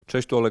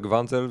Cześć, tu Oleg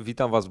Wandzel.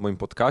 Witam Was w moim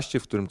podcaście,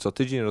 w którym co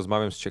tydzień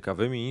rozmawiam z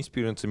ciekawymi i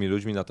inspirującymi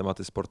ludźmi na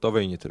tematy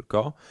sportowe i nie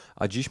tylko.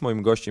 A dziś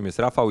moim gościem jest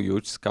Rafa,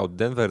 scout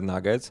Denver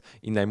Nuggets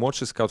i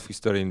najmłodszy scout w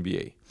historii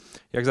NBA.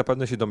 Jak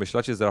zapewne się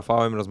domyślacie, z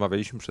Rafałem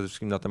rozmawialiśmy przede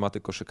wszystkim na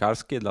tematy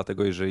koszykarskie,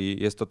 dlatego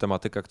jeżeli jest to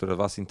tematyka, która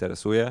Was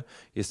interesuje,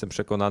 jestem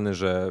przekonany,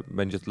 że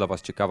będzie to dla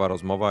Was ciekawa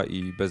rozmowa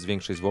i bez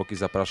większej zwłoki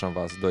zapraszam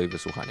Was do jej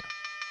wysłuchania.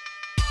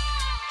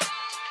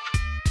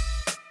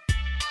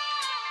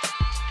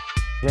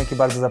 Dzięki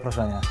bardzo za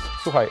zaproszenie.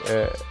 Słuchaj,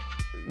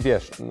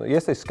 wiesz,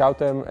 jesteś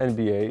scoutem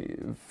NBA,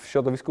 w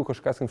środowisku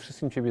koszykarskim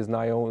wszyscy Ciebie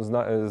znają,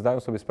 zdają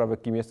sobie sprawę,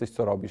 kim jesteś,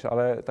 co robisz,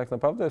 ale tak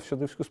naprawdę w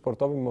środowisku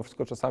sportowym mimo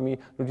wszystko czasami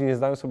ludzie nie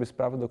zdają sobie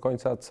sprawy do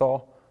końca,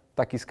 co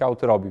taki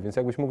scout robi, więc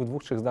jakbyś mógł w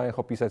 2-3 zdaniach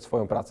opisać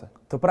swoją pracę.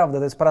 To prawda,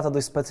 to jest praca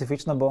dość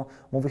specyficzna, bo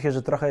mówi się,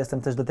 że trochę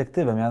jestem też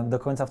detektywem. Ja do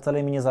końca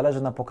wcale mi nie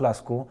zależy na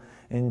poklasku,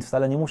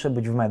 wcale nie muszę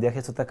być w mediach.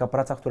 Jest to taka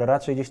praca, która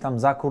raczej gdzieś tam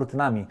za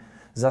kurtynami,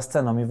 za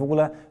sceną i w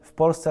ogóle w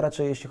Polsce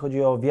raczej jeśli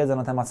chodzi o wiedzę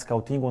na temat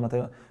scoutingu, na to,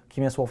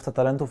 kim jest łowca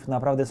talentów,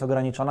 naprawdę jest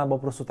ograniczona, bo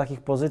po prostu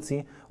takich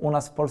pozycji u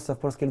nas w Polsce, w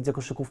polskiej lidze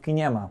koszykówki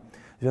nie ma.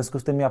 W związku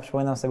z tym ja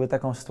przypominam sobie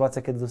taką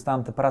sytuację, kiedy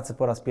dostałem tę pracę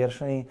po raz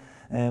pierwszy i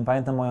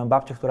pamiętam moją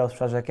babcię, która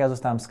usłyszała, że jak ja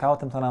zostałem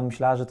scoutem, to ona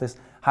myślała, że to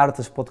jest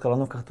harcerz w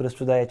podkolonówkach, który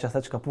sprzedaje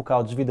ciasteczka, puka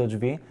od drzwi do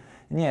drzwi.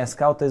 Nie,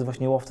 scout to jest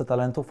właśnie łowca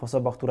talentów,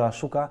 osoba, która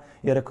szuka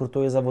i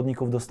rekrutuje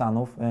zawodników do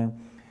Stanów.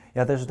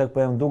 Ja też, że tak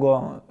powiem,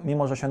 długo,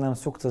 mimo że osiągnąłem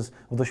sukces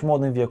w dość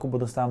młodym wieku, bo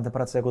dostałem tę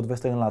pracę jako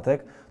 21-latek,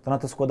 to na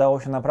to składało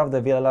się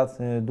naprawdę wiele lat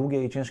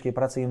długiej i ciężkiej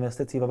pracy i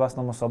inwestycji we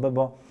własną osobę,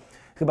 bo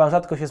chyba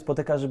rzadko się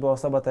spotyka, żeby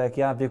osoba tak jak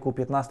ja w wieku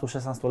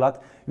 15-16 lat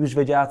już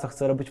wiedziała, co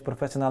chce robić w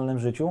profesjonalnym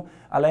życiu,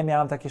 ale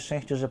miałem takie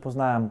szczęście, że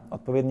poznałem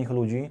odpowiednich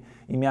ludzi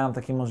i miałem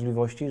takie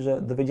możliwości,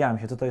 że dowiedziałem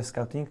się, co to jest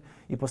scouting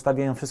i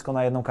postawiłem wszystko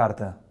na jedną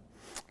kartę.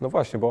 No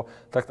właśnie, bo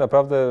tak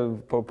naprawdę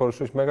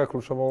poruszyłeś mega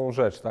kluczową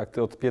rzecz, tak?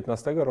 Ty od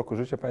 15 roku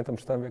życia, pamiętam,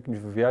 czytałem w jakimś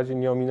wywiadzie,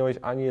 nie ominąłeś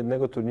ani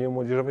jednego turnieju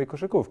młodzieżowej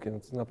koszykówki. No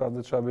to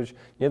naprawdę trzeba być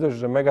nie dość,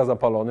 że mega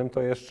zapalonym,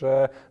 to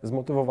jeszcze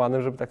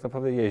zmotywowanym, żeby tak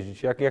naprawdę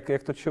jeździć.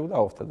 Jak to Ci się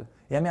udało wtedy?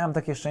 Ja miałem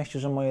takie szczęście,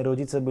 że moi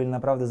rodzice byli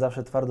naprawdę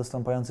zawsze twardo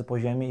stąpający po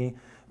ziemi i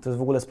to jest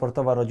w ogóle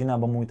sportowa rodzina,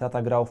 bo mój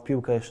tata grał w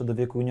piłkę jeszcze do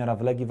wieku juniora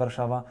w Legii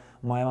Warszawa,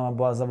 moja mama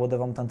była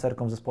zawodową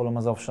tancerką w zespole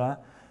Mazowsze.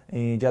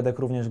 I dziadek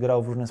również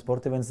grał w różne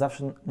sporty, więc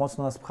zawsze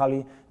mocno nas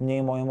pchali, mnie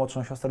i moją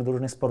młodszą siostrę, do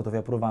różnych sportów.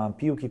 Ja próbowałem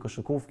piłki,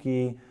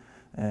 koszykówki,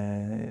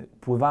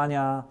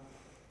 pływania,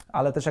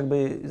 ale też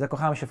jakby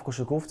zakochałem się w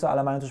koszykówce,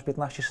 ale mając już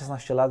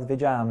 15-16 lat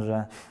wiedziałem,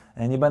 że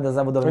nie będę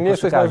zawodowym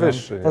koszykarzem.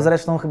 To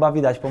zresztą chyba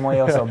widać po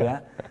mojej osobie.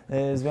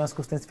 W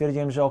związku z tym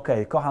stwierdziłem, że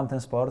kocham ten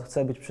sport,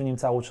 chcę być przy nim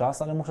cały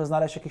czas, ale muszę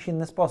znaleźć jakiś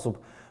inny sposób,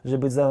 żeby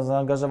być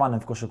zaangażowanym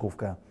w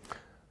koszykówkę.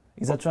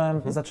 I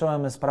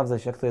zacząłem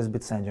sprawdzać, jak to jest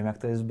być sędzią, jak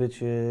to jest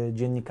być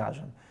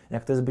dziennikarzem,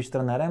 jak to jest być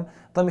trenerem.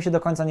 To mi się do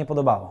końca nie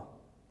podobało.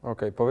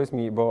 Okej, powiedz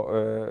mi, bo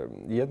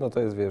jedno to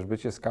jest, wiesz,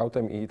 bycie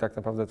scoutem i tak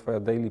naprawdę Twoja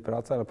daily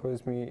praca, ale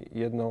powiedz mi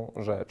jedną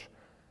rzecz.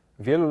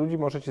 Wielu ludzi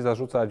może Ci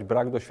zarzucać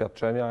brak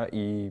doświadczenia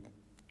i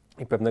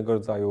pewnego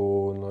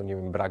rodzaju, no nie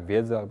wiem, brak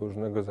wiedzy albo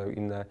różnego rodzaju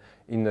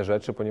inne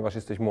rzeczy, ponieważ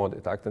jesteś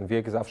młody, tak? Ten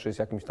wiek zawsze jest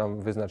jakimś tam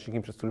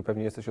wyznacznikiem, przez który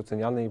pewnie jesteś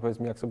oceniany i powiedz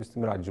mi, jak sobie z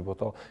tym radzisz, bo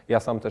to ja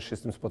sam też się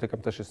z tym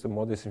spotykam, też jestem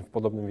młody, jestem w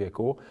podobnym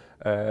wieku,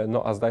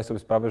 no a zdaj sobie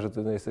sprawę, że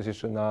Ty jesteś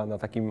jeszcze na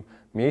takim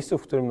miejscu,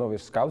 w którym, no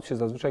wiesz, scout się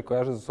zazwyczaj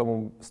kojarzy ze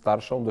osobą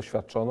starszą,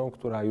 doświadczoną,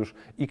 która już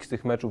x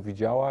tych meczów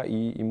widziała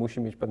i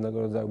musi mieć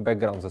pewnego rodzaju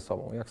background ze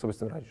sobą. Jak sobie z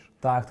tym radzisz?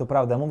 Tak, to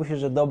prawda. Mówi się,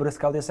 że dobry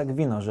scout jest jak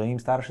wino, że im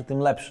starszy, tym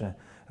lepszy.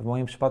 W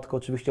moim przypadku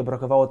oczywiście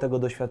brakowało tego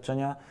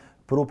doświadczenia,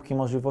 próbki,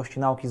 możliwości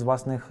nauki z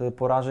własnych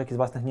porażek i z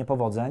własnych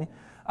niepowodzeń,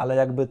 ale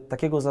jakby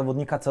takiego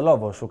zawodnika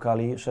celowo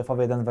szukali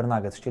szefowie Denver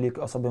Nuggets. Chcieli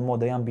osoby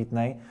młodej,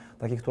 ambitnej,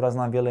 takiej, która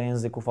zna wiele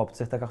języków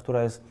obcych, taka,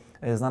 która jest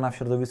znana w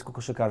środowisku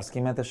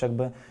koszykarskim. Ja też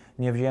jakby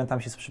nie wziąłem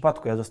tam się z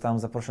przypadku, ja zostałem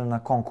zaproszony na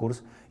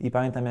konkurs i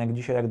pamiętam jak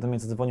dzisiaj, jak do mnie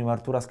zadzwonił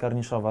Arturas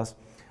Karniszowas,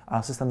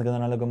 asystent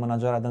generalnego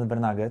menadżera Denver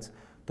Nuggets.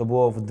 To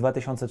było w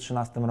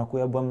 2013 roku,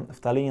 ja byłem w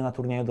Tallinie na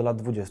turnieju do lat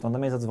 20. On do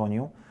mnie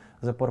zadzwonił,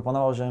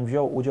 zaproponował, żebym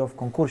wziął udział w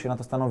konkursie na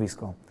to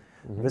stanowisko.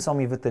 Wysłał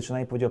mi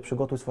wytyczne i powiedział,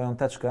 przygotuj swoją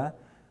teczkę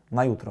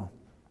na jutro.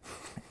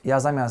 Ja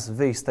zamiast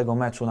wyjść z tego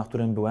meczu, na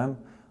którym byłem,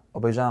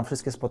 obejrzałem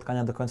wszystkie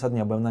spotkania do końca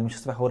dnia, byłem na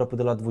Mistrzostwach Europy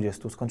do lat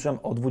 20, skończyłem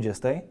o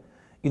 20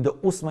 i do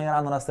 8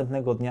 rano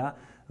następnego dnia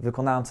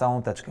wykonałem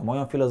całą teczkę,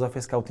 moją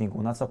filozofię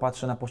scoutingu, na co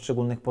patrzę na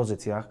poszczególnych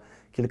pozycjach,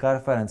 kilka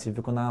referencji,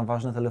 wykonałem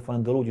ważne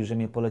telefony do ludzi, że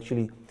mnie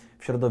polecili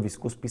w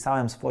środowisku,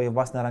 spisałem swoje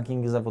własne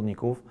rankingi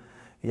zawodników,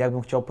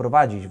 jakbym chciał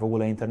prowadzić w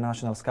ogóle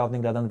International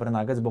Scouting dla Denver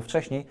Nuggets, bo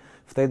wcześniej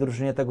w tej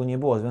drużynie tego nie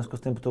było, w związku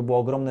z tym to było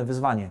ogromne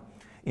wyzwanie.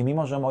 I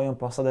mimo, że moją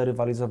posadę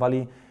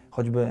rywalizowali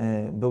choćby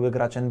były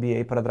gracz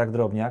NBA, Predrag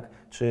Drobniak,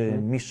 czy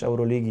mistrz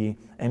Euroligi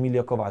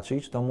Emilio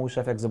Kovacic, to mój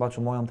szef, jak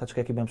zobaczył moją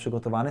teczkę, jaki byłem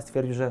przygotowany,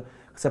 stwierdził, że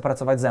chce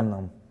pracować ze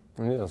mną.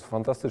 Nie, no,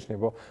 fantastycznie,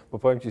 bo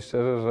powiem Ci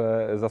szczerze,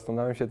 że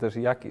zastanawiam się też,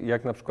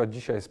 jak na przykład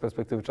dzisiaj z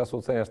perspektywy czasu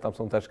oceniasz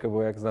tamtą teczkę,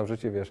 bo jak znam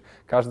życie, wiesz,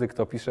 każdy,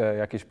 kto pisze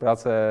jakieś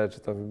prace, czy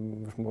to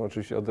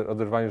oczywiście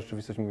oderwanie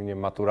rzeczywistości, nie wiem,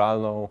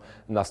 maturalną,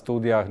 na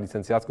studiach,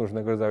 licencjacką,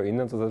 różnego rodzaju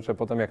innym, to zazwyczaj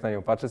potem jak na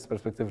nią patrzysz z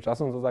perspektywy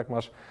czasu, no to tak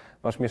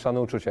masz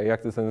mieszane uczucia.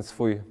 Jak Ty ten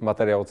swój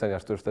materiał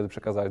oceniasz, który wtedy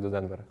przekazałeś do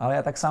Denver? Ale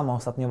ja tak samo.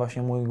 Ostatnio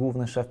właśnie mój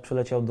główny szef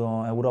przyleciał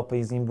do Europy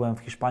i z nim byłem w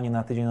Hiszpanii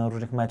na tydzień na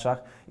różnych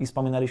meczach i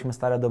wspominaliśmy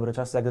stare, dobre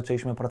czasy, jak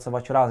zaczęliśmy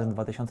pracować razem w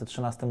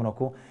 2013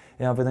 roku.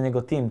 Ja mówię do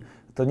niego, team,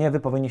 to nie wy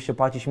powinniście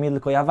płacić mi,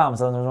 tylko ja wam,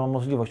 za to, że mam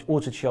możliwość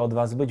uczyć się od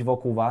was, być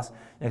wokół was.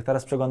 Jak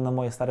teraz przeglądam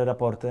moje stare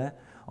raporty,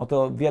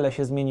 oto wiele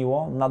się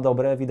zmieniło na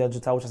dobre, widać, że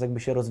cały czas jakby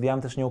się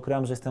rozwijam, też nie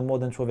ukrywam, że jestem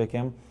młodym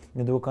człowiekiem,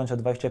 niedługo kończę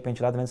 25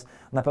 lat, więc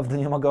naprawdę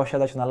nie mogę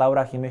osiadać na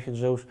laurach i myśleć,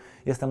 że już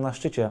jestem na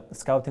szczycie.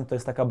 Scouting to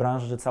jest taka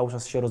branża, że cały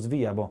czas się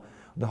rozwija, bo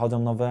dochodzą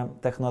nowe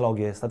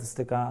technologie,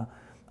 statystyka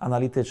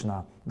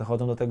analityczna,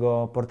 dochodzą do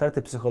tego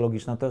portrety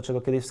psychologiczne, to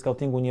czego kiedyś w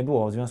scoutingu nie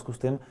było, w związku z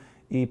tym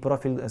i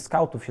profil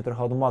scoutów się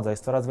trochę odmładza,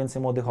 jest coraz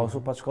więcej młodych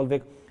osób,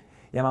 aczkolwiek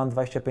ja mam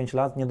 25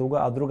 lat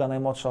niedługo, a druga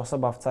najmłodsza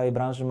osoba w całej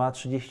branży ma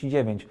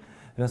 39.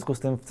 W związku z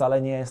tym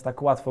wcale nie jest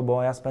tak łatwo,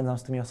 bo ja spędzam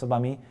z tymi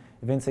osobami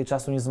więcej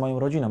czasu niż z moją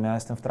rodziną. Ja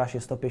jestem w trasie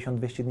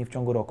 150-200 dni w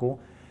ciągu roku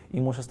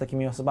i muszę z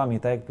takimi osobami,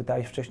 tak jak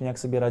pytałeś wcześniej, jak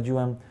sobie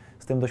radziłem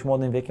z tym dość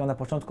młodym wiekiem, na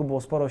początku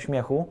było sporo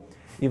śmiechu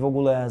i w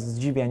ogóle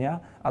zdziwienia,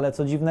 ale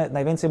co dziwne,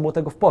 najwięcej było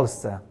tego w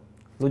Polsce.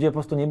 Ludzie po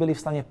prostu nie byli w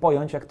stanie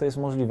pojąć, jak to jest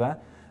możliwe.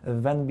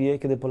 W NBA,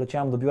 kiedy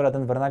poleciałem do biura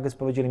Denver Nuggets,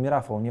 powiedzieli mi,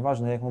 Rafał,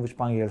 nieważne jak mówisz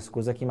po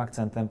angielsku, z jakim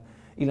akcentem,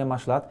 ile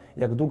masz lat,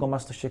 jak długo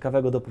masz coś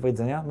ciekawego do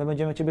powiedzenia, my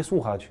będziemy Ciebie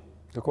słuchać.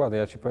 Dokładnie,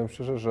 ja Ci powiem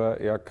szczerze, że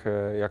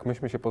jak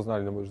myśmy się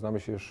poznali, no bo już znamy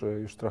się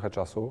już trochę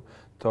czasu,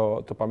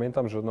 to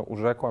pamiętam, że no,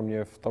 urzekła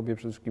mnie w Tobie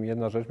przede wszystkim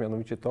jedna rzecz,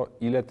 mianowicie to,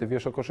 ile Ty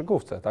wiesz o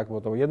koszykówce, tak?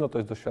 Bo to jedno to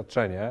jest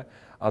doświadczenie,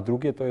 a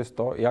drugie to jest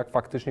to, jak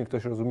faktycznie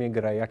ktoś rozumie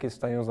grę, jak jest w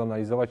stanie ją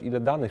zanalizować, ile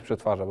danych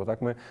przetwarza, bo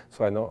tak my,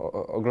 słuchaj, no,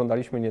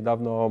 oglądaliśmy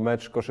niedawno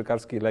mecz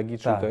koszykarskiej Legii,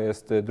 czyli to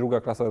jest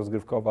druga klasa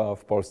rozgrywkowa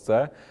w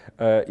Polsce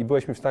i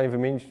byłeś mi w stanie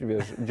wymienić,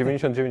 wiesz,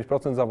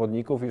 99%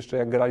 zawodników, jeszcze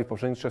jak grali w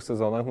poprzednich 3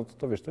 sezonach, no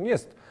to wiesz, to nie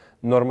jest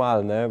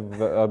normalne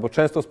albo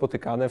często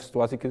spotykane w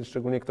sytuacji, kiedy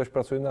szczególnie ktoś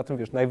pracuje na tym,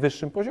 wiesz,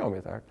 najwyższym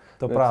poziomie, tak?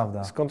 To Więc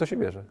prawda. Skąd to się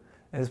bierze?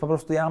 Więc po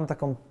prostu ja mam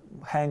taką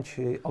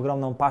chęć,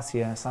 ogromną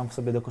pasję sam w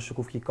sobie do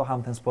koszykówki,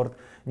 kocham ten sport,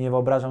 nie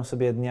wyobrażam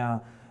sobie dnia.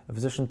 W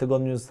zeszłym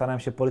tygodniu starałem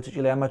się policzyć,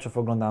 ile ja meczów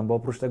oglądałem, bo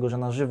oprócz tego, że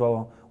na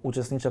żywo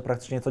uczestniczę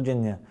praktycznie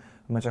codziennie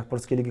w meczach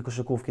Polskiej Ligi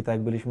Koszykówki, tak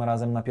jak byliśmy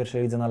razem na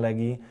pierwszej lidze na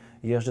Legii,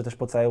 jeżdżę też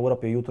po całej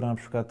Europie. Jutro na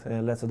przykład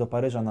lecę do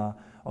Paryża na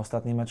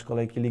ostatni mecz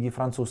kolejki Ligi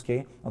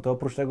Francuskiej. No to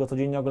oprócz tego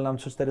codziennie oglądam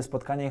 3-4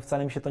 spotkania i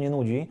wcale mi się to nie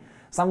nudzi.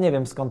 Sam nie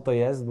wiem, skąd to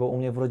jest, bo u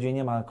mnie w rodzinie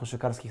nie ma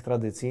koszykarskich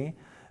tradycji.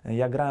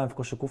 Ja grałem w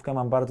koszykówkę,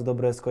 mam bardzo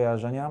dobre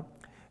skojarzenia.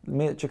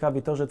 Mnie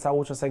ciekawi to, że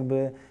cały czas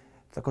jakby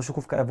ta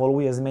koszykówka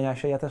ewoluuje, zmienia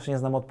się. Ja też nie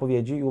znam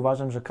odpowiedzi i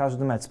uważam, że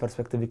każdy mecz z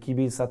perspektywy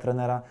kibica,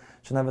 trenera,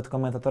 czy nawet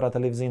komentatora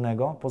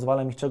telewizyjnego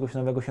pozwala mi czegoś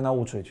nowego się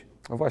nauczyć.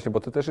 No właśnie, bo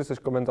Ty też jesteś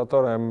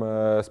komentatorem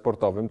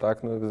sportowym,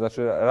 tak? No,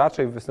 znaczy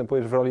raczej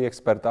występujesz w roli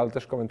eksperta, ale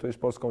też komentujesz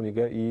Polską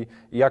Ligę i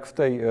jak w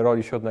tej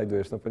roli się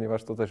odnajdujesz? No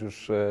ponieważ to też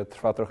już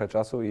trwa trochę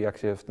czasu i jak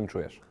się w tym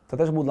czujesz? To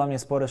też był dla mnie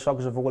spory szok,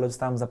 że w ogóle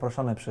zostałem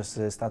zaproszony przez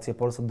stację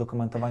Polsat do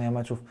komentowania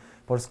meczów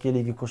Polskiej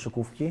Ligi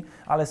Koszykówki,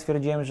 ale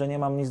stwierdziłem, że nie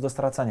mam nic do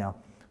stracenia.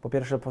 Po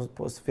pierwsze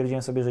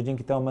stwierdziłem sobie, że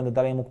dzięki temu będę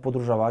dalej mógł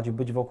podróżować,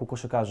 być wokół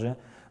koszykarzy,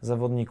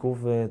 zawodników,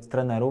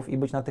 trenerów i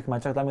być na tych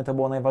meczach. Dla mnie to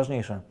było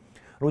najważniejsze.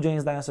 Ludzie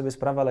nie zdają sobie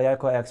sprawy, ale ja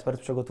jako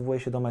ekspert przygotowuję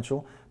się do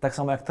meczu tak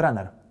samo jak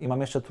trener i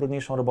mam jeszcze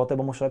trudniejszą robotę,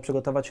 bo muszę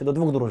przygotować się do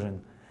 2 drużyn.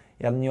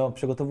 Ja nie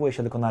przygotowuję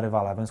się tylko na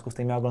rywala, w związku z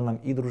tym ja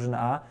oglądam i drużynę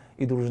A,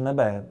 i drużynę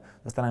B.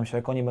 Zastanawiam się,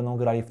 jak oni będą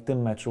grali w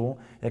tym meczu,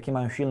 jakie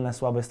mają silne,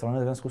 słabe strony,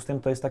 w związku z tym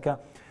to jest taka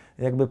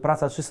jakby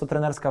praca czysto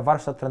trenerska,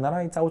 warsztat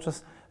trenera i cały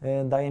czas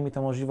daje mi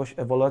to możliwość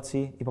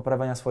ewolucji i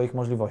poprawiania swoich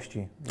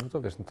możliwości. No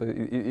to wiesz, no to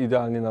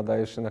idealnie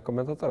nadajesz się na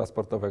komentatora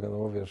sportowego, no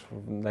bo wiesz,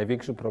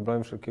 największym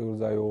problemem wszelkiego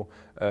rodzaju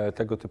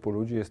tego typu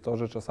ludzi jest to,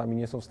 że czasami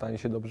nie są w stanie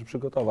się dobrze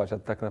przygotować, a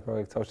tak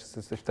naprawdę jak cały czas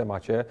jesteś w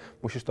temacie,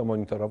 musisz to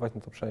monitorować,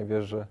 no to przynajmniej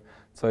wiesz, że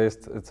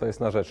co jest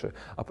na rzeczy.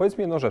 A powiedz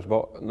mi jedną rzecz,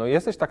 bo no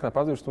jesteś tak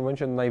naprawdę już w tym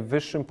momencie na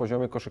najwyższym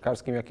poziomie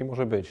koszykarskim, jaki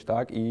może być,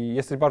 tak? I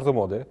jesteś bardzo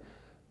młody.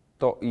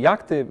 To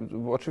jak Ty,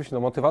 bo oczywiście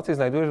no, motywację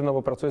znajdujesz, no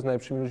bo pracujesz z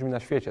najlepszymi ludźmi na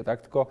świecie,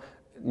 tak? Tylko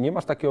nie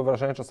masz takiego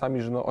wrażenia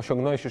czasami, że no,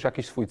 osiągnąłeś już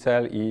jakiś swój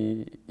cel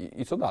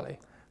i co dalej?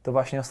 To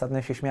właśnie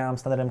ostatnio się śmiałem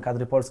z trenerem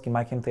kadry Polski,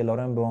 Mike'iem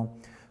Taylorem, bo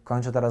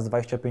kończę teraz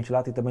 25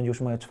 lat i to będzie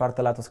już moje 4.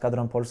 lato z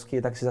kadrą Polski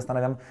i tak się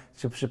zastanawiam,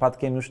 czy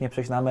przypadkiem już nie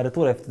przejść na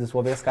emeryturę w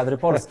cudzysłowie z kadry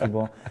Polski,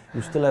 bo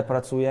już tyle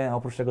pracuję,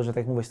 oprócz tego, że tak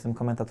jak mówię, jestem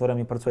komentatorem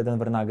i pracuję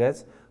Denver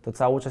Nuggets, to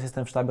cały czas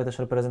jestem w sztabie też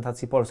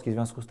reprezentacji Polski, w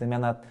związku z tym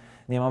ja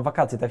nie mam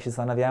wakacji, tak się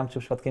zastanawiałem, czy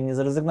przypadkiem nie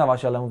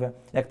zrezygnować, ale mówię,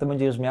 jak to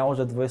będzie już miało,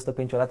 że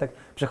 25-latek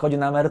przechodzi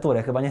na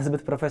emeryturę, chyba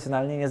niezbyt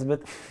profesjonalnie,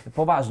 niezbyt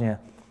poważnie,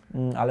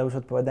 ale już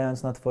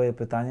odpowiadając na Twoje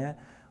pytanie,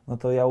 no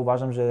to ja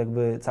uważam, że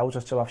jakby cały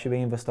czas trzeba w siebie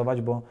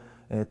inwestować, bo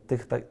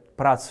tych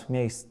prac,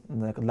 miejsc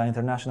dla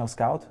International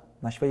Scout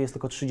na świecie jest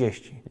tylko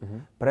 30.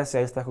 Presja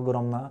jest tak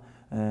ogromna.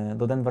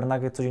 Do Denver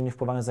Nuggets codziennie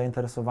wpływają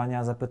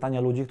zainteresowania,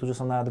 zapytania ludzi, którzy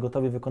są nawet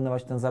gotowi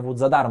wykonywać ten zawód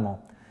za darmo,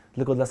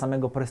 tylko dla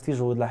samego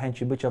prestiżu, dla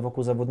chęci bycia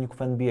wokół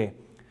zawodników NBA.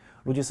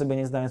 Ludzie sobie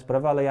nie zdają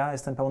sprawy, ale ja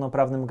jestem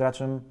pełnoprawnym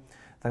graczem,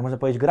 tak można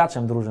powiedzieć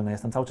graczem drużyny.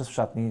 Jestem cały czas w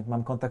szatni,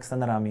 mam kontakt z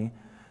trenerami.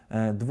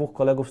 2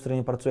 kolegów, z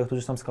którymi pracuję,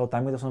 którzy są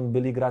scoutami, to są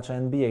byli gracze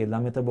NBA. Dla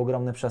mnie to był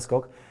ogromny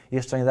przeskok.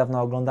 Jeszcze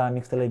niedawno oglądałem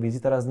ich w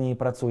telewizji, teraz z nimi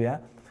pracuję.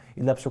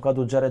 I dla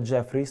przykładu Jared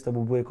Jeffries, to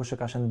był były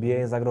koszykarz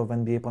NBA, zagrał w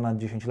NBA ponad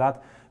 10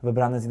 lat,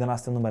 wybrany z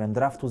 11 numerem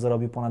draftu,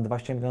 zarobił ponad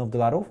 $20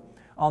 milionów.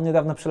 A on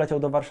niedawno przyleciał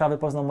do Warszawy,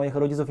 poznał moich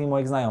rodziców i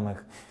moich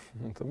znajomych.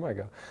 To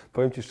mega.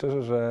 Powiem Ci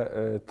szczerze, że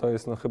to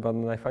jest chyba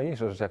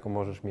najfajniejsza rzecz, jaką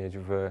możesz mieć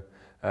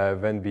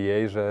w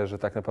NBA, że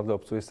tak naprawdę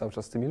obcujesz cały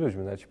czas z tymi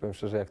ludźmi. No ja Ci powiem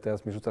szczerze, jak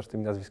teraz mi rzucasz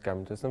tymi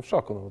nazwiskami, to jestem w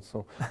szoku. No, bo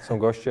to są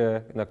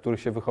goście, na których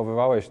się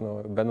wychowywałeś, no,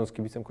 będąc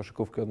kibicem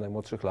koszykówki od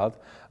najmłodszych lat,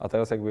 a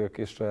teraz jak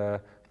jeszcze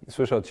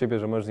słyszę od Ciebie,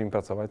 że możesz z nimi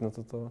pracować, no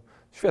to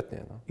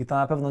świetnie. No. I to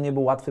na pewno nie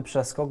był łatwy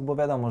przeskok, bo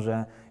wiadomo,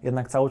 że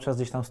jednak cały czas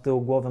gdzieś tam z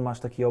tyłu głowy masz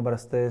taki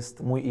obraz, to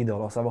jest mój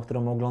idol, osoba,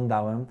 którą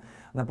oglądałem.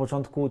 Na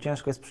początku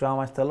ciężko jest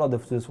przełamać te lody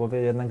w cudzysłowie,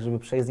 jednak żeby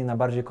przejść z niej na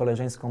bardziej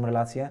koleżeńską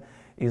relację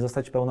i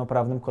zostać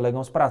pełnoprawnym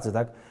kolegą z pracy,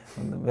 tak?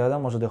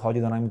 Wiadomo, że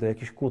dochodzi do nami do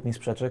jakichś kłótni,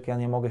 sprzeczek, ja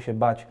nie mogę się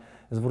bać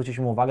zwrócić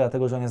mu uwagę,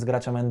 dlatego że on jest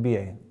graczem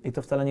NBA. I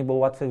to wcale nie było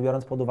łatwe,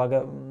 biorąc pod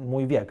uwagę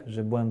mój wiek,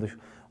 że byłem dość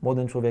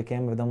młodym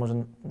człowiekiem, wiadomo, że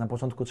na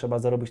początku trzeba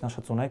zarobić na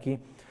szacunek i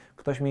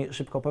ktoś mi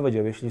szybko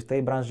powiedział, jeśli w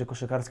tej branży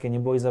koszykarskiej nie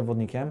byłeś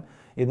zawodnikiem,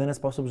 jedyny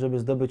sposób, żeby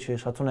zdobyć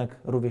szacunek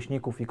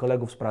rówieśników i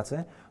kolegów z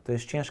pracy, to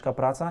jest ciężka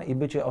praca i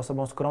bycie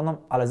osobą skromną,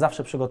 ale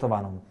zawsze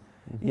przygotowaną.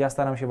 I ja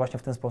staram się właśnie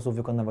w ten sposób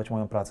wykonywać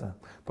moją pracę.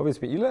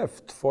 Powiedz mi, ile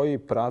w Twojej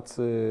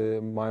pracy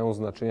mają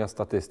znaczenia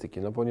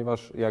statystyki? No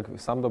ponieważ jak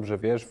sam dobrze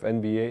wiesz, w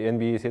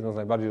NBA jest jedną z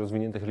najbardziej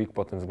rozwiniętych lig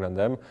pod tym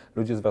względem.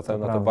 Ludzie zwracają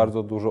na to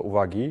bardzo dużo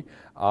uwagi,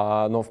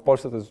 a no w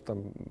Polsce to jest tam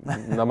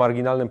na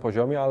marginalnym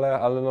poziomie,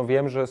 ale no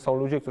wiem, że są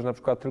ludzie, którzy na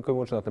przykład tylko i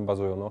wyłącznie na tym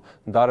bazują. No,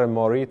 Darren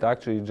Morey, tak,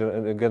 czyli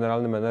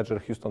generalny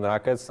menedżer Houston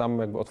Rockets, sam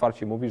jakby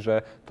otwarcie mówi,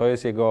 że to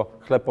jest jego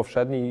chleb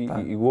powszedni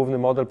i główny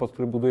model, pod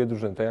który buduje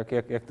drużynę. To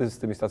jak Ty z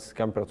tymi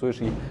statystykami pracujesz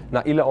i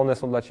na ile one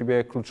są dla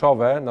Ciebie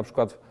kluczowe, na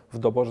przykład w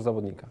doborze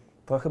zawodnika?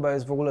 To chyba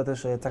jest w ogóle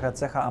też taka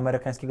cecha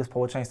amerykańskiego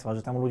społeczeństwa,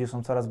 że tam ludzie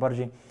są coraz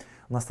bardziej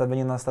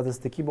nastawieni na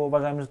statystyki, bo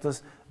uważają, że to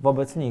jest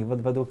wobec nich,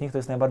 według nich to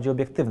jest najbardziej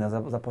obiektywne,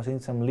 za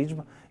pośrednictwem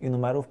liczb i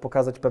numerów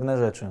pokazać pewne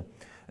rzeczy.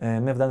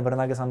 My w Denver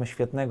Nuggets mamy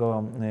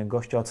świetnego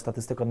gościa od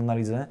statystyk, od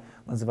analizy,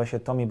 nazywa się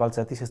Tommy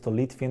Balcetis, jest to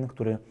Litwin,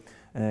 który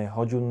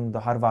chodził do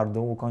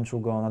Harvardu, ukończył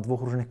go na 2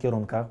 różnych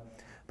kierunkach.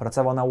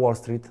 Pracował na Wall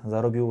Street,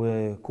 zarobił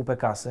kupę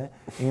kasy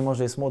i mimo,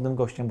 że jest młodym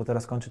gościem, bo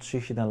teraz kończy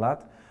 31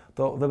 lat,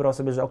 to wybrał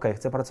sobie, że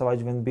chce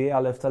pracować w NBA,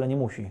 ale wcale nie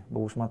musi, bo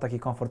już ma taki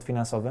komfort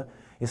finansowy.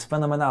 Jest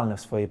fenomenalny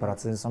w swojej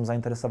pracy, są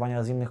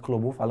zainteresowania z innych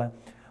klubów, ale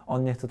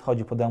on nie chce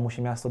odchodzić. Podoba mu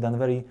się miasto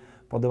Denver i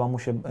podoba mu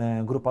się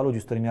grupa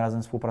ludzi, z którymi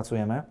razem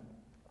współpracujemy.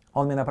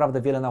 On mnie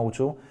naprawdę wiele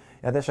nauczył.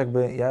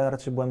 Ja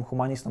raczej byłem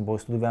humanistą, bo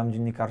studiowałem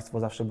dziennikarstwo,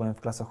 zawsze byłem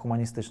w klasach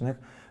humanistycznych.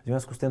 W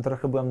związku z tym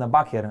trochę byłem na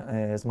bakier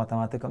z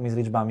matematyką i z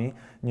liczbami.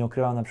 Nie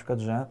ukrywam na przykład,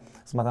 że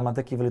z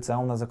matematyki w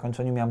liceum na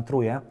zakończeniu miałem 3,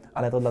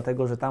 ale to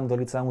dlatego, że tam do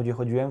liceum, gdzie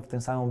chodziłem, w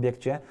tym samym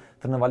obiekcie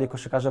trenowali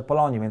koszykarze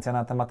Polonii, więc ja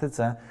na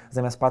tematyce,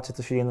 zamiast patrzeć,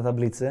 co się dzieje na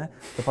tablicy,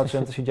 to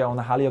patrzyłem, co się działo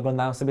na hali i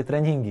oglądałem sobie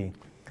treningi.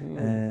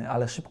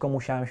 Ale szybko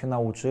musiałem się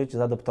nauczyć,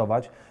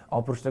 zaadoptować.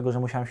 Oprócz tego, że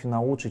musiałem się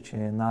nauczyć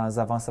na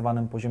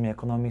zaawansowanym poziomie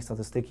ekonomii,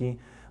 statystyki,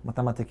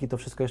 matematyki, to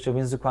wszystko jeszcze w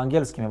języku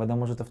angielskim. Ja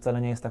wiadomo, że to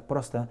wcale nie jest tak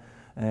proste,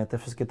 te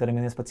wszystkie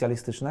terminy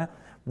specjalistyczne,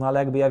 no ale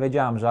jakby ja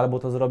wiedziałem, że albo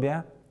to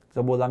zrobię,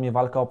 to była dla mnie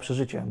walka o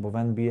przeżycie, bo w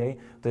NBA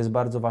to jest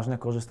bardzo ważne,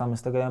 korzystamy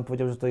z tego. Ja bym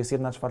powiedział, że to jest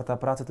 1/4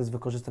 pracy, to jest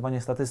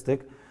wykorzystywanie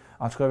statystyk,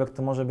 aczkolwiek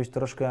to może być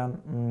troszkę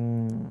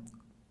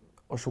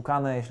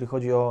oszukane, jeśli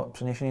chodzi o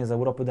przeniesienie z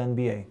Europy do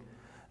NBA.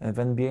 W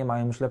NBA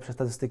mają już lepsze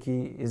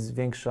statystyki, jest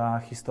większa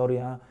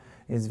historia,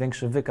 jest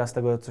większy wykaz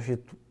tego,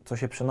 co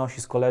się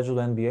przenosi z koledżu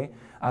do NBA,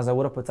 a z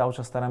Europy cały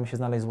czas staramy się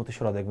znaleźć złoty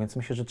środek, więc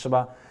myślę, że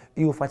trzeba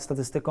i ufać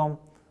statystykom,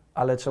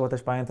 ale trzeba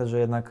też pamiętać, że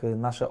jednak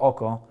nasze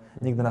oko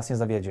nigdy nas nie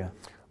zawiedzie.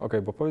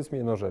 Okej, bo powiedz mi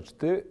jedną rzecz.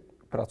 Ty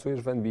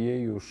pracujesz w NBA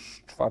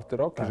już 4.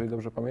 rok, jeżeli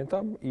dobrze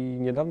pamiętam, i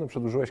niedawno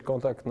przedłużyłeś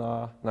kontrakt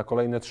na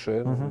kolejne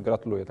 3.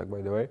 Gratuluję, tak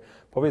by the way.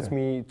 Powiedz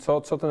mi,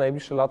 co te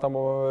najbliższe lata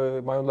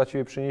mają dla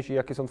Ciebie przynieść i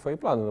jakie są Twoje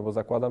plany? No bo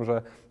zakładam,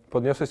 że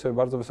podniosłeś sobie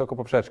bardzo wysoko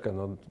poprzeczkę.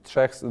 No,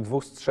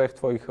 2 z 3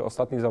 Twoich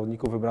ostatnich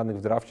zawodników wybranych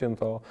w drafcie no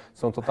to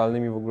są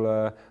totalnymi w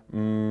ogóle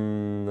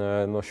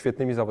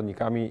świetnymi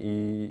zawodnikami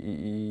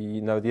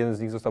i nawet jeden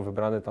z nich został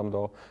wybrany tam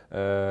do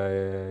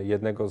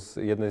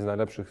jednej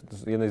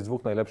z 2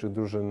 najlepszych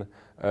drużyn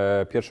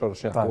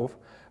pierwszoroczniaków,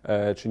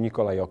 czy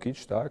Nikola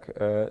Jokic, tak?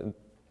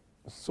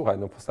 Słuchaj,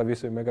 no postawiłeś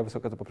sobie mega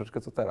wysoko tę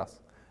poprzeczkę, co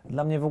teraz?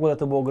 Dla mnie w ogóle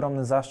to był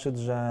ogromny zaszczyt,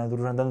 że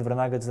drużyna Denver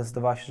Nuggets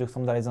zdecydowała się, że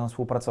chcą dalej ze mną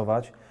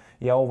współpracować.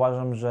 Ja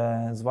uważam,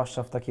 że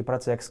zwłaszcza w takiej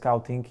pracy jak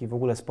scouting i w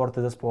ogóle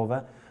sporty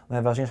zespołowe,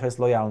 najważniejsza jest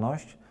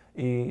lojalność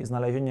i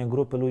znalezienie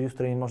grupy ludzi, z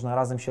którymi można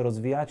razem się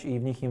rozwijać i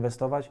w nich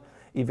inwestować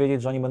i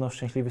wiedzieć, że oni będą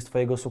szczęśliwi z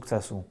Twojego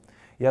sukcesu.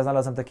 Ja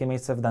znalazłem takie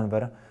miejsce w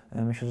Denver.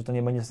 Myślę, że to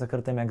nie będzie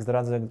sekretem, jak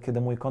zdradzę,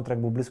 kiedy mój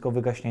kontrakt był blisko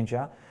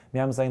wygaśnięcia.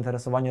 Miałem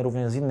zainteresowanie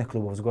również z innych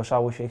klubów,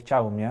 zgłaszały się i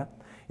chciały mnie.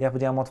 Ja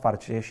powiedziałem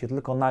otwarcie, jeśli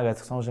tylko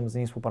Nuggets chcą, żebym z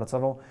nimi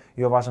współpracował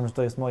i uważam, że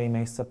to jest moje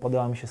miejsce,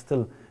 podoba mi się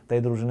styl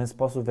tej drużyny,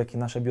 sposób, w jaki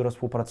nasze biuro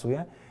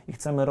współpracuje i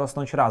chcemy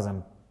rosnąć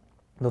razem.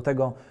 Do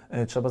tego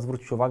trzeba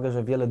zwrócić uwagę,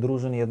 że wiele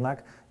drużyn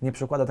jednak nie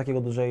przykłada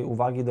takiego dużej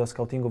uwagi do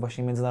scoutingu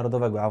właśnie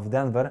międzynarodowego, a w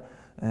Denver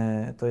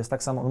to jest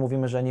tak samo,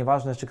 mówimy, że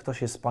nieważne, czy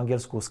ktoś jest po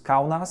angielsku z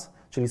Kaunas,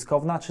 czyli z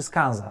Kowna, czy z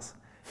Kansas.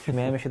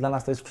 Śmiejemy się, dla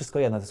nas to jest wszystko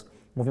jedno.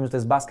 Mówimy, że to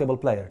jest basketball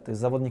player, to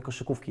jest zawodnik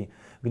koszykówki.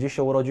 Gdzie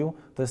się urodził,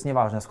 to jest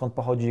nieważne, skąd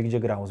pochodzi i gdzie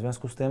grał. W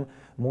związku z tym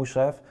mój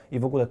szef i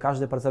w ogóle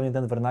każdy pracownik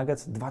Denver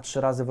Nuggets 2-3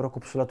 razy w roku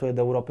przylatuje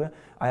do Europy,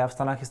 a ja w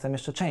Stanach jestem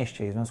jeszcze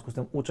częściej. W związku z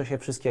tym uczę się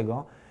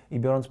wszystkiego i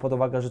biorąc pod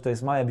uwagę, że to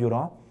jest małe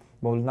biuro,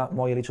 bo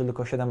moje liczy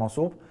tylko 7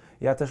 osób,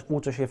 ja też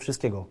uczę się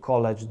wszystkiego.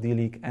 College,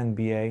 D-League,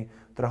 NBA,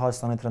 trochę od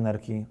strony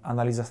trenerki,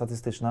 analiza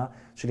statystyczna,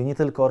 czyli nie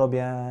tylko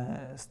robię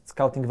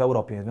scouting w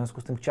Europie. W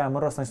związku z tym chciałem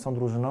rosnąć z tą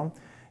drużyną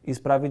i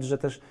sprawić, że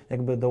też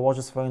jakby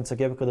dołożę swoją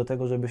cegiełkę do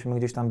tego, żebyśmy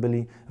gdzieś tam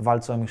byli w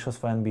walce o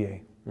mistrzostwo NBA.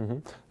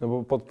 Mhm. No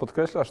bo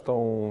podkreślasz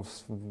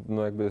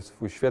no jakby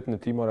swój świetny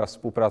team oraz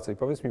współpracę i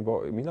powiedz mi,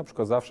 bo mi na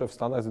przykład zawsze w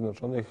Stanach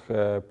Zjednoczonych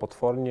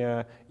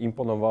potwornie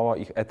imponowała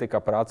ich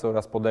etyka pracy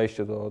oraz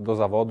podejście do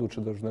zawodu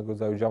czy do różnego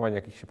rodzaju działań,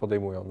 jakich się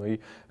podejmują. No i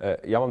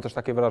ja mam też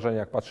takie wrażenie,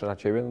 jak patrzę na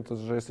Ciebie, no to,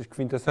 że jesteś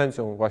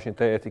kwintesencją właśnie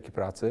tej etyki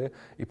pracy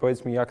i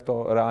powiedz mi, jak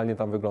to realnie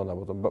tam wygląda,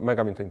 bo to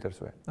mega mnie to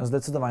interesuje.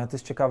 Zdecydowanie, to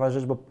jest ciekawa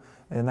rzecz, bo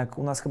jednak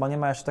u nas chyba nie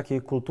ma jeszcze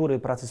takiej kultury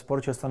pracy w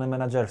sporcie od strony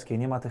menedżerskiej,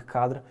 nie ma tych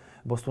kadr,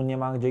 bo tu nie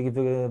ma gdzie ich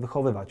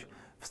wychowywać.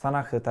 W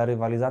Stanach ta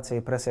rywalizacja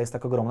i presja jest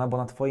tak ogromna, bo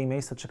na Twoje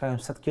miejsce czekają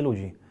setki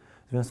ludzi.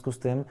 W związku z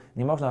tym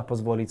nie można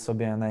pozwolić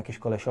sobie na jakieś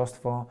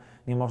kolesiostwo,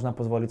 nie można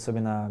pozwolić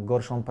sobie na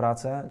gorszą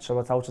pracę,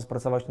 trzeba cały czas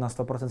pracować na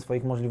 100%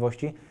 swoich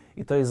możliwości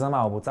i to jest za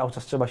mało, bo cały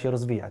czas trzeba się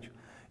rozwijać.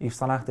 I w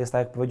Stanach to jest tak,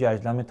 jak powiedziałeś,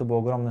 dla mnie to był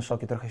ogromny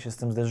szok i trochę się z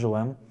tym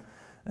zderzyłem.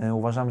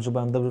 Uważam, że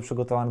byłem dobrze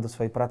przygotowany do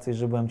swojej pracy i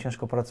że byłem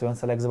ciężko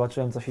pracujący, ale jak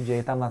zobaczyłem, co się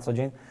dzieje tam na co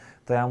dzień,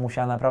 to ja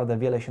musiałem naprawdę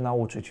wiele się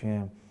nauczyć.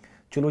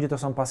 Ci ludzie to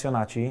są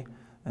pasjonaci,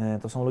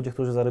 to są ludzie,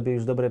 którzy zarobili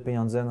już dobre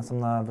pieniądze, są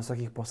na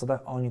wysokich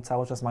posadach, a oni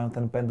cały czas mają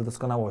ten pęd do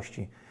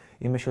doskonałości.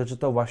 I myślę, że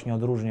to właśnie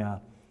odróżnia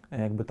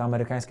jakby to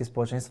amerykańskie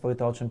społeczeństwo i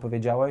to, o czym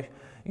powiedziałeś,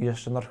 i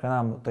jeszcze trochę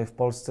nam tutaj w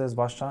Polsce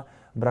zwłaszcza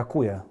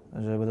brakuje,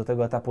 żeby do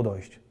tego etapu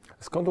dojść.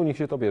 Skąd u nich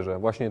się to bierze?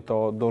 Właśnie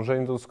to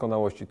dążenie do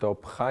doskonałości, to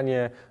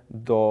pchanie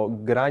do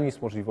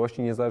granic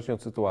możliwości niezależnie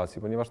od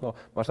sytuacji, ponieważ no,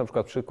 masz na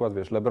przykład przykład,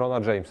 wiesz,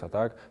 LeBrona Jamesa,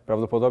 tak?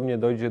 Prawdopodobnie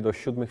dojdzie do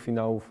 7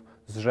 finałów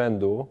z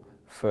rzędu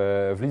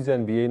w lidze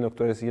NBA, no,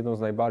 która jest jedną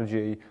z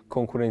najbardziej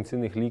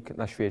konkurencyjnych lig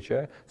na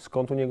świecie.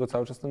 Skąd u niego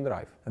cały czas ten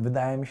drive?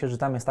 Wydaje mi się, że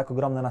tam jest tak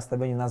ogromne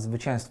nastawienie na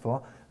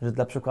zwycięstwo, że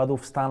dla przykładu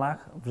w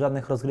Stanach w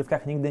żadnych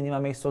rozgrywkach nigdy nie ma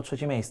miejsca o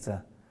trzecie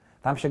miejsce.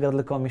 Tam się gra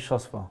tylko o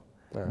mistrzostwo.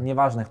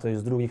 Nieważne, kto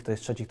jest drugi, kto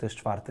jest trzeci, kto jest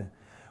czwarty.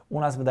 U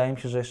nas wydaje mi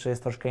się, że jeszcze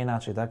jest troszkę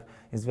inaczej, tak?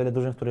 Jest wiele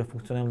drużyn, które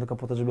funkcjonują tylko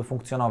po to, żeby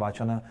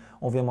funkcjonować. One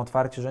mówią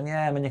otwarcie, że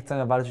nie, my nie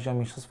chcemy walczyć o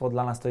mistrzostwo,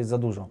 dla nas to jest za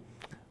dużo.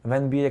 W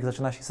NBA, jak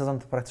zaczyna się sezon,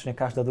 to praktycznie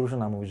każda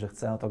drużyna mówi, że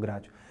chce o to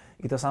grać.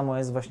 I to samo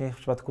jest właśnie w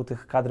przypadku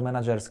tych kadr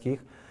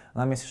menedżerskich.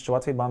 Nam jest jeszcze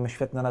łatwiej, bo mamy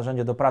świetne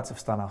narzędzie do pracy w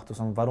Stanach. Tu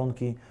są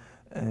warunki,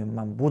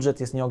 budżet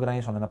jest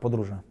nieograniczony na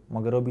podróże.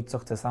 Mogę robić co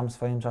chcę, sam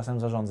swoim czasem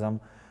zarządzam.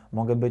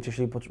 Mogę być,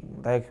 jeśli,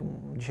 tak jak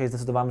dzisiaj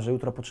zdecydowałem, że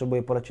jutro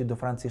potrzebuję polecieć do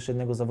Francji, jeszcze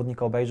jednego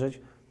zawodnika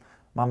obejrzeć,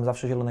 mam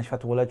zawsze zielone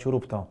światło, leciu,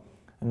 rób to.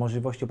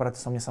 Możliwości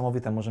pracy są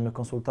niesamowite, możemy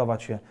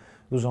konsultować się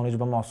z dużą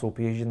liczbą osób,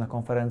 jeździć na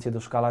konferencje,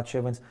 doszkalać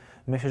się, więc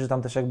myślę, że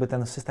tam też jakby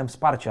ten system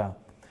wsparcia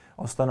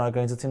od strony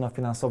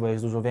organizacyjno-finansowej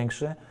jest dużo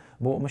większy,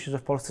 bo myślę, że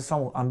w Polsce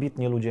są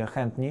ambitni ludzie,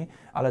 chętni,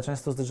 ale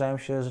często zderzają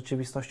się z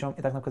rzeczywistością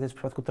i tak na przykład jest w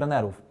przypadku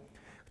trenerów.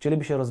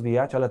 Chcieliby się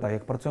rozwijać, ale tak,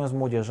 jak pracują z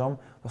młodzieżą,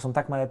 to są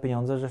tak małe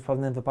pieniądze, że w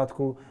pewnym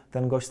wypadku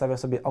ten gość stawia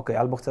sobie, ok,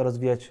 albo chce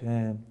rozwijać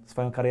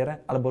swoją karierę,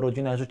 albo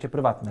rodzinę, życie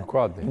prywatne.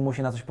 Dokładnie. I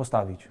musi na coś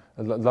postawić.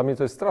 Dla mnie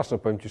to jest straszne,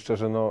 powiem Ci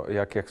szczerze, no,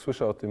 jak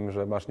słyszę o tym,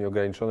 że masz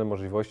nieograniczone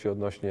możliwości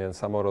odnośnie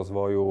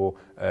samorozwoju,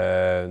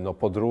 no,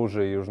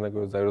 podróży i różnego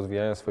rodzaju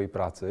rozwijania swojej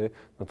pracy,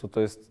 no to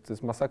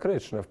jest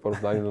masakryczne w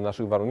porównaniu do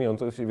naszych warunków. No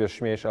to jest, wiesz,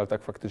 śmiejesz, ale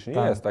tak faktycznie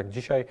jest. Tak,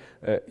 dzisiaj,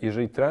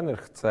 jeżeli trener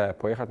chce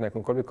pojechać na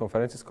jakąkolwiek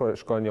konferencję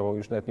szkoleniową,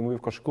 już nawet nie mówię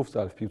w koszykówce,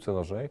 ale w piłce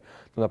nożnej,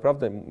 to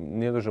naprawdę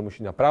nie dość, że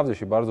musi naprawdę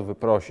się bardzo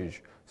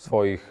wyprosić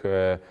swoich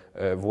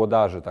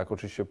włodarzy, tak,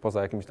 oczywiście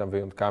poza jakimiś tam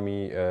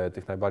wyjątkami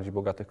tych najbardziej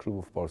bogatych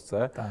klubów w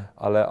Polsce, Tak.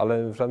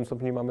 ale w żadnym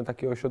stopniu nie mamy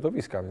takiego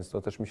środowiska, więc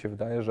to też mi się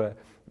wydaje, że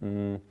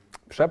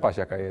przepaść,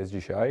 jaka jest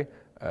dzisiaj,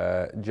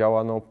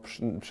 działa no,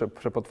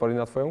 przepotwornie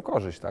na Twoją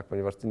korzyść, tak,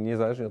 ponieważ Ty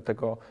niezależnie od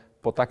tego,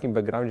 po takim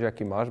backgroundzie,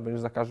 jaki masz,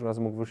 będziesz za każdym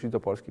razem mógł wrócić do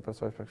Polski i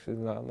pracować praktycznie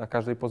na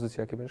każdej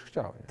pozycji, jakiej będziesz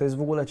chciał. Nie? To jest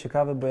w ogóle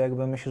ciekawe, bo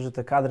jakby myślę, że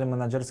te kadry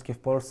menedżerskie w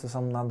Polsce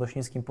są na dość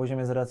niskim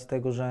poziomie z racji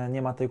tego, że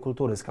nie ma tej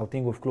kultury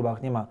scoutingu w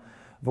klubach, nie ma.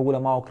 W ogóle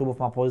mało klubów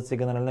ma pozycję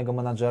generalnego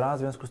menadżera, w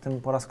związku z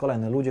tym po raz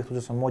kolejny ludzie,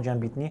 którzy są młodzi,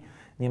 ambitni,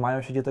 nie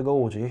mają się gdzie tego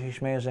uczyć. Ja się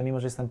śmieję, że mimo,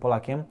 że jestem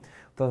Polakiem,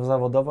 to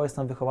zawodowo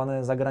jestem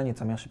wychowany za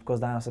granicą. Ja szybko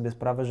zdałem sobie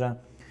sprawę, że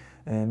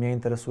mnie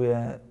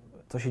interesuje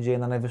co się dzieje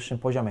na najwyższym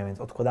poziomie,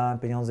 więc odkładałem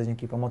pieniądze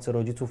dzięki pomocy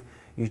rodziców,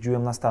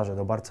 jeździłem na staże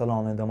do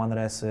Barcelony, do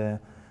Manresy,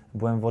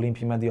 byłem w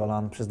Olimpii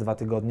Mediolan przez 2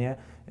 tygodnie.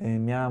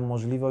 Miałem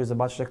możliwość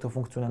zobaczyć, jak to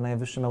funkcjonuje na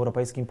najwyższym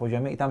europejskim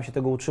poziomie i tam się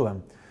tego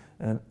uczyłem.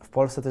 W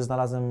Polsce też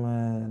znalazłem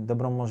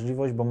dobrą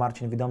możliwość, bo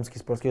Marcin Widomski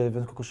z Polskiego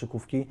Związku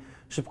Koszykówki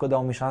szybko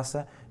dał mi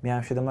szansę.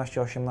 Miałem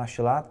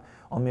 17-18 lat,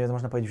 on mnie,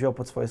 można powiedzieć, wziął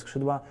pod swoje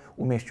skrzydła,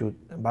 umieścił.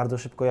 Bardzo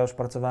szybko ja już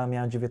pracowałem,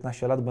 miałem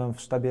 19 lat, byłem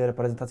w sztabie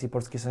reprezentacji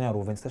Polski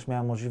seniorów, więc też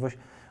miałem możliwość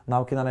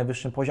nauki na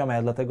najwyższym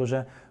poziomie, dlatego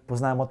że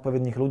poznałem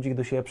odpowiednich ludzi,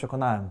 do siebie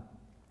przekonałem.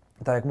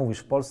 Tak jak mówisz,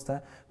 w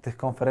Polsce tych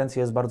konferencji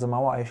jest bardzo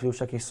mało, a jeśli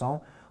już jakieś są,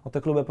 no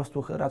te kluby po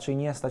prostu raczej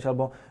nie stać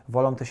albo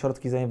wolą te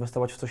środki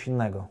zainwestować w coś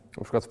innego.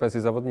 Na przykład w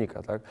pensji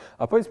zawodnika, tak?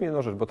 A powiedz mi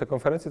jedną rzecz, bo te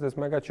konferencje to jest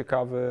mega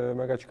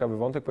ciekawy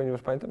wątek,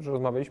 ponieważ pamiętam, że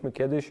rozmawialiśmy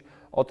kiedyś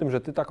o tym,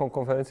 że Ty taką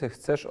konferencję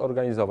chcesz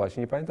organizować.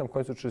 Nie pamiętam w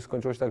końcu, czy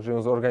skończyłeś tak, że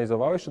ją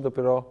zorganizowałeś, czy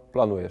dopiero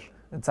planujesz?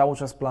 Cały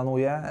czas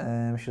planuję.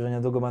 Myślę, że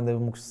niedługo będę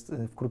mógł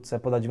wkrótce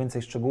podać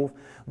więcej szczegółów.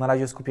 Na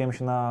razie skupiłem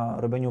się na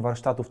robieniu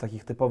warsztatów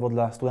takich typowo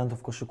dla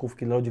studentów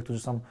koszykówki, dla ludzi, którzy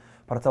chcą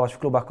pracować w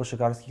klubach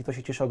koszykarskich. To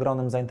się cieszy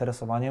ogromnym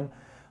zainteresowaniem.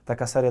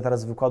 Taka seria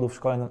teraz wykładów,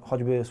 szkoleń,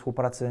 choćby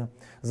współpracy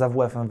z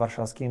AWF-em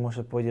warszawskim.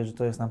 Muszę powiedzieć, że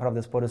to jest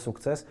naprawdę spory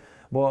sukces,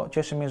 bo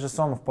cieszy mnie, że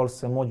są w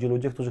Polsce młodzi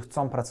ludzie, którzy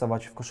chcą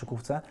pracować w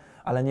koszykówce,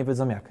 ale nie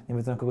wiedzą jak, nie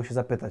wiedzą kogo się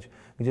zapytać,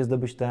 gdzie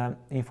zdobyć te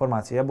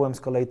informacje. Ja byłem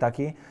z kolei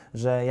taki,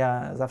 że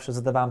ja zawsze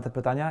zadawałem te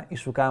pytania i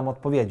szukałem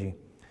odpowiedzi.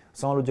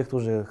 Są ludzie,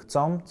 którzy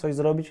chcą coś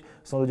zrobić,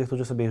 są ludzie,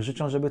 którzy sobie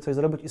życzą, żeby coś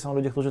zrobić i są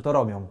ludzie, którzy to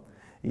robią.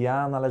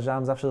 Ja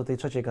należałem zawsze do tej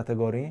trzeciej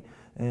kategorii.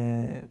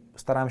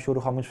 Starałem się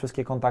uruchomić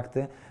wszystkie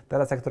kontakty.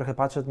 Teraz jak trochę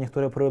patrzę,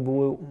 niektóre próby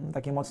były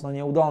takie mocno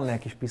nieudolne.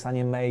 Jakieś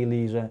pisanie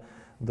maili, że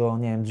do,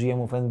 nie wiem,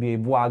 GM-ów NBA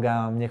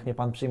błagam, niech mnie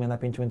Pan przyjmie na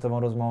 5-minutową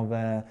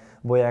rozmowę,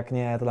 bo jak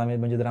nie, to dla mnie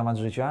będzie dramat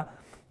życia.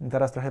 I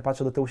teraz trochę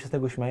patrzę do tyłu, się z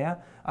tego śmieję,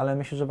 ale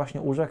myślę, że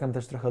właśnie urzekłem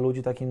też trochę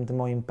ludzi takim tym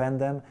moim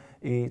pędem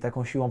i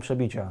taką siłą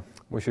przebicia.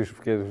 Musisz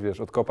kiedyś,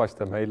 wiesz, odkopać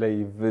te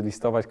maile i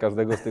wylistować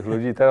każdego z tych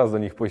ludzi i teraz do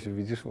nich pójść.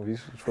 Widzisz,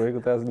 mówisz,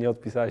 człowieku, teraz nie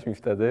odpisałeś mi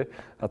wtedy,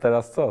 a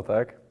teraz co,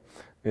 tak?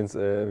 Więc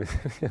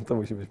to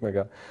musi być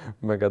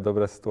mega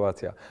dobra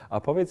sytuacja.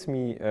 A powiedz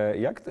mi,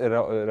 jak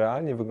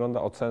realnie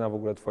wygląda ocena w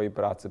ogóle Twojej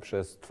pracy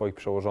przez Twoich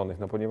przełożonych?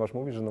 No ponieważ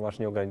mówisz, że no masz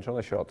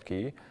nieograniczone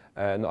środki,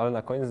 no ale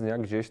na koniec dnia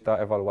gdzieś ta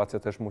ewaluacja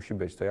też musi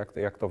być. To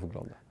jak to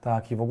wygląda?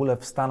 Tak, i w ogóle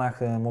w Stanach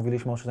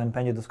mówiliśmy o tym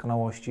pędzie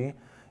doskonałości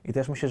i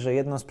też myślę, że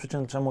jedną z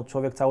przyczyn, czemu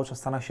człowiek cały czas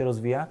w Stanach się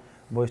rozwija,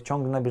 bo jest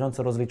ciągle na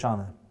bieżąco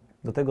rozliczany.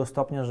 Do tego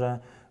stopnia, że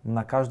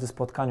na każdym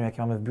spotkaniu,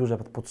 jakie mamy w biurze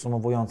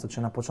podsumowujące,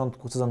 czy na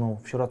początku sezonu,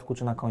 w środku,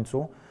 czy na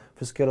końcu,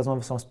 wszystkie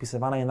rozmowy są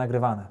spisywane i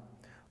nagrywane.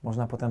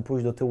 Można potem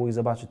pójść do tyłu i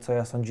zobaczyć, co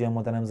ja sądziłem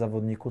o danym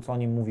zawodniku, co o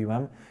nim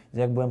mówiłem,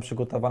 jak byłem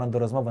przygotowany do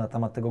rozmowy na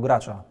temat tego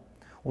gracza.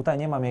 Tutaj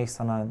nie ma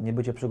miejsca na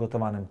niebycie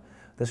przygotowanym.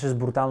 Też jest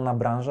brutalna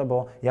branża,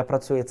 bo ja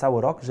pracuję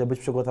cały rok, żeby być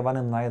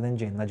przygotowanym na jeden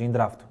dzień, na dzień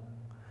draftu.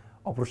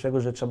 Oprócz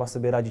tego, że trzeba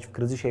sobie radzić w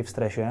kryzysie i w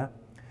stresie,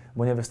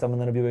 bo nie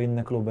wystawione robiły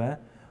inne kluby,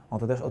 no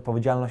to też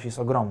odpowiedzialność jest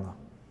ogromna.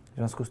 W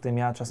związku z tym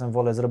ja czasem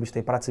wolę zrobić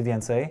tej pracy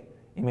więcej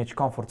i mieć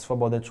komfort,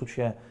 swobodę, czuć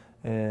się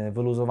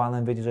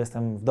wyluzowanym, wiedzieć, że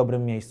jestem w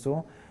dobrym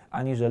miejscu,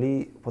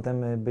 aniżeli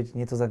potem być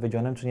nieco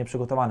zawiedzionym czy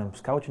nieprzygotowanym. W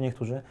skaucie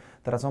niektórzy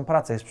tracą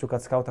pracę. Jest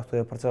przykład skauta,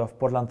 który pracował w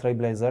Portland Trail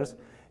Blazers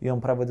i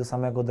on prawie do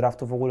samego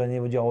draftu w ogóle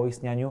nie wiedział o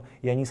istnieniu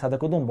Janisa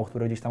Dekodumbo,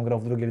 który gdzieś tam grał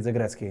w drugiej lidze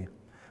greckiej.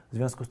 W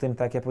związku z tym,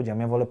 tak jak ja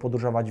powiedziałem, ja wolę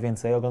podróżować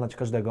więcej, oglądać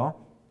każdego.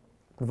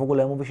 W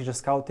ogóle mówi się, że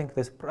scouting to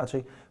jest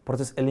raczej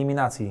proces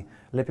eliminacji.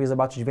 Lepiej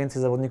zobaczyć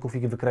więcej zawodników i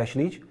ich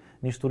wykreślić,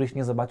 niż których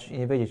nie zobaczyć i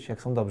nie wiedzieć,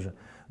 jak są dobrzy.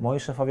 Moi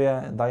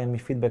szefowie dają mi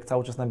feedback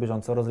cały czas na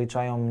bieżąco,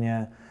 rozliczają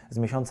mnie z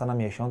miesiąca na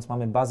miesiąc,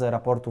 mamy bazę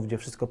raportów, gdzie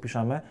wszystko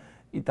piszemy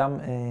i tam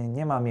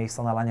nie ma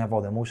miejsca na lania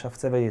wody. Mój szef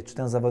chce wiedzieć, czy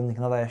ten zawodnik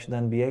nadaje się do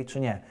NBA, czy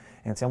nie.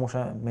 Więc ja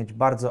muszę mieć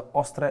bardzo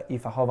ostre i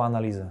fachowe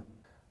analizy.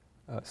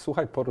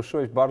 Słuchaj,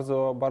 poruszyłeś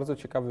bardzo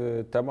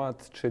ciekawy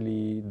temat,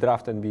 czyli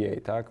draft NBA,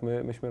 tak?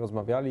 Myśmy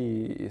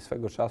rozmawiali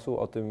swego czasu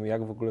o tym,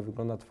 jak w ogóle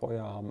wygląda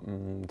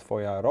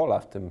Twoja rola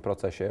w tym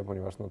procesie,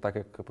 ponieważ no, tak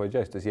jak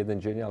powiedziałeś, to jest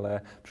jeden dzień,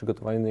 ale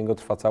przygotowanie do niego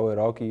trwa cały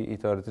rok i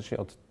teoretycznie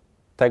od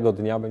tego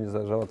dnia będzie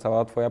zależała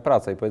cała Twoja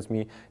praca. I powiedz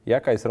mi,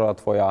 jaka jest rola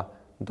Twoja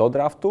do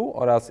draftu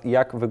oraz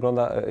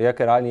jak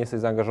realnie jesteś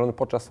zaangażowany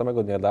podczas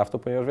samego dnia draftu,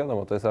 ponieważ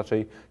wiadomo, to jest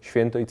raczej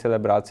święto i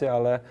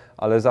celebracja,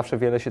 ale zawsze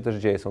wiele się też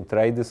dzieje. Są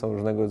trady, są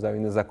różnego rodzaju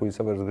inne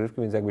zakulisowe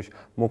rozgrywki, więc jakbyś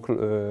mógł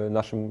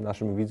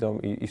naszym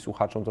widzom i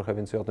słuchaczom trochę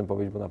więcej o tym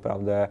powiedzieć, bo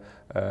naprawdę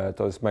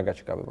to jest mega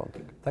ciekawy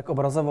wątek. Tak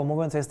obrazowo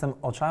mówiąc, ja jestem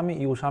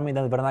oczami i uszami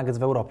Denver Nuggets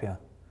w Europie.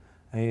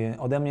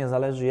 Ode mnie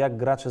zależy, jak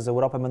gracze z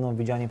Europy będą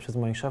widziani przez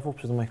moich szefów,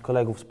 przez moich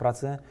kolegów z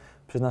pracy,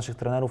 przez naszych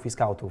trenerów i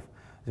scoutów.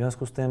 W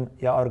związku z tym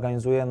ja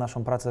organizuję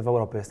naszą pracę w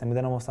Europie. Jestem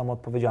jedyną osobą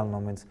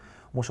odpowiedzialną, więc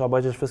muszę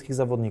obejrzeć wszystkich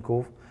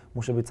zawodników,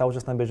 muszę być cały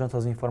czas na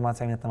bieżąco z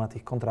informacjami na temat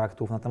ich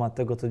kontraktów, na temat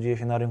tego, co dzieje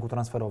się na rynku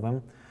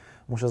transferowym.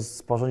 Muszę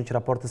sporządzić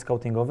raporty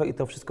scoutingowe i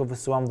to wszystko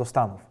wysyłam do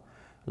Stanów.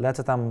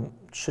 Lecę tam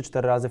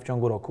 3-4 razy w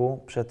ciągu roku,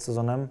 przed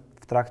sezonem,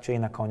 w trakcie i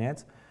na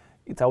koniec.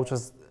 I cały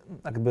czas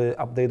jakby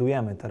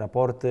update'ujemy te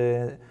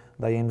raporty,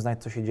 daję im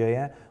znać, co się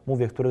dzieje.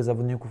 Mówię, których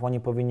zawodników oni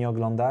powinni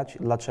oglądać,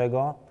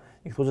 dlaczego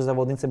i którzy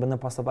zawodnicy będą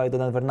pasowali do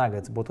Denver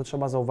Nuggets, bo to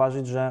trzeba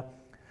zauważyć, że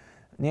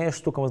nie jest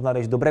sztuką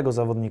znaleźć dobrego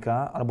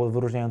zawodnika albo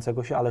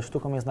wyróżniającego się, ale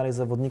sztuką jest znaleźć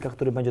zawodnika,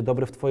 który będzie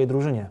dobry w Twojej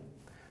drużynie,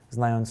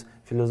 znając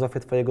filozofię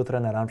Twojego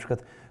trenera. Na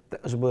przykład,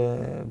 żeby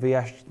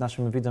wyjaśnić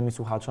naszym widzom i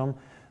słuchaczom,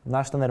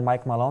 nasz trener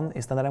Mike Malone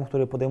jest trenerem,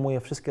 który podejmuje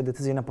wszystkie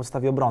decyzje na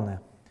podstawie obrony.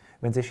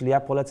 Więc jeśli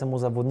ja polecę mu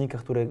zawodnika,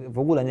 który w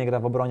ogóle nie gra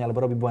w obronie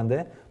albo robi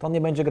błędy, to on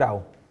nie będzie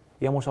grał.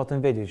 Ja muszę o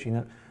tym wiedzieć. I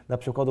dla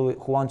przykładu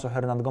Juancho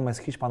Hernan Gomez,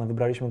 Hiszpan,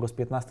 wybraliśmy go z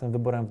 15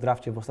 wyborem w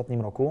drafcie w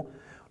ostatnim roku.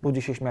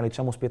 Ludzie się śmiali,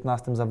 czemu z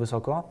 15 za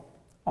wysoko.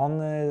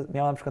 On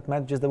miał na przykład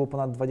mecz, gdzie zdobył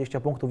ponad 20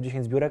 punktów,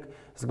 10 zbiórek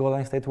z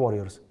Golden State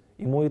Warriors.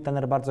 I mój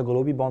trener bardzo go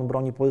lubi, bo on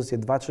broni pozycję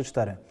 2, 3,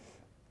 4.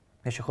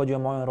 Jeśli chodzi o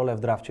moją rolę w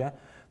drafcie,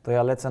 to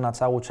ja lecę na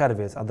cały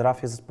czerwiec, a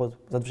draft jest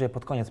zazwyczaj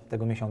pod koniec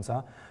tego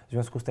miesiąca. W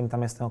związku z tym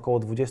tam jest około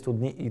 20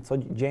 dni i co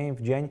dzień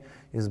w dzień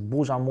jest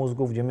burza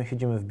mózgów, gdzie my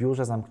siedzimy w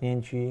biurze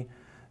zamknięci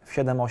w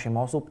 7-8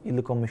 osób i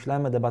tylko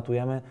myślimy,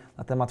 debatujemy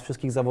na temat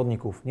wszystkich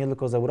zawodników, nie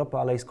tylko z Europy,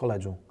 ale i z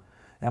koledżu.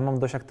 Ja mam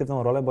dość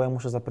aktywną rolę, bo ja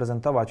muszę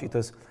zaprezentować i to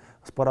jest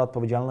spora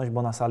odpowiedzialność,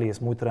 bo na sali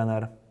jest mój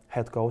trener,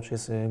 head coach,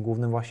 jest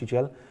główny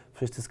właściciel,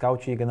 wszyscy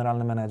skauci i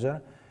generalny menedżer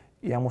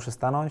i ja muszę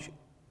stanąć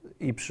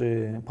i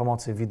przy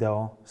pomocy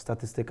wideo,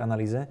 statystyk,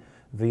 analizy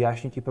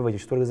wyjaśnić i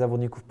powiedzieć, których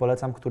zawodników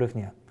polecam, których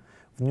nie.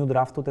 W dniu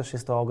draftu też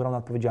jest to ogromna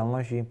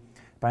odpowiedzialność i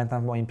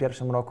pamiętam w moim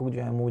pierwszym roku,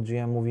 gdzie mój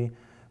GM mówi,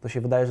 to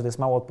się wydaje, że to jest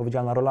mało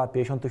odpowiedzialna rola,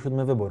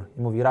 57 wybór.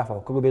 I mówi,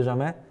 Rafał, kogo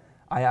bierzemy?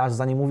 A ja aż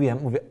za nim mówię,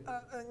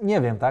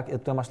 nie wiem, tak?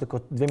 Tutaj masz tylko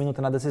 2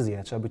 minuty na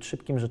decyzję. Trzeba być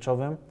szybkim,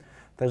 rzeczowym.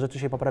 Te rzeczy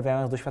się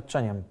poprawiają z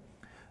doświadczeniem.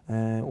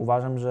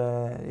 Uważam,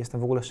 że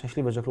jestem w ogóle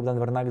szczęśliwy, że klub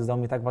Denver Nuggets dał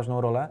mi tak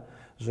ważną rolę,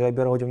 że ja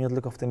biorę udział nie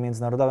tylko w tym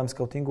międzynarodowym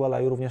scoutingu,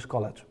 ale i również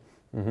college.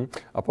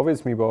 A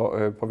powiedz mi, bo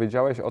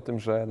powiedziałeś o tym,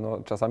 że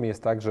czasami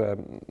jest tak, że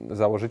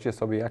założycie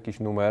sobie jakiś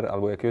numer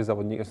albo jakiegoś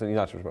zawodnika,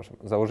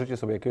 założycie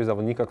sobie jakiegoś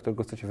zawodnika,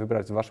 którego chcecie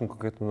wybrać z waszym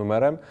konkretnym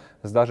numerem,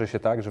 zdarzy się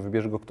tak, że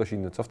wybierze go ktoś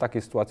inny. Co w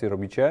takiej sytuacji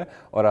robicie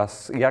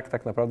oraz jak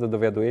tak naprawdę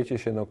dowiadujecie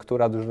się,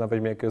 która drużyna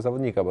weźmie jakiego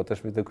zawodnika, bo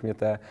też według mnie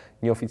te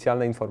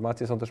nieoficjalne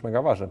informacje są też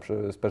mega ważne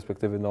z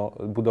perspektywy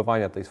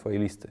budowania tej swojej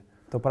listy.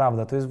 To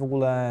prawda, to jest w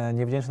ogóle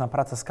niewdzięczna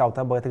praca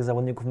skauta, bo ja tych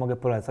zawodników mogę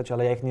polecać,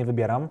 ale ja ich nie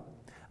wybieram.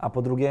 A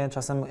po drugie,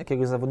 czasem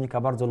jakiegoś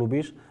zawodnika bardzo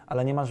lubisz,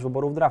 ale nie masz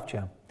wyboru w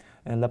drafcie.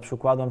 Dla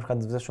przykładu, na przykład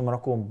w zeszłym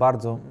roku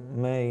bardzo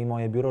my i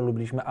moje biuro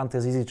lubiliśmy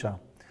Ante Zizicza.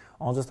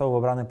 On został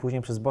wybrany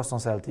później przez Boston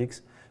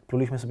Celtics.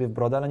 Pluliśmy sobie w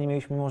brodę, ale nie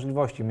mieliśmy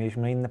możliwości.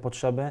 Mieliśmy inne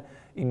potrzeby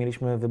i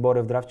mieliśmy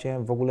wybory w drafcie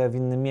w ogóle w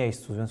innym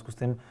miejscu. W związku z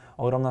tym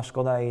ogromna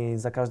szkoda i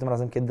za każdym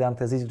razem, kiedy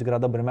Ante Zizicz gra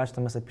dobry mecz,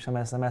 to my sobie piszemy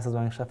SMS-y z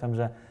moim szefem,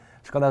 że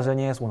szkoda, że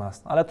nie jest u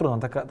nas. Ale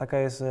trudno, taka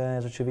jest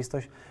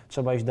rzeczywistość.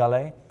 Trzeba iść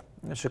dalej,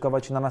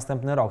 szykować się na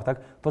następny rok, tak?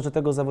 To, że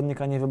tego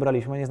zawodnika nie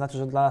wybraliśmy, nie znaczy,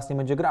 że dla nas nie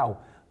będzie grał.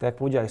 Tak jak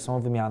powiedziałeś, są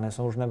wymiany,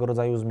 są różnego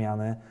rodzaju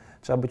zmiany.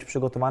 Trzeba być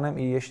przygotowanym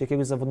i jeśli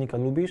jakiegoś zawodnika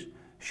lubisz,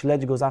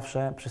 śledź go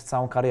zawsze przez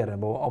całą karierę,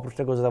 bo oprócz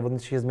tego, że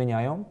zawodnicy się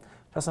zmieniają,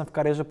 czasem w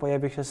karierze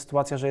pojawia się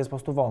sytuacja, że jest po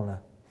prostu wolny.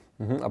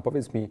 A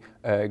powiedz mi,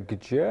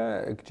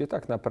 gdzie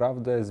tak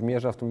naprawdę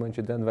zmierza w tym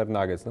momencie Denver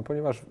Nuggets? No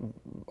ponieważ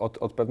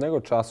od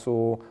pewnego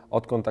czasu,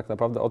 odkąd tak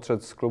naprawdę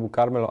odszedł z klubu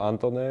Carmelo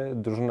Anthony,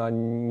 drużyna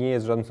nie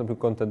jest żadnym sobie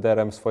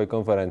kontenderem w swojej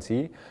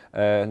konferencji.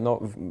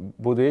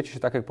 Budujecie się,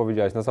 tak jak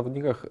powiedziałeś, na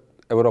zawodnikach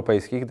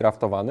europejskich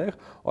draftowanych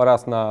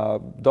oraz na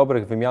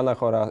dobrych wymianach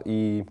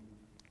i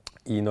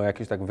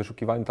jakieś tak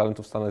wyszukiwaniu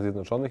talentów w Stanach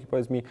Zjednoczonych. I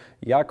powiedz mi,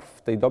 jak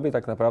w tej dobie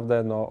tak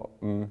naprawdę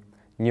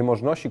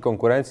niemożności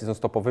konkurencji z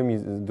topowymi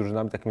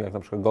drużynami, takimi jak na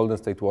przykład Golden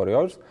State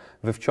Warriors,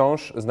 wy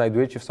wciąż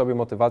znajdujecie w sobie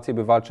motywację,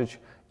 by walczyć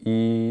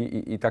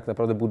i tak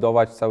naprawdę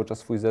budować cały czas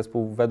swój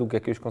zespół według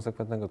jakiegoś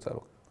konsekwentnego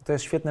celu? To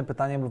jest świetne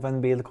pytanie, bo w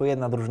NBA tylko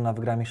jedna drużyna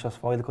wygra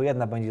mistrzostwo, tylko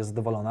jedna będzie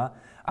zadowolona,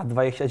 a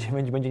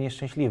 29 będzie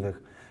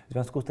nieszczęśliwych. W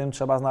związku z tym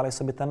trzeba znaleźć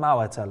sobie te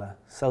małe cele,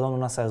 z sezonu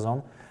na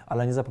sezon,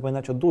 ale nie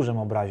zapominać o dużym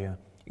obrazie.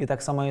 I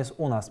tak samo jest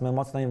u nas. My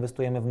mocno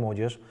inwestujemy w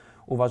młodzież.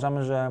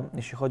 Uważamy, że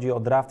jeśli chodzi o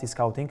draft i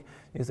scouting,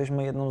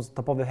 jesteśmy jedną z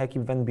topowych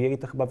ekip w NBA i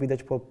to chyba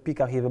widać po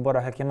pikach i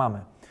wyborach, jakie mamy.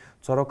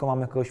 Co roku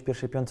mamy kogoś w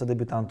pierwszej piątce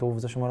debiutantów. W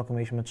zeszłym roku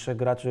mieliśmy 3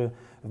 graczy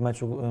w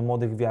meczu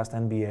młodych gwiazd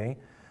NBA.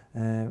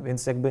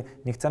 Więc jakby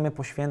nie chcemy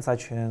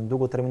poświęcać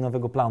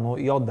długoterminowego planu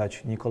i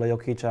oddać Nikolę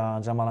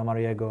Jokicza, Jamala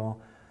Mariego,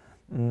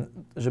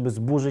 żeby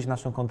zburzyć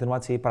naszą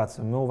kontynuację i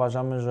pracę. My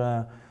uważamy,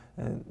 że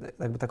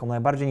jakby taką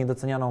najbardziej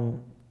niedocenianą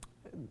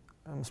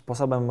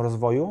sposobem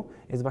rozwoju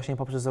jest właśnie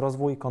poprzez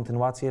rozwój,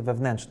 kontynuację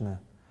wewnętrzny.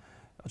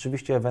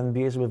 Oczywiście w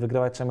NBA, żeby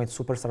wygrywać, trzeba mieć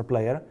superstar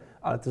player,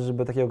 ale też,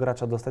 żeby takiego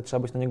gracza dostać, trzeba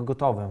być na niego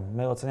gotowym.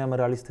 My oceniamy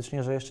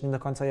realistycznie, że jeszcze nie do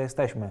końca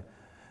jesteśmy.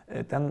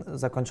 Ten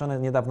zakończony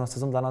niedawno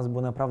sezon dla nas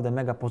był naprawdę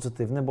mega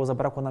pozytywny, bo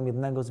zabrakło nam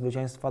jednego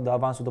zwycięstwa do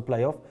awansu do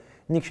playoff.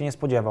 Nikt się nie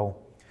spodziewał.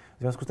 W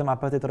związku z tym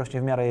apetyt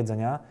rośnie w miarę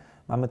jedzenia.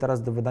 Mamy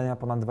teraz do wydania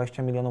ponad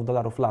 $20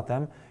 milionów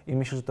latem i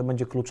myślę, że to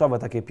będzie kluczowe,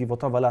 takie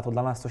pivotowe lato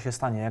dla nas, co się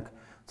stanie,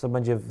 co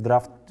będzie w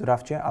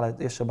drafcie, ale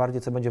jeszcze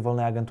bardziej, co będzie w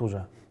wolnej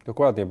agenturze.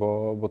 Dokładnie,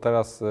 bo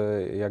teraz,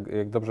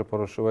 jak dobrze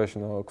poruszyłeś,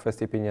 no,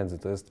 kwestie pieniędzy.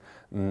 To jest,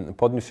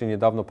 podniósł się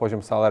niedawno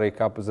poziom salary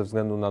cap ze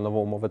względu na nową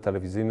umowę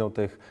telewizyjną.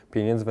 Tych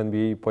pieniędzy w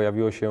NBA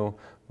pojawiło się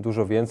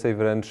dużo więcej,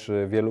 wręcz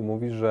wielu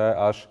mówi, że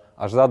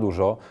aż za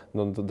dużo.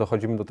 No,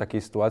 dochodzimy do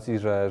takiej sytuacji,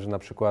 że na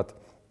przykład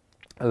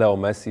Leo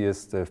Messi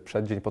jest w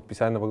przeddzień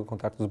podpisania nowego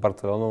kontraktu z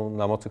Barceloną,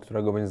 na mocy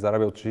którego będzie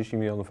zarabiał 30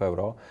 milionów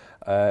euro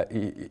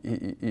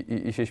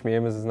i się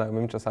śmiejemy ze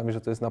znajomymi czasami,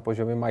 że to jest na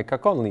poziomie Mike'a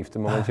Conley w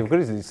tym momencie w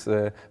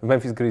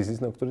Memphis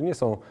Grizzlies, no, którzy nie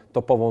są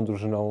topową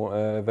drużyną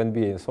w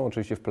NBA. Są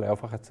oczywiście w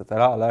playoffach, etc.,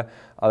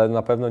 ale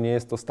na pewno nie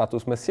jest to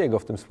status Messiego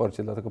w tym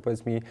sporcie, dlatego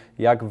powiedz mi,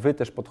 jak Wy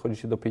też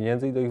podchodzicie do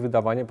pieniędzy i do ich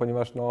wydawania,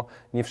 ponieważ no,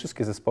 nie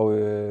wszystkie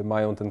zespoły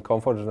mają ten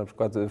komfort, że na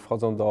przykład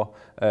wchodzą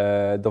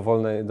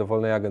do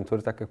wolnej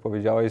agentury, tak jak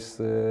powiedziałeś,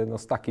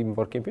 z takim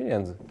workiem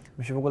pieniędzy.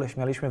 My się w ogóle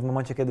śmialiśmy w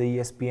momencie, kiedy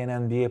ESPN,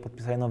 NBA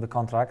podpisali nowy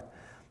kontrakt.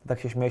 Tak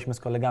się śmialiśmy z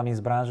kolegami z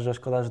branży, że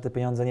szkoda, że te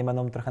pieniądze nie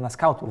będą trochę na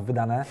scoutów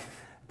wydane,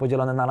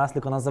 podzielone na nas,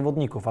 tylko na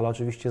zawodników, ale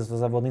oczywiście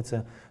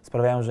zawodnicy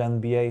sprawiają, że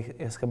NBA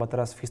jest chyba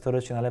teraz w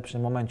historycznie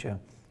najlepszym momencie,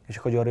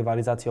 jeśli chodzi o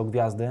rywalizację o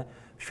gwiazdy.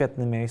 W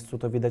świetnym miejscu,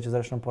 to widać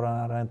zresztą po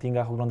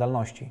rankingach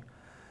oglądalności.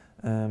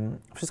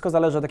 Wszystko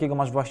zależy od jakiego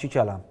masz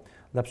właściciela.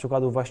 Dla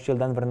przykładu właściciel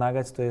Denver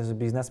Nuggets to jest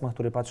biznesmen,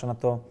 który patrzy na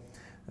to,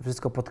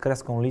 wszystko pod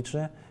kreską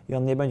liczy i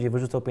on nie będzie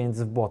wyrzucał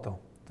pieniędzy w błoto.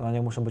 To na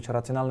nie muszą być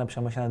racjonalne,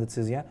 przemyślane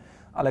decyzje,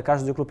 ale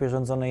każdy klub jest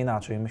rządzony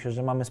inaczej. Myślę,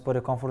 że mamy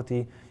spory komfort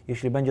i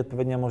jeśli będzie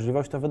odpowiednia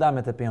możliwość, to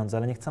wydamy te pieniądze,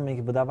 ale nie chcemy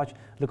ich wydawać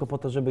tylko po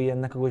to, żeby je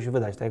na kogoś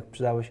wydać. Tak jak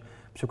przydałeś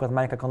przykład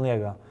Mike'a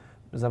Conley'ego.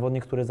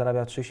 Zawodnik, który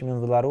zarabia 30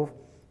 milionów dolarów,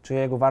 czy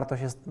jego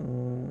wartość jest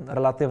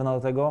relatywna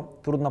do tego,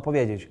 trudno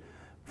powiedzieć.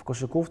 W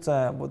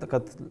koszykówce, bo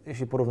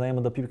jeśli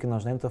porównujemy do piłki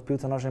nożnej, to w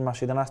piłce nożnej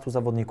masz 11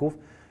 zawodników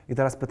i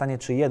teraz pytanie,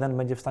 czy jeden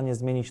będzie w stanie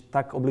zmienić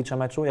tak oblicze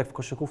meczu, jak w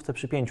koszykówce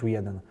przy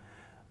 5-1.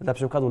 Dla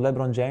przykładu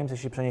LeBron James,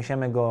 jeśli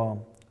przeniesiemy go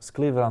z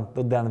Cleveland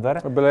do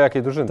Denver, byle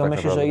jakiej drużyny, to tak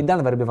myślę, naprawdę. że i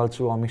Denver by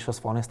walczyło o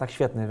mistrzostwo, on jest tak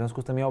świetny. W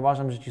związku z tym ja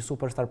uważam, że ci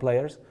superstar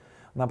players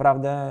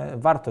naprawdę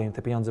warto im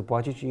te pieniądze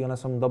płacić i one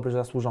są dobrze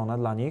zasłużone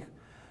dla nich.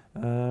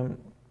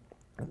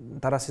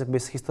 Teraz jakby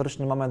jest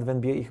historyczny moment w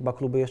NBA i chyba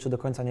kluby jeszcze do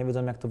końca nie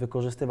wiedzą, jak to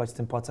wykorzystywać z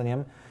tym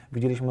płaceniem.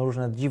 Widzieliśmy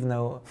różne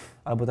dziwne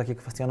albo takie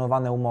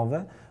kwestionowane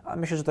umowy, a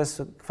myślę, że to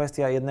jest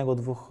kwestia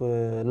 1-2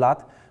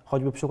 lat.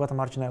 Choćby przykład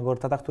Marcina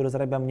Gortata, który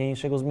zarabia mniej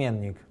niż jego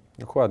zmiennik.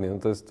 Dokładnie, no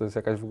to jest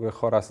jakaś w ogóle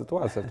chora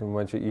sytuacja w tym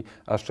momencie,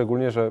 a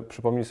szczególnie, że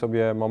przypomnij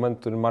sobie moment,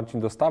 w którym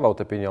Marcin dostawał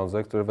te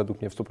pieniądze, które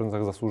według mnie w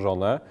 100%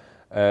 zasłużone.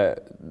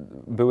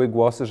 Były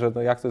głosy, że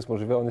no jak to jest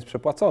możliwe, on jest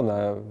przepłacony.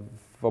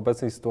 W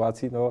obecnej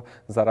sytuacji no,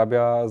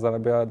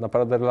 zarabia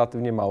naprawdę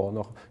relatywnie mało.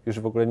 No, już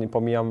w ogóle nie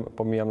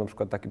pomijam na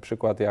przykład taki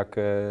przykład jak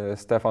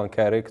Stephen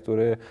Curry,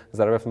 który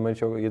zarabia w tym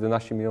momencie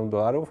 11 milionów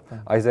dolarów,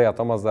 a Isaiah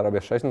Thomas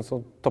zarabia 6. No,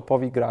 są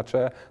topowi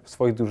gracze w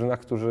swoich drużynach,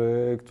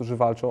 którzy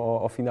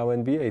walczą o finał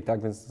NBA,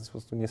 tak? Więc to jest po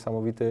prostu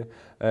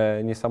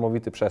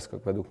niesamowity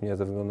przeskok według mnie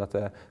ze względu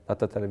na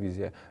te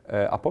telewizje.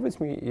 A powiedz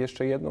mi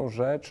jeszcze jedną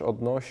rzecz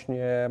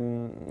odnośnie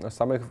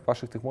samych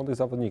waszych tych młodych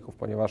zawodników,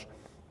 ponieważ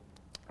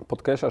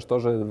podkreślasz to,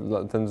 że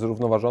ten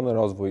zrównoważony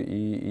rozwój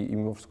i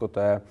mimo wszystko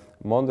te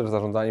mądre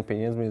zarządzanie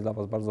pieniędzmi jest dla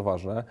Was bardzo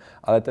ważne,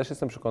 ale też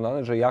jestem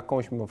przekonany, że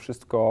jakąś mimo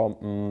wszystko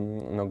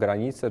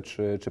granicę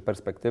czy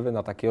perspektywy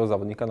na takiego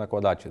zawodnika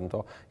nakładacie. No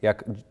to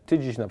jak Ty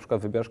dziś na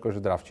przykład wybierasz kogoś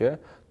w drafcie,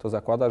 to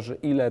zakładasz, że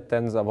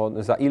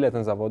za ile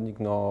ten zawodnik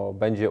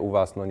będzie u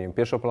Was, no nie wiem,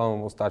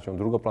 pierwszoplanową postacią,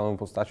 drugoplanową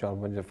postacią,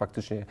 albo będzie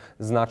faktycznie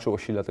znaczył o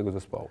sile tego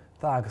zespołu.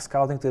 Tak,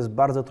 scouting to jest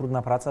bardzo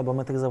trudna praca, bo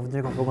my tych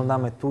zawodników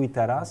oglądamy tu i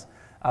teraz,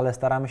 ale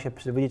staramy się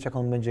przewidzieć, jak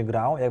on będzie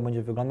grał, jak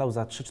będzie wyglądał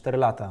za 3-4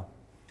 lata.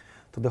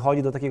 To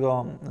dochodzi do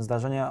takiego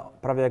zdarzenia,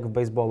 prawie jak w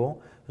baseballu,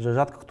 że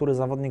rzadko który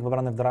zawodnik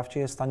wybrany w drafcie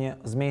jest w stanie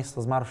z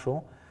miejsca, z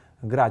marszu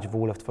grać w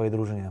ogóle w Twojej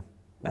drużynie.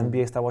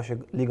 NBA stała się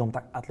ligą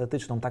tak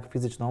atletyczną, tak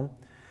fizyczną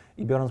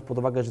i biorąc pod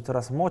uwagę, że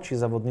coraz młodsi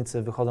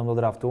zawodnicy wychodzą do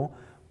draftu,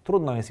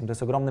 trudno jest im, to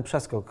jest ogromny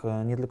przeskok,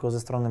 nie tylko ze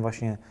strony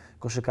właśnie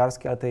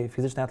koszykarskiej, ale tej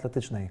fizycznej,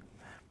 atletycznej.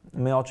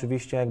 My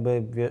oczywiście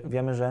jakby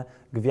wiemy, że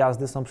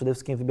gwiazdy są przede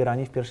wszystkim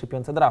wybierani w pierwszej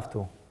piątce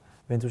draftu,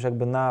 więc już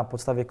jakby na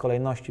podstawie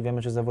kolejności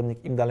wiemy, że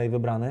zawodnik im dalej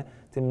wybrany,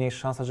 tym mniejsza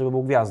szansa, żeby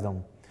był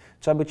gwiazdą.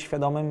 Trzeba być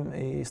świadomym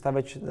i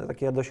stawiać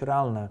takie dość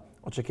realne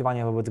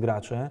oczekiwania wobec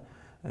graczy.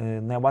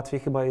 Najłatwiej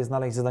chyba jest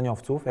znaleźć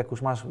zadaniowców. Jak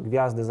już masz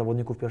gwiazdy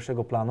zawodników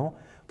pierwszego planu,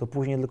 to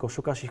później tylko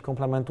szukasz ich,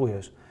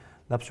 komplementujesz.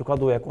 Na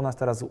przykładu, jak u nas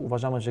teraz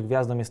uważamy, że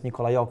gwiazdą jest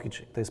Nikola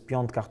Jokic, to jest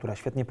piątka, która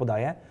świetnie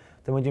podaje,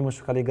 to będziemy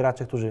szukali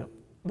graczy, którzy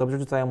dobrze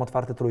rzucają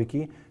otwarte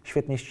trójki,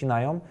 świetnie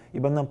ścinają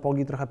i będą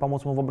mogli trochę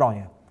pomóc mu w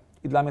obronie.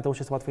 I dla mnie to już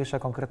jest łatwiejsza,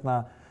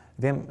 konkretna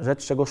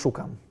rzecz, czego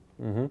szukam.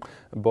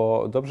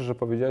 Bo dobrze, że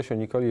powiedziałeś o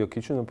Nikoli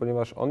Jokiciu, no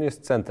ponieważ on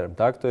jest centrem,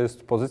 tak? To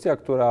jest pozycja,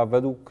 która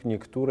według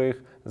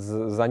niektórych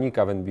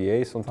zanika w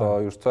NBA. Są to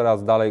już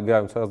coraz dalej,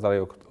 grają coraz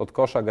dalej od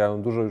kosza,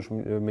 grają dużo już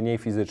mniej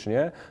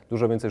fizycznie,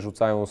 dużo więcej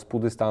rzucają z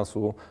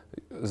półdystansu,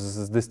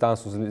 z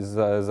dystansu,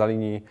 za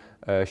linii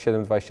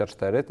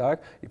 7,24, tak?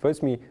 I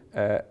powiedz mi,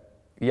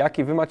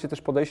 jakie wy macie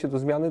też podejście do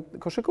zmiany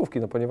koszykówki?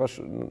 No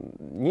ponieważ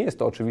nie jest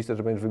to oczywiste,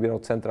 że będziesz wybierał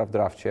centra w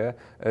drafcie,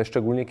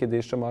 szczególnie kiedy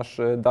jeszcze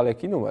masz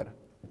daleki numer.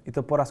 I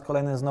to po raz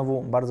kolejny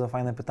znowu bardzo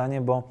fajne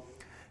pytanie, bo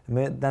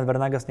my Denver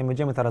Nuggets nie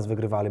będziemy teraz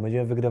wygrywali,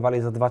 będziemy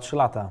wygrywali za 2-3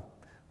 lata.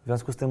 W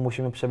związku z tym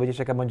musimy przewidzieć,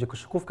 jaka będzie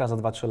koszykówka za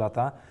 2-3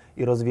 lata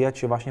i rozwijać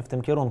się właśnie w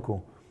tym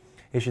kierunku.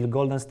 Jeśli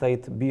Golden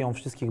State biją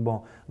wszystkich,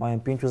 bo mają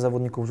 5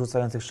 zawodników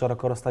rzucających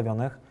szeroko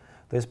rozstawionych,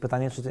 to jest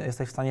pytanie, czy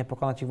jesteś w stanie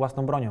pokonać ich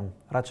własną bronią.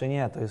 Raczej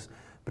nie, to jest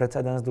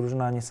precedens,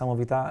 drużyna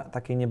niesamowita,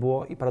 takiej nie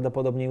było i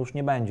prawdopodobnie już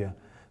nie będzie.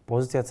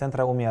 Pozycja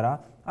centra umiera,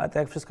 ale tak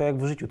jak wszystko jak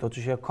w życiu,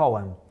 toczy się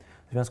kołem.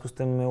 W związku z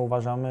tym my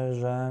uważamy,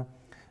 że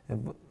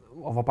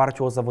w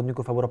oparciu o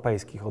zawodników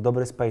europejskich, o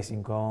dobry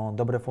spacing, o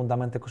dobre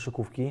fundamenty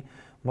koszykówki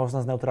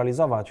można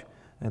zneutralizować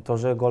to,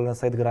 że Golden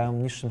State grają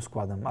niższym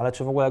składem. Ale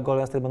czy w ogóle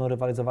Golden State będą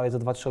rywalizowali za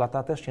 2-3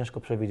 lata, też ciężko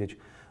przewidzieć.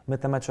 My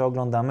te mecze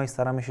oglądamy i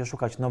staramy się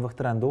szukać nowych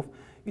trendów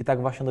i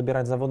tak właśnie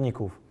dobierać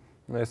zawodników.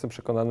 No jestem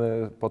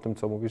przekonany po tym,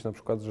 co mówisz na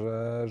przykład,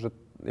 że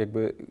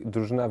jakby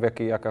drużyna,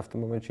 jaka w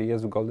tym momencie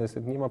jest w Golden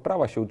State, nie ma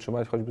prawa się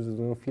utrzymać choćby ze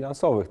względów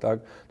finansowych, tak?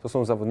 To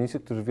są zawodnicy,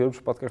 którzy w wielu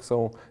przypadkach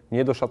są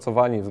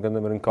niedoszacowani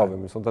względem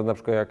rynkowym. Są tak na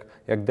przykład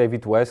jak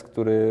David West,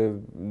 który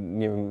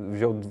nie wiem,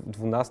 wziął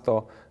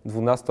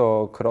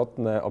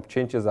 12-krotne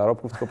obcięcie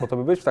zarobków tylko po to,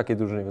 by być w takiej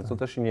drużynie, więc to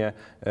też się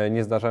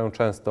nie zdarzają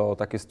często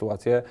takie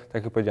sytuacje.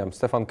 Tak jak powiedziałem,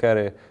 Stephen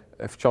Curry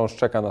wciąż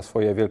czeka na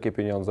swoje wielkie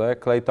pieniądze.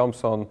 Klay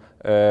Thompson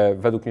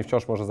według mnie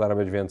wciąż może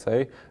zarabiać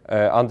więcej.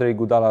 Andrzej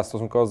Iguodala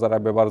stosunkowo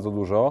zarabia bardzo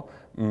dużo.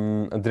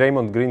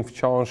 Draymond Green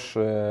wciąż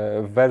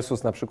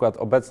versus na przykład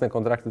obecne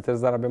kontrakty też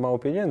zarabia mało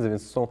pieniędzy,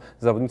 więc to są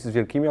zawodnicy z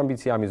wielkimi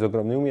ambicjami, z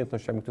ogromnymi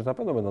umiejętnościami, którzy na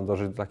pewno będą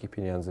dążyć do takich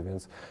pieniędzy,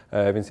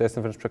 więc ja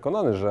jestem wręcz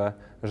przekonany,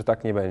 że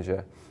tak nie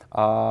będzie.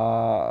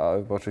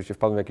 Bo oczywiście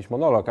wpadłem w jakiś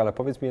monolog, ale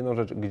powiedz mi jedną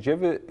rzecz,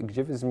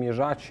 gdzie wy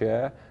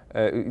zmierzacie,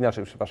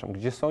 inaczej, przepraszam,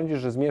 gdzie sądzisz,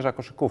 że zmierza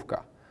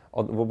koszykówka?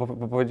 Bo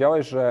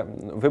powiedziałeś, że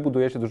wy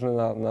budujecie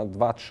drużynę na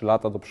 2-3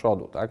 lata do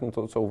przodu, tak? No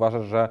to co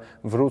uważasz, że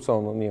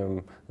wrócą, no nie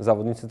wiem,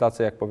 zawodnicy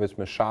tacy jak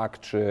powiedzmy Shaq,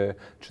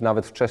 czy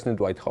nawet wczesny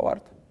Dwight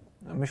Howard?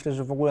 Myślę,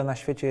 że w ogóle na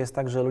świecie jest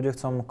tak, że ludzie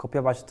chcą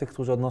kopiować tych,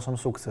 którzy odnoszą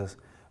sukces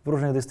w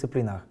różnych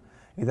dyscyplinach.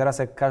 I teraz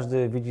jak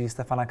każdy widzi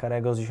Stephena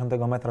Curry'ego z 10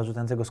 metra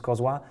rzucającego z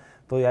kozła,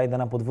 to ja idę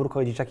na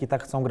podwórko i dzieciaki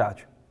tak chcą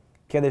grać.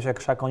 Kiedyś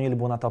jak Shaq O'Neal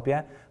był na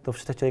topie, to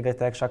wszyscy chcieli grać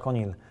tak jak Shaq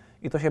O'Neal.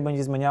 I to się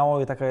będzie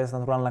zmieniało i taka jest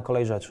naturalna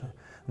kolej rzeczy.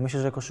 Myślę,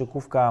 że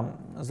koszykówka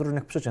z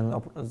różnych przyczyn,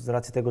 z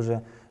racji tego,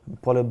 że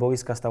pole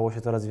boiska stało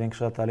się coraz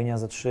większe, ta linia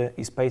za 3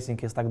 i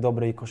spacing jest tak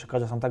dobry i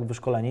koszykarze są tak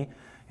wyszkoleni,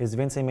 jest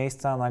więcej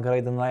miejsca na grę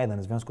 1 na 1.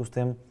 W związku z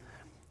tym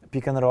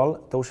pick and roll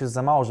to już jest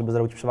za mało, żeby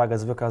zrobić przewagę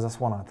zwykła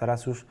zasłona.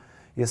 Teraz już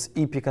jest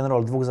i pick and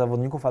roll 2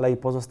 zawodników, ale i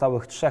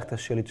pozostałych 3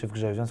 też się liczy w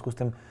grze. W związku z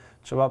tym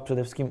trzeba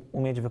przede wszystkim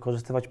umieć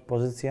wykorzystywać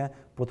pozycję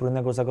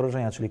potrójnego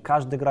zagrożenia, czyli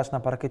każdy gracz na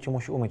parkiecie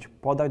musi umieć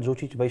podać,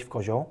 rzucić, wejść w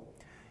kozioł.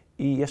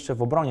 I jeszcze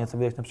w obronie, co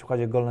widać na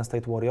przykładzie Golden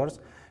State Warriors,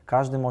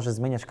 każdy może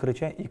zmieniać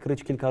krycie i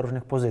kryć kilka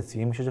różnych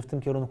pozycji. I myślę, że w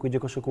tym kierunku idzie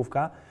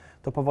koszykówka.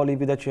 To powoli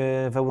widać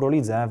w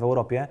Eurolidze, w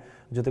Europie,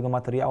 gdzie tego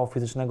materiału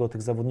fizycznego,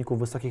 tych zawodników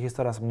wysokich jest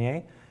coraz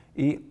mniej.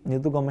 I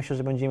niedługo myślę,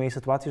 że będziemy mieli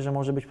sytuację, że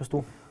może być po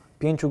prostu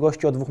 5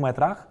 gości o 2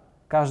 metrach,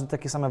 każdy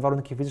takie same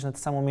warunki fizyczne, te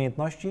same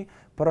umiejętności,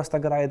 prosta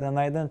gra 1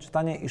 na 1,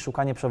 czytanie i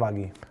szukanie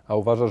przewagi. A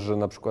uważasz, że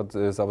na przykład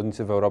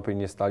zawodnicy w Europie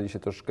nie stali się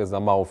troszkę za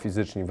mało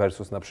fizyczni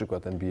versus na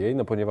przykład NBA?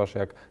 No ponieważ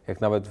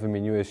jak nawet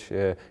wymieniłeś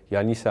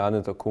Janisa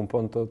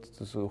Antetokounmpo,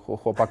 to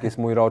chłopak jest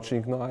mój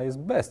rocznik, no a jest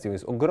bestią,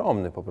 jest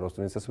ogromny po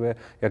prostu, więc ja sobie,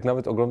 jak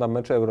nawet oglądam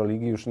mecze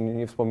Euroligi, już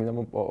nie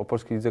wspominam o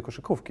polskiej lidze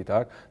koszykówki,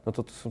 tak? No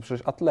to są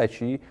przecież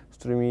atleci, z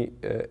którymi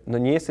no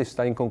nie jesteś w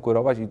stanie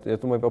konkurować i ja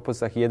tu mówię o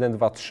pozycjach 1,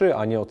 2, 3,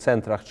 a nie o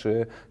centrach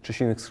czy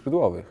silnych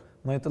skrzydłowych.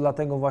 No i to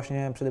dlatego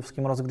właśnie przede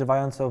wszystkim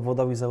rozgrywający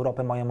obwodowi z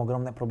Europy mają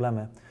ogromne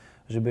problemy,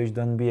 żeby iść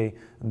do NBA.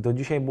 Do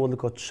dzisiaj było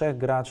tylko 3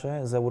 graczy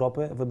z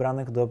Europy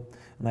wybranych do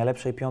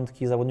najlepszej 5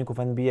 zawodników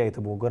NBA.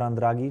 To był Goran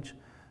Dragic,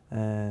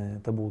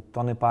 to był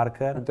Tony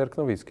Parker. Dirk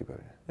Nowicki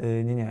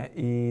pewnie. Nie.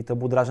 I to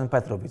był Dražen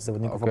Petrovic,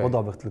 zawodników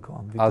obwodowych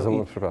tylko.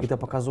 I to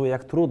pokazuje,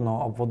 jak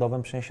trudno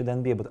obwodowym przenieść się do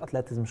NBA, bo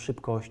atletyzm,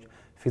 szybkość,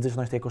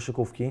 fizyczność tej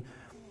koszykówki.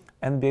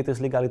 NBA to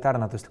jest liga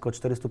elitarna, to jest tylko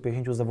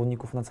 450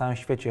 zawodników na całym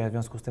świecie, w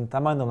związku z tym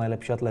tam będą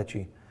najlepsi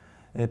atleci.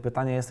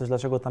 Pytanie jest też,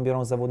 dlaczego tam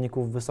biorą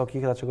zawodników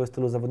wysokich, dlaczego jest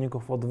tylu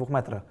zawodników o 2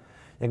 metrach.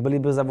 Jak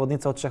byliby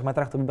zawodnicy o 3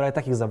 metrach, to by brali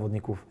takich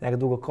zawodników. Jak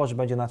długo kosz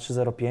będzie na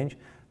 3,05,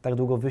 tak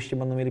długo wyjście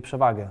będą mieli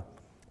przewagę.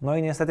 No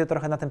i niestety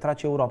trochę na tym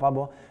traci Europa,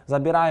 bo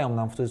zabierają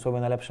nam w cudzysłowie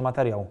najlepszy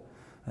materiał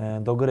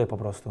do gry po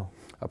prostu.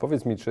 A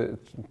powiedz mi, czy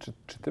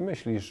ty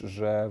myślisz,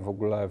 że w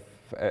ogóle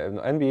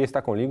NBA jest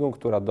taką ligą,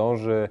 która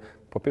dąży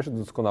po pierwsze do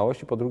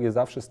doskonałości, po drugie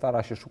zawsze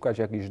stara się szukać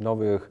jakichś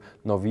nowych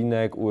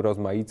nowinek,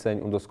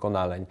 urozmaiceń,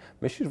 udoskonaleń.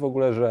 Myślisz w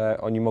ogóle, że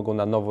oni mogą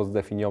na nowo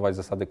zdefiniować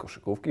zasady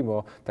koszykówki?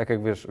 Bo tak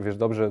jak wiesz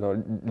dobrze, no,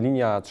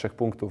 linia 3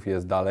 punktów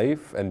jest dalej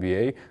w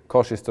NBA,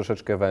 kosz jest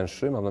troszeczkę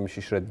węższy, mam na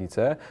myśli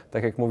średnicę.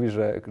 Tak jak mówisz,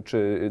 że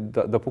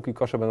dopóki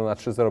kosze będą na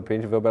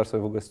 3,05, wyobraź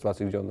sobie w ogóle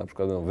sytuację, gdzie on na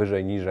przykład będą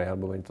wyżej, niżej,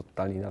 albo będzie to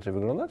totalnie inaczej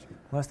wyglądać?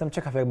 No jestem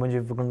ciekaw, jak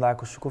będzie wyglądała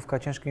koszykówka.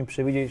 Ciężko mi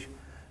przewidzieć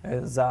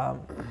za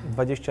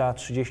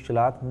 20-30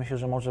 lat. Myślę,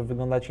 że może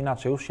wyglądać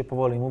inaczej. Już się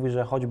powoli mówi,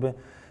 że choćby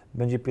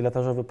będzie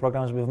pilotażowy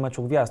program, żeby w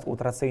meczu gwiazd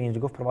utracyjnić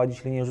go,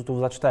 wprowadzić linię rzutów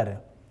za 4.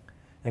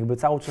 Jakby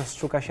cały czas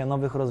szuka się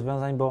nowych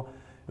rozwiązań, bo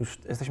już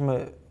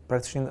jesteśmy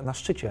praktycznie na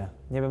szczycie.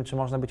 Nie wiem, czy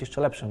można być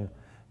jeszcze lepszym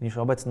niż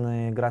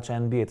obecny gracze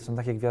NBA. To są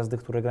takie gwiazdy,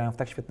 które grają w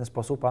tak świetny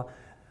sposób, a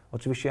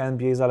oczywiście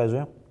NBA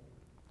zależy,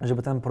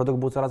 żeby ten produkt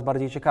był coraz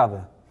bardziej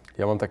ciekawy.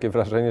 Ja mam takie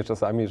wrażenie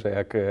czasami, że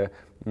jak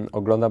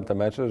oglądam te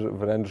mecze,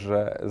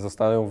 że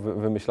zostają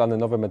wymyślane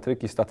nowe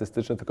metryki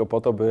statystyczne tylko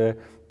po to, by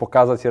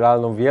pokazać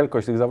realną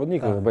wielkość tych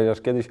zawodników. Tak. No,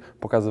 ponieważ kiedyś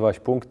pokazywałeś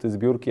punkty,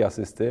 zbiórki,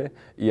 asysty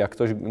i jak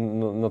ktoś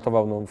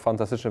notował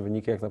fantastyczne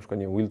wyniki, jak na przykład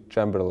Wilt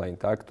Chamberlain,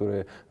 tak,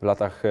 który w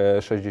latach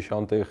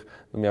 60.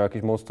 miał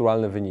jakieś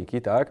monstrualne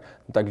wyniki, tak,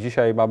 tak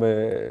dzisiaj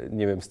mamy,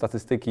 nie wiem,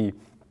 statystyki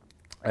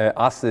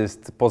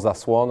asyst po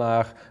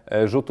zasłonach,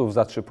 rzutów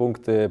za 3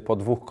 punkty po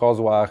 2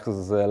 kozłach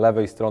z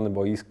lewej strony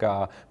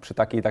boiska przy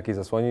takiej i takiej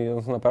zasłonie,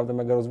 one są naprawdę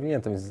mega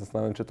rozwinięte, więc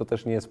zastanawiam się, czy to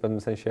też nie jest w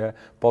pewnym sensie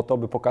po to,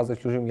 by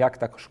pokazać ludziom, jak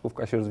ta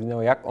koszykówka się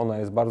rozwinęła, jak ona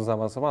jest bardzo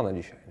zaawansowana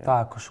dzisiaj. Nie?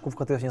 Tak,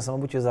 koszykówka to jest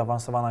niesamowicie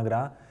zaawansowana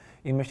gra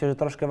i myślę, że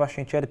troszkę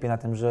właśnie cierpi na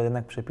tym, że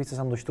jednak przepisy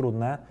są dość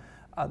trudne,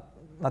 a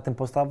na tym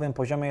podstawowym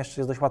poziomie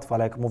jeszcze jest dość łatwo,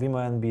 ale jak mówimy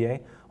o NBA,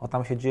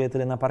 tam się dzieje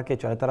tyle na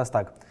parkiecie, ale teraz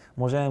tak,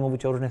 możemy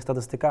mówić o różnych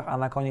statystykach, a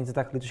na koniec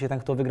tak liczy się ten,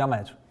 kto wygra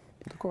mecz.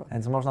 Dokładnie.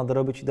 Więc można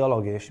dorobić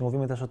ideologię. Jeśli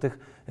mówimy też o tych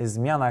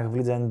zmianach w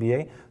lidze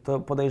NBA, to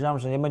podejrzewam,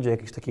 że nie będzie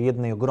jakiejś takiej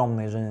jednej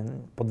ogromnej, że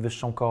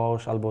podwyższą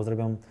kosz albo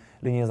zrobią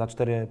linię za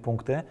 4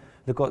 punkty,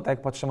 tylko tak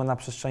jak patrzymy na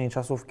przestrzeni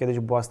czasów, kiedyś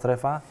była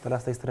strefa,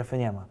 teraz tej strefy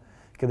nie ma.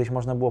 Kiedyś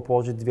można było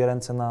położyć 2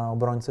 ręce na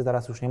obrońcy,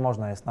 teraz już nie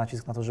można. Jest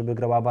nacisk na to, żeby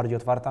gra była bardziej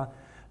otwarta,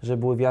 żeby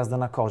były wjazdy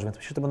na kosz. Więc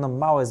myślę, że to będą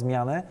małe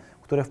zmiany,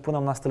 które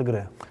wpłyną na styl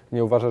gry.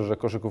 Nie uważasz, że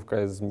koszykówka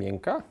jest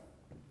miękka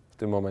w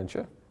tym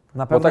momencie?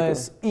 Na pewno tak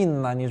jest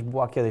inna niż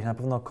była kiedyś. Na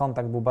pewno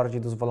kontakt był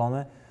bardziej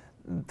dozwolony.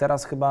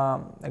 Teraz chyba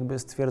jakby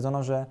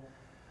stwierdzono, że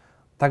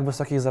tak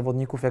wysokich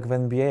zawodników jak w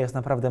NBA jest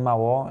naprawdę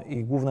mało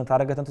i główny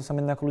target to są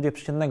jednak ludzie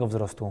przeciętnego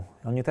wzrostu.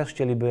 Oni też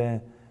chcieliby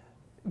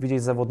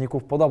widzieć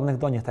zawodników podobnych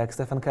do nich, tak jak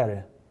Stephen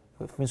Curry.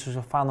 Myślę,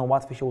 że fanom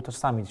łatwiej się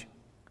utożsamić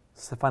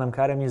z Stephenem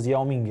Currym niż z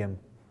Yao Mingiem,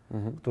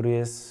 który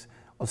jest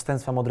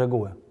odstępstwem od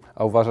reguły.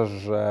 A uważasz,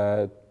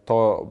 że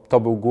to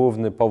był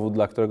główny powód,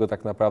 dla którego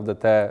tak naprawdę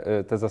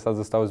te zasady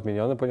zostały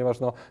zmienione, ponieważ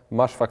no,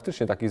 masz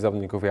faktycznie takich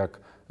zawodników jak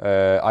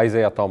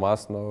Isaiah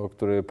Thomas, no,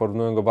 który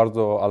porównują go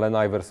bardzo do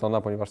Allena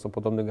Iversona, ponieważ są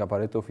podobnych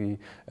gabarytów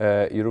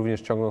i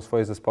również ciągną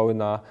swoje zespoły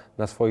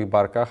na swoich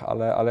barkach,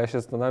 ale ja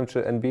się zastanawiam,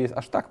 czy NBA jest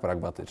aż tak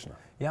pragmatyczna.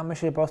 Ja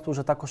myślę po prostu,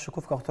 że ta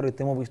koszykówka, o której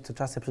Ty mówisz, te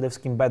czasy przede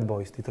wszystkim Bad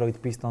Boys,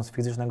 Detroit Pistons,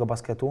 fizycznego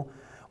basketu,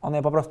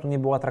 ona po prostu nie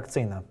była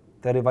atrakcyjna.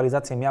 Te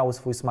rywalizacje miały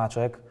swój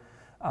smaczek,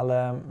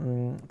 ale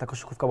ta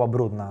koszykówka była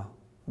brudna,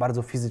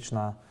 bardzo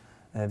fizyczna,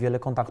 wiele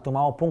kontaktu,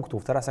 mało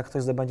punktów. Teraz jak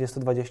ktoś zdobędzie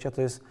 120,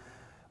 to jest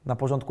na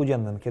porządku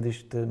dziennym.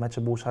 Kiedyś te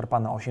mecze były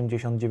szarpane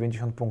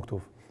 80-90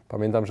 punktów.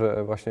 Pamiętam,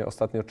 że właśnie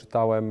ostatnio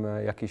czytałem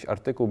jakiś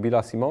artykuł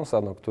Billa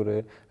Simonsa, no,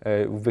 który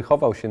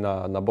wychował się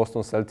na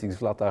Boston Celtics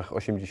w latach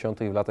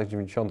 80. i w latach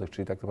 90.,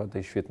 czyli tak naprawdę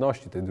tej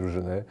świetności tej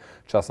drużyny,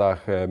 w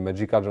czasach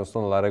Magica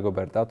Johnsona, Larry'ego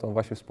Birda, to on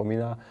właśnie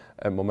wspomina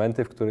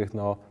momenty, w których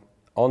no,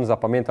 on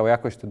zapamiętał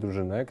jakoś tę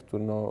drużynę,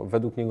 która no,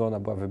 według niego ona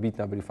była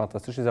wybitna, byli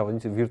fantastyczni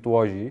zawodnicy,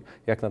 wirtuozi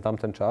jak na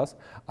tamten czas,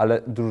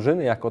 ale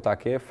drużyny jako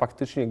takie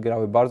faktycznie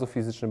grały bardzo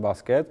fizyczny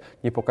basket,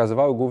 nie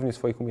pokazywały głównie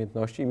swoich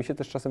umiejętności i mi się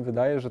też czasem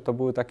wydaje, że to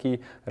były taki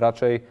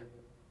raczej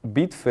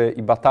bitwy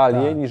i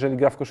batalie, tak, niżeli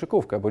gra w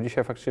koszykówkę, bo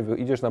dzisiaj faktycznie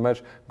idziesz na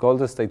mecz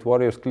Golden State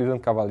Warriors,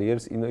 Cleveland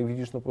Cavaliers i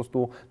widzisz no, po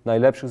prostu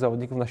najlepszych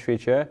zawodników na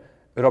świecie,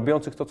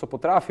 robiących to, co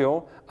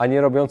potrafią, a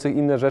nie robiących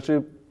inne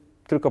rzeczy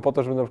tylko po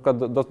to, żeby na przykład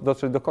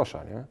dotrzeć do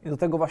kosza, nie? I do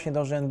tego właśnie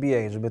dąży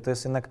NBA, żeby to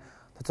jest jednak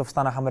to, co w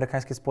Stanach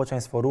amerykańskie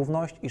społeczeństwo,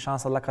 równość i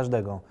szansa dla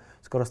każdego.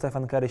 Skoro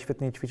Stephen Curry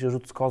świetnie ćwiczy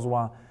rzut z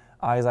kozła,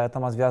 a Isaiah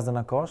Thomas wjazdy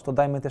na kosz, to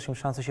dajmy też im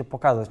szansę się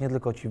pokazać, nie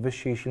tylko ci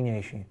wyżsi i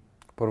silniejsi.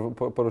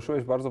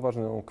 Poruszyłeś bardzo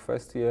ważną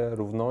kwestię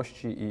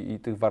równości i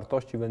tych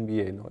wartości w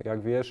NBA. No,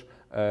 jak wiesz,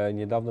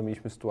 niedawno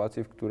mieliśmy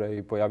sytuację, w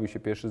której pojawił się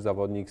pierwszy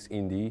zawodnik z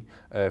Indii.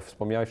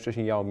 Wspomniałeś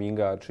wcześniej Yao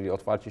Minga, czyli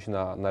otwarcie się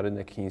na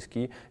rynek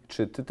chiński.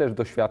 Czy ty też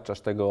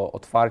doświadczasz tego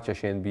otwarcia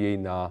się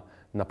NBA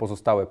na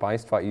pozostałe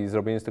państwa i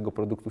zrobienie z tego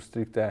produktu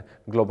stricte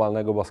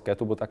globalnego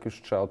basketu, bo tak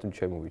już trzeba o tym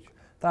dzisiaj mówić?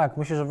 Tak,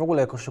 myślę, że w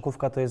ogóle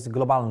koszykówka to jest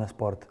globalny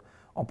sport.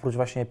 Oprócz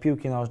właśnie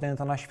piłki nożnej,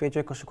 to na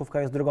świecie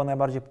koszykówka jest drugą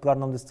najbardziej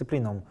popularną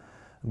dyscypliną,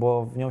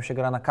 bo w nią się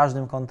gra na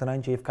każdym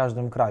kontynencie i w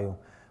każdym kraju.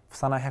 W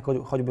Stanach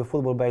jako choćby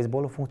futbol,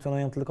 baseball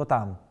funkcjonują tylko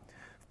tam.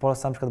 W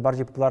Polsce na przykład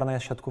bardziej popularna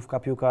jest siatkówka,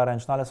 piłka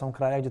ręczna, ale są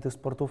kraje, gdzie tych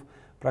sportów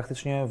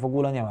praktycznie w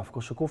ogóle nie ma. W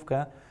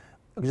koszykówkę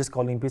Igrzyska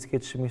Olimpijskie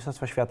czy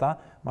Mistrzostwa Świata,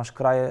 masz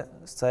kraje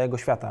z całego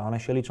świata, one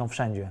się liczą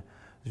wszędzie.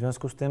 W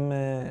związku z tym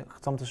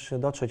chcą też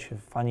dotrzeć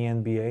fani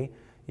NBA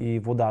i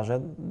włodarze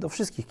do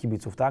wszystkich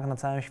kibiców, tak, na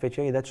całym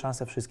świecie i dać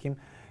szansę wszystkim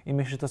i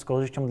myślę, że to z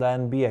korzyścią dla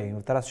NBA.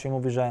 Teraz się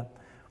mówi, że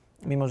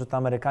mimo, że to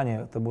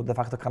Amerykanie, to był de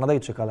facto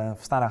Kanadyjczyk, ale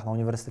w Stanach na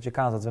Uniwersytecie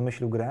Kansas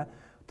wymyślił grę,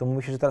 to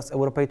mówi się, że teraz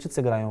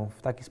Europejczycy grają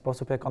w taki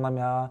sposób, jak ona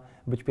miała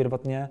być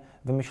pierwotnie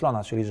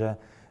wymyślona, czyli że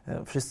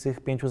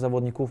wszystkich 5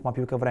 zawodników ma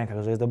piłkę w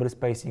rękach, że jest dobry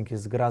spacing,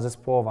 jest gra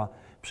zespołowa,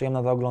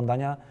 przyjemna do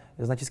oglądania,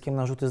 z naciskiem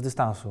na rzuty z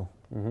dystansu.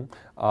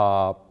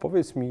 A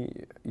powiedz mi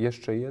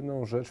jeszcze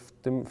jedną rzecz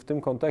w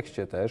tym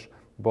kontekście też,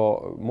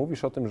 bo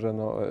mówisz o tym, że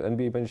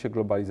NBA będzie się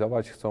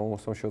globalizować, chcą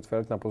się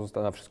otwierać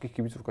na wszystkich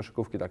kibiców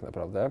koszykówki tak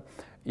naprawdę.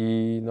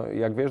 I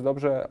jak wiesz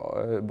dobrze,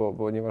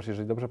 ponieważ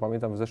jeżeli dobrze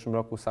pamiętam, w zeszłym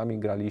roku sami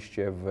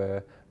graliście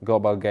w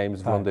Global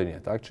Games w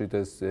Londynie, tak? Czyli to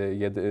jest,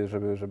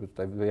 żeby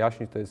tutaj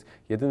wyjaśnić, to jest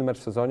jedyny mecz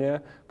w sezonie,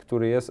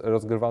 który jest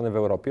rozgrywany w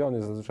Europie, on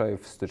jest zazwyczaj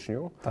w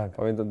styczniu. Tak.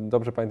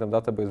 Dobrze pamiętam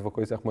datę, bo jest w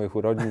okolicach moich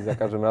urodzin i za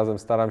każdym razem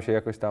staram się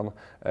jakoś tam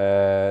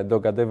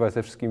dogadywać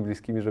ze wszystkimi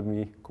bliskimi, żeby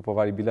mi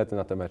kupowali bilety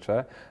na te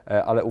mecze,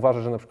 ale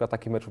uważasz, że na przykład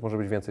takich meczów może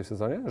być więcej w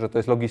sezonie? Że to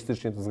jest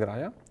logistycznie do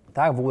zgrania?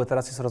 Tak, w ogóle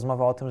teraz jest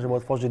rozmowa o tym, żeby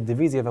otworzyć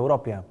dywizję w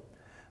Europie.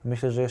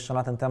 Myślę, że jeszcze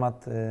na ten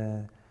temat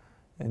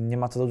nie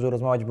ma co dużo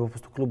rozmawiać, bo po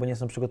prostu kluby nie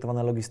są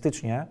przygotowane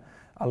logistycznie,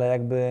 ale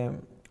jakby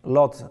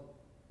lot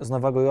z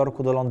Nowego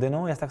Jorku do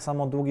Londynu jest tak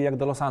samo długi jak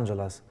do Los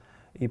Angeles.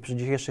 I przy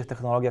dzisiejszych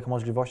technologiach,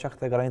 możliwościach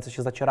te granice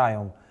się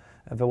zacierają.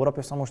 W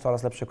Europie są już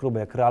coraz lepsze kluby,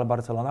 jak Real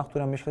Barcelona,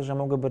 które myślę, że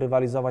mogłyby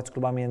rywalizować z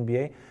klubami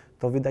NBA.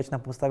 To widać na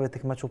podstawie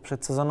tych meczów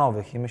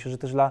przedsezonowych i myślę, że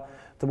też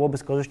to byłoby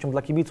z korzyścią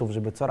dla kibiców,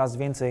 żeby coraz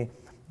więcej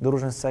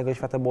drużyn z całego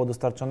świata było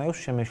dostarczone. Już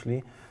się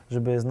myśli,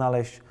 żeby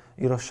znaleźć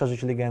i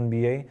rozszerzyć ligę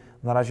NBA.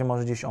 Na razie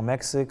może gdzieś o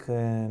Meksyk,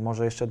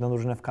 może jeszcze jedną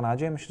drużynę w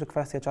Kanadzie. Myślę, że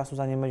kwestia czasu,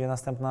 zanim będzie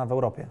następna w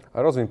Europie.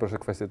 A rozwiń proszę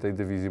kwestię tej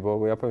dywizji,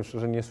 bo ja powiem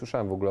szczerze, nie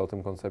słyszałem w ogóle o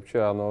tym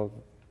koncepcie, a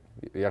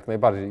jak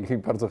najbardziej i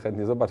bardzo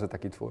chętnie zobaczę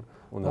taki twór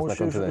u nas na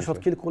kontynencie. Już od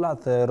kilku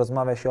lat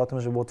rozmawia się o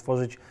tym, żeby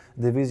utworzyć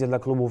dywizję dla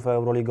klubów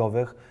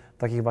euroligowych,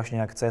 takich właśnie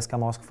jak CSKA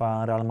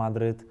Moskwa, Real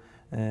Madryt,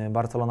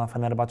 Barcelona,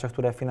 Fenerbahce,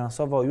 które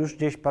finansowo już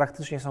gdzieś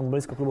praktycznie są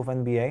blisko klubów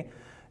NBA.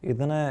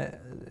 Jedyna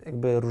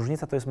jakby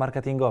różnica to jest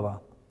marketingowa.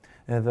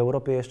 W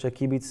Europie jeszcze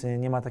kibic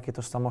nie ma takiej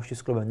tożsamości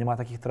z klubem, nie ma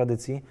takich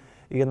tradycji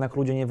i jednak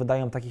ludzie nie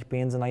wydają takich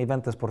pieniędzy na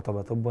eventy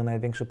sportowe. To był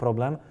największy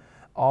problem.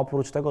 A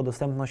oprócz tego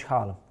dostępność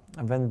hal.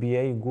 W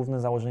NBA główne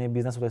założenie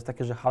biznesu to jest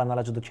takie, że hala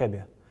należy do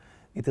Ciebie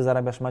i Ty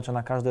zarabiasz mecze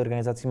na każdej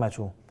organizacji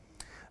meczu.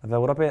 W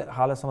Europie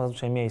hale są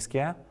zazwyczaj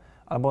miejskie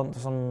albo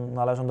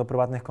należą do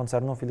prywatnych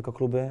koncernów i tylko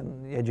kluby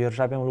je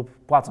dzierżawią lub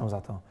płacą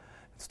za to.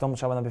 Więc to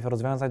trzeba najpierw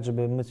rozwiązać,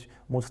 żeby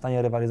móc w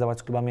stanie rywalizować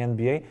z klubami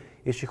NBA.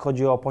 Jeśli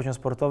chodzi o poziom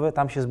sportowy,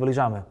 tam się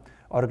zbliżamy.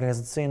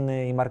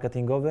 Organizacyjny i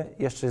marketingowy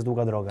jeszcze jest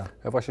długa droga.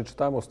 Ja właśnie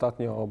czytałem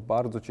ostatnio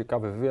bardzo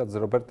ciekawy wywiad z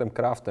Robertem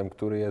Kraftem,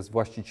 który jest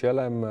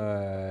właścicielem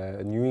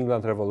New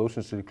England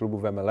Revolution, czyli klubu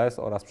w MLS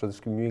oraz przede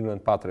wszystkim New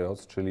England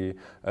Patriots, czyli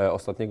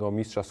ostatniego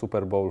mistrza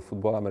Super Bowl w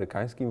futbolu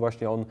amerykańskim.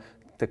 Właśnie on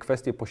te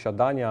kwestie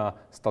posiadania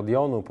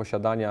stadionu,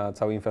 posiadania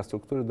całej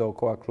infrastruktury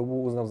dookoła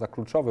klubu uznał za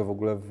kluczowe w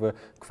ogóle w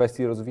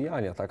kwestii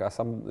rozwijania. Tak? A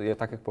sam,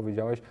 tak jak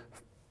powiedziałeś,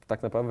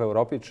 tak naprawdę w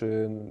Europie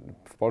czy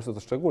w Polsce to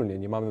szczególnie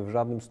nie mamy w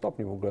żadnym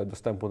stopniu w ogóle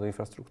dostępu do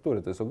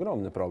infrastruktury. To jest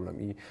ogromny problem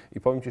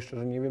i powiem Ci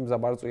szczerze, nie wiem za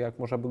bardzo, jak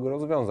można by go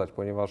rozwiązać,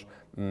 ponieważ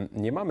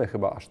nie mamy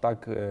chyba aż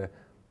tak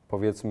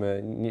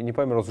powiedzmy, nie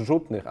powiem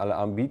rozrzutnych, ale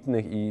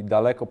ambitnych i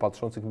daleko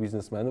patrzących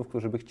biznesmenów,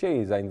 którzy by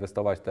chcieli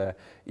zainwestować te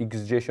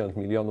x 10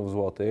 milionów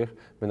złotych,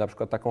 by na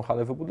przykład taką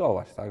halę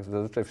wybudować. Tak?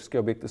 Zazwyczaj wszystkie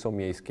obiekty są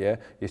miejskie,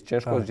 jest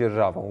ciężko z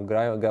dzierżawą,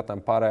 gra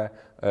tam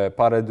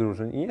parę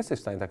drużyn i nie jesteś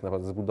w stanie tak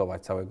naprawdę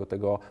zbudować całego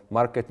tego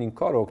marketing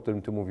core'u, o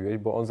którym Ty mówiłeś,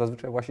 bo on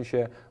zazwyczaj właśnie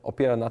się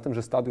opiera na tym,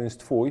 że stadion jest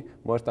Twój,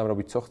 możesz tam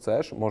robić co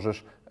chcesz,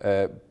 możesz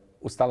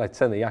ustalać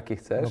ceny jakie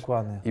chcesz.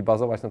 Dokładnie. I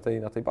bazować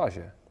na tej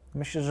bazie.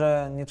 Myślę,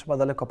 że nie trzeba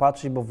daleko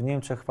patrzeć, bo w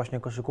Niemczech właśnie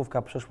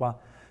koszykówka przeszła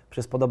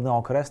przez podobny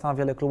okres. Tam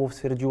wiele klubów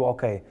stwierdziło,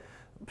 ok,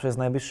 przez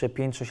najbliższe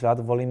 5-6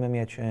 lat wolimy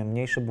mieć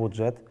mniejszy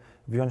budżet,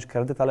 wziąć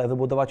kredyt, ale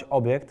wybudować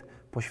obiekt,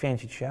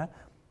 poświęcić się,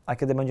 a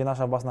kiedy będzie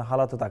nasza własna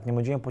hala, to tak, nie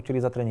będziemy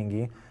płacili za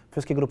treningi,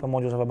 wszystkie grupy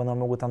młodzieżowe będą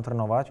mogły tam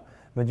trenować,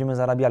 będziemy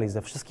zarabiali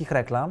ze wszystkich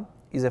reklam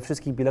i ze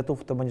wszystkich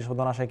biletów, to będzie szło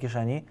do naszej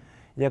kieszeni.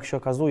 I jak się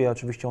okazuje,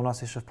 oczywiście u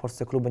nas jeszcze w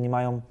Polsce kluby nie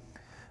mają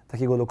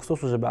takiego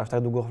luksusu, żeby aż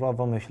tak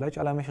długofalowo myśleć,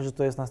 ale myślę, że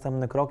to jest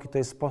następny krok i to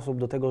jest sposób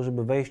do tego,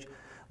 żeby wejść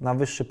na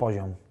wyższy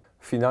poziom.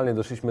 Finalnie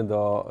doszliśmy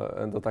do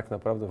tak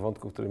naprawdę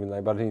wątku, który mnie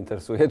najbardziej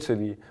interesuje,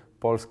 czyli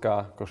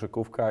polska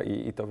koszykówka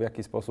i to, w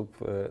jaki sposób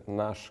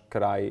nasz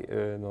kraj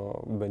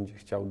będzie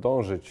chciał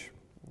dążyć,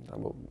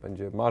 albo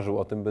będzie marzył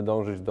o tym, by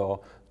dążyć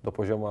do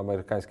poziomu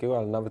amerykańskiego,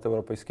 ale nawet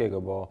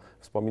europejskiego, bo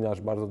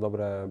wspominasz bardzo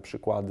dobre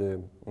przykłady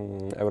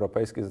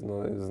europejskie.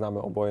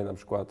 Znamy oboje na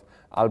przykład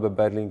Albę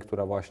Berlin,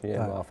 która właśnie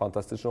ma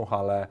fantastyczną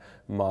halę,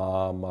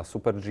 ma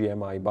super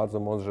GM-a i bardzo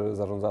mądrze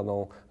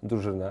zarządzaną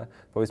drużynę.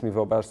 Powiedz mi,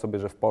 wyobrażasz sobie,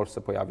 że w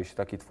Polsce pojawi się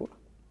taki twór?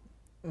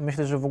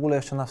 Myślę, że w ogóle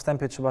jeszcze na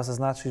wstępie trzeba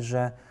zaznaczyć,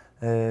 że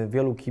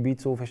wielu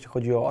kibiców, jeśli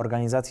chodzi o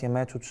organizację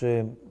meczu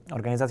czy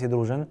organizację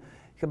drużyn,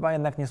 chyba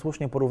jednak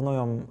niesłusznie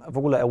porównują w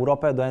ogóle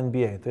Europę do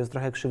NBA. To jest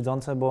trochę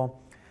krzywdzące, bo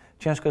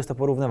ciężko jest to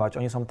porównywać.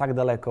 Oni są tak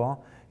daleko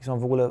i są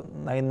w ogóle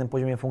na innym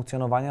poziomie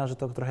funkcjonowania, że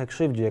to trochę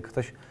krzywdzi. Jak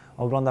ktoś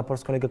ogląda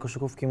Polską Ligę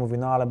Koszykówki i mówi,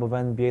 no ale bo w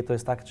NBA to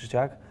jest tak czy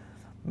siak.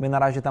 My na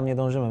razie tam nie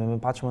dążymy. My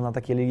patrzymy na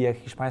takie ligi jak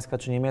hiszpańska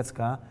czy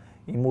niemiecka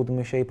i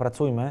módlmy się i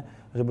pracujmy,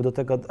 żeby do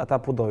tego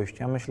etapu dojść.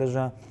 Ja myślę,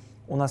 że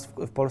u nas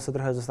w Polsce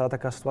trochę została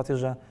taka sytuacja,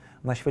 że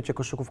na świecie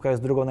koszykówka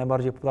jest drugą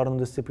najbardziej popularną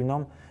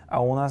dyscypliną, a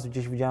u nas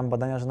gdzieś widziałem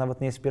badania, że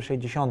nawet nie jest w pierwszej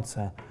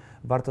dziesiątce.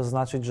 Warto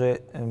zaznaczyć, że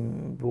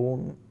był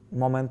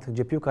moment,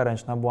 gdzie piłka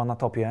ręczna była na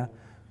topie,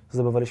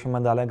 zdobywaliśmy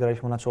medale,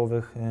 graliśmy na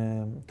czołowych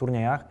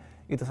turniejach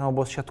i to samo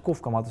było z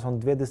siatkówką, a to są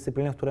dwie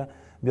dyscypliny, które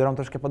biorą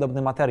troszkę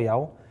podobny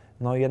materiał,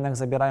 no i jednak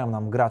zabierają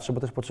nam graczy,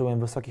 bo też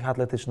potrzebujemy wysokich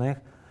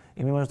atletycznych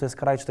i mimo, że to jest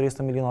kraj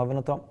 40-milionowy,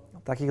 no to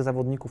takich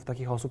zawodników,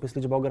 takich osób jest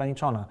liczba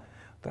ograniczona.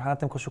 Trochę na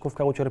tym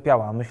koszykówka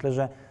ucierpiała. Myślę,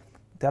 że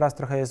teraz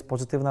trochę jest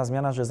pozytywna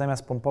zmiana, że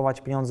zamiast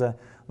pompować pieniądze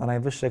na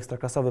najwyższy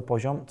ekstraklasowy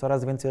poziom,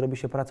 coraz więcej robi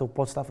się pracę u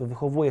podstaw i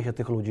wychowuje się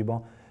tych ludzi,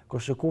 bo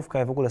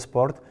koszykówka i w ogóle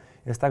sport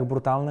jest tak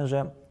brutalny,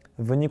 że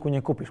w wyniku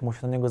nie kupisz,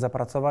 musisz do niego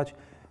zapracować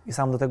i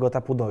sam do tego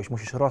etapu dojść,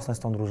 musisz rosnąć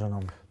z tą drużyną.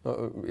 No,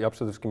 ja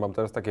przede wszystkim mam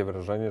teraz takie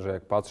wrażenie, że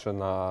jak patrzę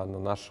na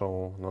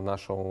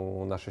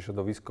nasze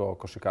środowisko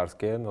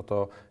koszykarskie, no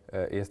to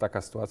jest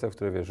taka sytuacja, w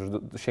której wiesz, już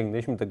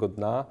sięgnęliśmy tego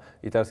dna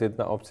i teraz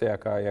jedna opcja,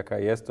 jaka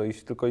jest, to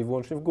iść tylko i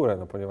wyłącznie w górę,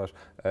 no, ponieważ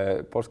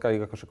Polska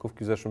Liga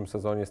Koszykówki w zeszłym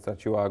sezonie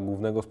straciła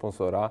głównego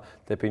sponsora,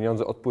 te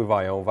pieniądze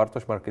odpływają,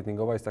 wartość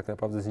marketingowa jest tak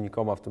naprawdę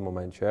znikoma w tym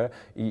momencie,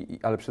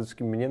 ale przede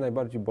wszystkim mnie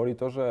najbardziej boli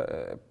to,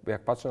 że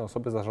jak patrzę na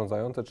osoby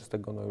zarządzające, czy z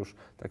tego no już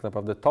tak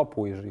naprawdę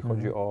topu, jeżeli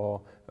chodzi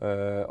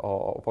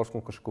o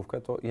polską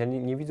koszykówkę, to ja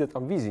nie widzę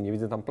tam wizji, nie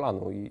widzę tam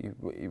planu i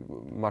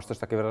masz też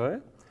takie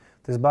wrażenie?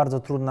 To jest bardzo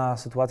trudna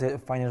sytuacja,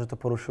 fajnie, że to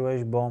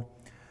poruszyłeś, bo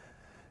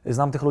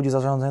znam tych ludzi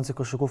zarządzających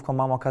koszykówką,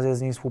 mam okazję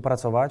z nimi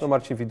współpracować. No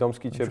Marcin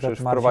Widomski Cię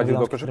przecież Marcin wprowadził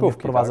Widomski, do koszykówki,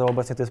 wprowadzał, tak?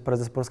 obecnie to jest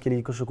prezes Polskiej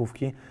Ligi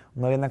Koszykówki.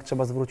 No jednak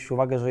trzeba zwrócić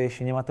uwagę, że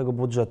jeśli nie ma tego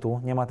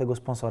budżetu, nie ma tego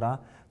sponsora,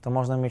 to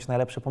można mieć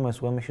najlepsze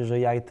pomysły. Myślę, że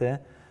ja i Ty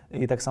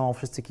i tak samo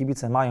wszyscy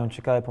kibice mają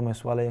ciekawe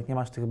pomysły, ale jak nie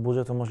masz tych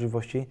budżetu,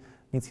 możliwości,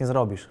 nic nie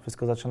zrobisz.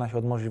 Wszystko zaczyna się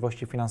od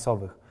możliwości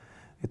finansowych.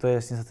 I to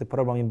jest niestety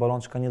problem i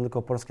bolączka nie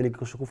tylko Polskiej Ligi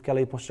Koszykówki,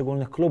 ale i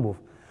poszczególnych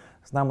klubów.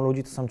 Znam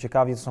ludzi, to są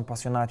ciekawi, to są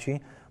pasjonaci,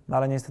 no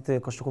ale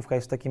niestety koszykówka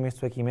jest w takim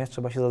miejscu, jakim jest,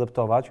 trzeba się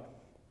zaadaptować.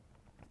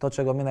 To,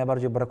 czego mi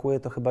najbardziej brakuje,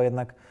 to chyba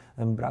jednak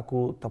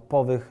braku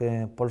topowych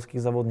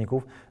polskich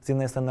zawodników. Z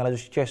jednej strony należy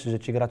się cieszyć, że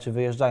ci gracze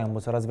wyjeżdżają,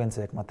 bo coraz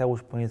więcej, jak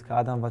Mateusz Ponitka,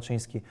 Adam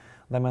Waczyński,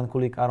 Damian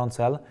Kulik, Aaron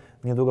Cel,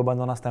 niedługo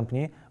będą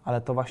następni,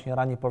 ale to właśnie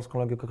rani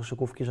polską ligę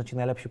koszykówki, że ci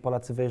najlepsi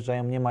Polacy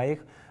wyjeżdżają, nie ma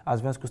ich, a w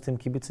związku z tym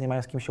kibice nie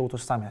mają z kim się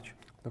utożsamiać.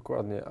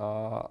 Dokładnie,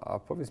 a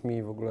powiedz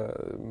mi w ogóle,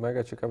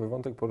 mega ciekawy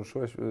wątek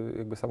poruszyłeś,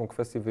 jakby samą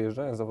kwestię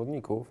wyjeżdżania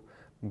zawodników,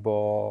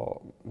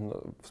 bo no,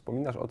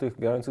 wspominasz o tych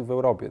grających w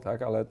Europie,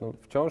 tak, ale no,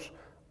 wciąż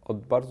od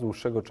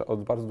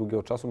bardzo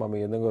długiego czasu mamy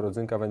jednego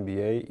rodzynka w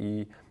NBA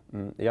i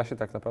ja się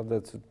tak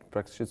naprawdę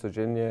praktycznie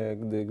codziennie,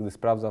 gdy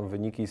sprawdzam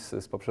wyniki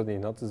z poprzedniej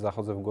nocy,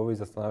 zachodzę w głowę i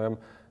zastanawiam,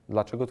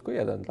 dlaczego tylko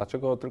jeden,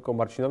 dlaczego tylko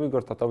Marcinowi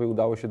Gortatowi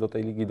udało się do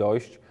tej ligi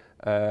dojść,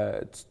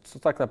 co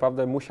tak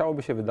naprawdę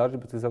musiałoby się wydarzyć,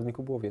 by tych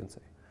zawodników było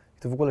więcej.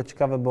 To w ogóle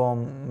ciekawe, bo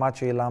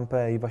Maciej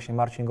Lampę i właśnie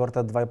Marcin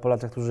Gortat, dwaj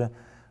Polacy, którzy,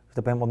 że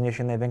tak powiem,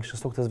 odnieśli największy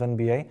sukces w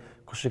NBA,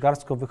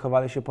 koszykarsko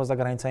wychowali się poza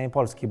granicami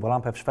Polski, bo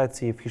Lampę w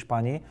Szwecji i w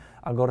Hiszpanii,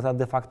 a Gortat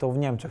de facto w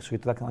Niemczech, czyli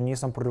to tak, oni nie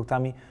są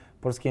produktami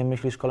polskiej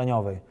myśli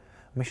szkoleniowej.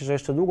 Myślę, że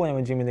jeszcze długo nie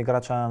będziemy mieli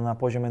gracza na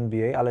poziom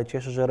NBA, ale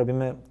cieszę, że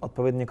robimy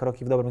odpowiednie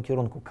kroki w dobrym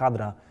kierunku.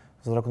 Kadra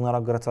z roku na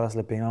rok gra coraz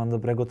lepiej, mamy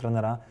dobrego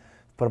trenera,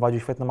 wprowadził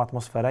świetną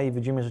atmosferę i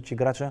widzimy, że ci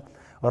gracze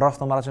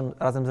rosną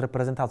razem z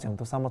reprezentacją.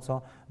 To samo,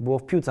 co było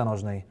w piłce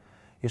nożnej.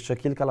 Jeszcze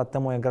kilka lat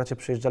temu, jak gracze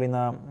przyjeżdżali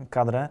na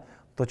kadrę,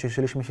 to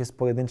cieszyliśmy się z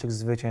pojedynczych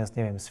zwycięstw,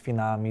 nie wiem, z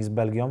Finami, z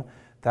Belgią.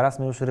 Teraz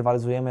my już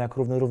rywalizujemy jak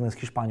równy z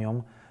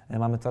Hiszpanią.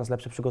 Mamy coraz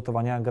lepsze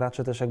przygotowania.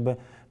 Gracze też jakby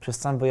przez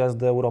sam wyjazd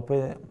do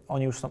Europy,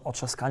 oni już są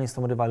otrzaskani z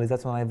tą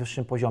rywalizacją na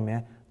najwyższym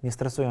poziomie. Nie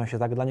stresują się,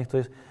 tak? Dla nich to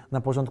jest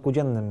na porządku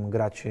dziennym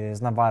grać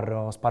z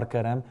Navarro, z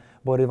Parkerem,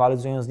 bo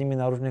rywalizują z nimi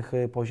na różnych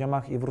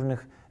poziomach i w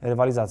różnych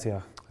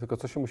rywalizacjach. Tylko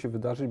co się musi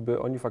wydarzyć,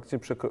 by oni faktycznie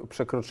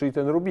przekroczyli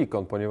ten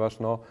Rubikon, ponieważ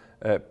no,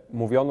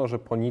 mówiono, że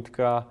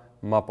Ponitka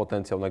ma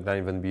potencjał na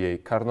granie w NBA,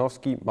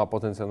 Karnowski ma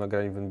potencjał na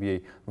granie w NBA,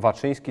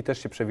 Waczyński też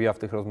się przewija w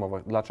tych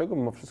rozmowach. Dlaczego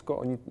mimo wszystko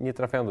oni nie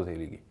trafiają do tej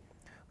ligi?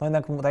 No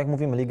jednak, tak jak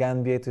mówimy, Liga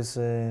NBA to jest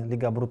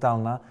liga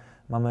brutalna.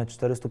 Mamy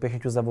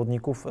 450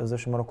 zawodników, w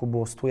zeszłym roku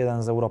było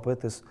 101 z Europy,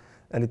 to jest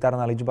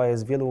elitarna liczba.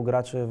 Jest wielu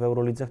graczy w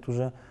Eurolidze,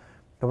 którzy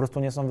po prostu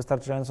nie są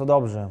wystarczająco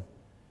dobrzy.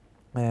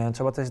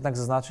 Trzeba też jednak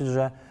zaznaczyć,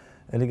 że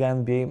Liga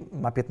NBA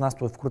ma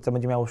 15, wkrótce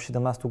będzie miało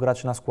 17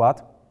 graczy na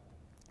skład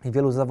i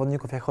wielu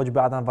zawodników, jak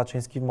choćby Adam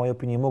Waczyński, w mojej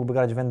opinii, mógłby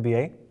grać w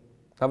NBA.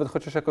 Nawet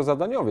chociaż jako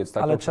zadaniowiec.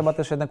 Tak? Ale trzeba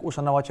też jednak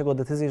uszanować jego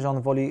decyzję, że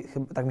on woli,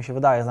 tak mi się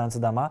wydaje, znając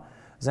Adama,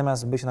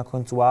 zamiast być na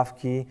końcu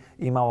ławki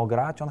i mało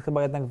grać, on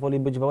chyba jednak woli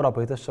być w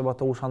Europie i też trzeba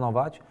to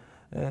uszanować.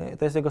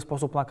 To jest jego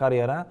sposób na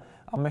karierę,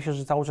 a myślę,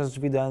 że cały czas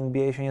drzwi do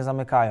NBA się nie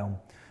zamykają.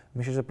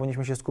 Myślę, że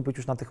powinniśmy się skupić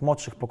już na tych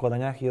młodszych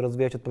pokoleniach i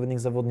rozwijać odpowiednich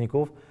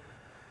zawodników.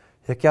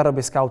 Jak ja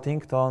robię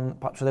scouting, to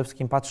przede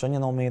wszystkim patrzę nie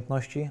na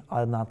umiejętności,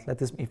 ale na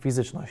atletyzm i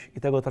fizyczność.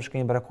 I tego troszkę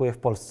mi brakuje w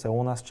Polsce.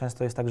 U nas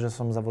często jest tak, że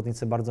są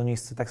zawodnicy bardzo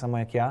niscy, tak samo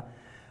jak ja.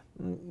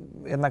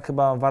 Jednak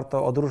chyba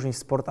warto odróżnić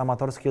sport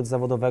amatorski od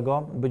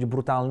zawodowego, być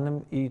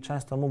brutalnym i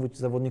często mówić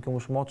zawodnikom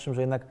już młodszym,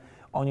 że jednak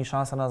oni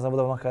szansę na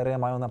zawodową karierę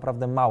mają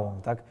naprawdę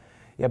małą, tak?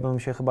 Ja bym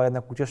się chyba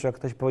jednak ucieszył, jak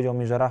ktoś powiedział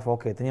mi, że Rafa,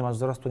 okej, ty nie masz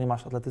wzrostu, nie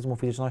masz atletyzmu,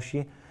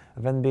 fizyczności,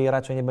 w NBA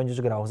raczej nie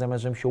będziesz grał,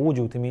 zamiast żebym się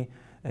łudził tymi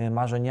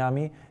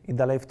marzeniami i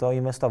dalej w to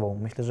inwestował.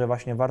 Myślę, że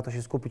właśnie warto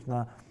się skupić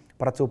na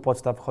pracy u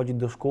podstaw, chodzić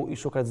do szkół i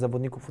szukać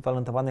zawodników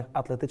utalentowanych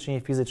atletycznie i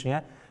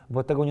fizycznie,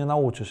 bo tego nie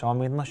nauczysz, a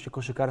umiejętności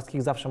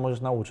koszykarskich zawsze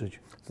możesz nauczyć.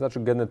 To znaczy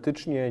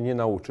genetycznie nie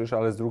nauczysz,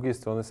 ale z drugiej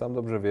strony sam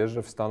dobrze wiesz,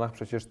 że w Stanach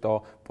przecież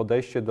to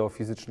podejście do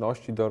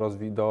fizyczności, do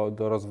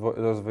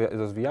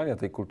rozwijania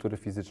tej kultury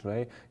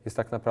fizycznej jest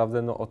tak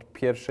naprawdę od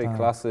pierwszej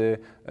klasy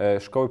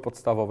szkoły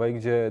podstawowej,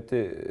 gdzie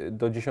ty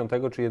do 10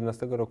 czy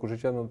 11 roku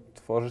życia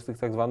tworzysz tych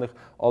tak zwanych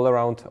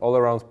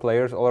all-around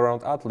players,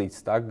 all-around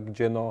athletes, tak?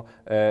 Gdzie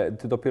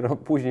ty dopiero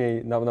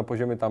później na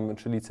poziomie tam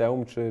czy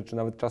liceum, czy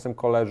nawet czasem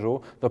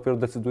koleżu dopiero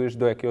decydujesz,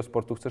 do jakiego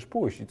sportu chcesz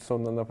pójść. I to są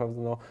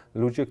naprawdę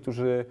ludzie,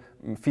 którzy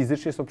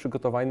fizycznie są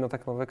przygotowani na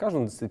tak naprawdę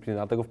każdą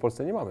dyscyplinę, a tego w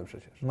Polsce nie mamy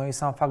przecież. No i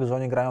sam fakt, że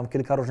oni grają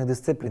kilka różnych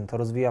dyscyplin, to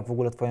rozwija w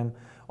ogóle twoją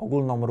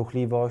ogólną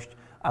ruchliwość,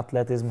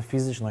 atletyzm,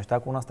 fizyczność,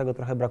 tak? U nas tego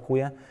trochę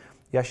brakuje.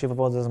 Ja się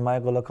wywodzę z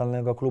małego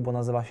lokalnego klubu,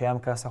 nazywa się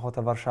MKS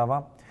Ochota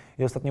Warszawa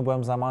i ostatnio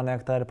byłem załamany,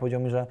 jak trener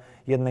powiedział mi, że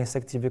jednej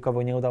sekcji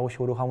wiekowej nie udało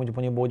się uruchomić,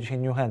 bo nie było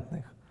 10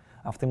 chętnych,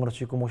 a w tym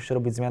roczniku musisz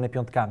robić zmiany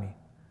piątkami.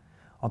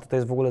 To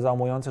jest w ogóle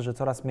załamujące, że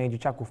coraz mniej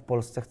dzieciaków w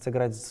Polsce chce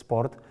grać w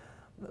sport.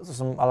 To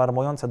są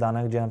alarmujące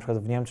dane, gdzie na przykład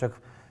w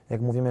Niemczech,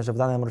 jak mówimy, że w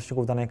danym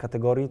roczniku, w danej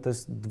kategorii, to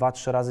jest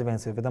 2-3 razy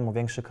więcej. Wiadomo,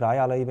 większy kraj,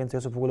 ale i więcej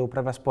osób w ogóle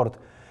uprawia sport.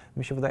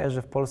 Mi się wydaje,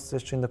 że w Polsce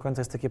jeszcze nie do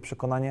końca jest takie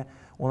przekonanie.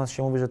 U nas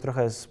się mówi, że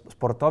trochę jest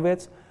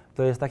sportowiec,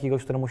 to jest taki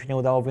gość, któremu się nie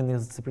udało w innych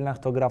dyscyplinach,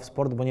 to gra w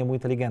sport, bo nie był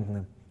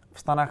inteligentny. W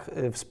Stanach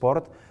w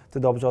sport, ty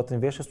dobrze o tym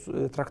wiesz, jest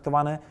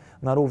traktowany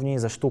na równi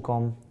ze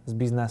sztuką, z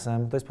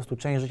biznesem. To jest po prostu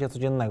część życia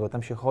codziennego.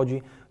 Tam się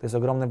chodzi, to jest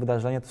ogromne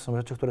wydarzenie, to są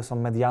rzeczy, które są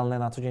medialne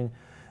na co dzień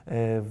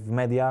w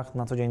mediach,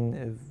 na co dzień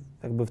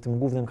jakby w tym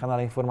głównym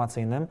kanale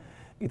informacyjnym.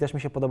 I też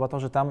mi się podoba to,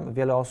 że tam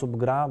wiele osób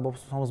gra, bo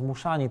są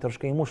zmuszani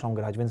troszkę i muszą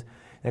grać, więc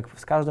jak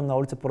z każdym na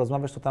ulicy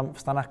porozmawiasz, to tam w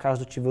Stanach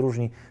każdy ci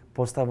wyróżni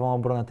podstawową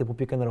obronę typu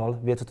pick and roll,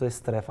 wie co to jest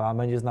strefa,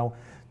 będzie znał,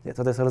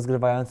 co to jest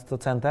rozgrywający, to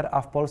center,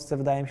 a w Polsce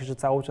wydaje mi się, że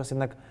cały czas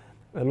jednak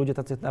ludzie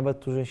tacy nawet,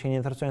 którzy się nie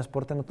interesują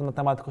sportem, no to na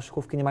temat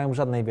koszykówki nie mają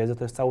żadnej wiedzy,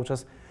 to jest cały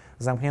czas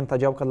zamknięta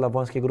działka dla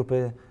wąskiej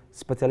grupy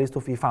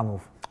specjalistów i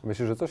fanów.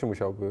 Myślę, że co się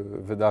musiałoby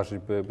wydarzyć,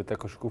 by tę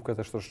koszykówkę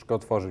też troszeczkę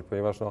otworzyć,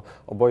 ponieważ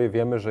oboje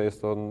wiemy, że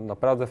jest to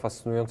naprawdę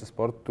fascynujący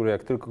sport, który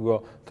jak tylko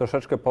go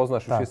troszeczkę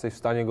poznasz, już jesteś w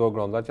stanie go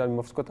oglądać, ale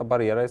mimo wszystko ta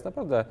bariera jest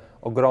naprawdę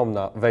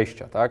ogromna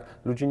wejścia, tak?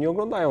 Ludzie nie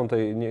oglądają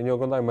nie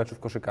oglądają meczów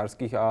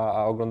koszykarskich,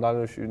 a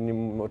oglądalność,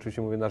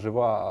 oczywiście mówię na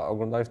żywo, a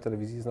oglądalność w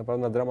telewizji jest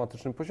naprawdę na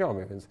dramatycznym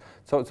poziomie, więc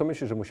co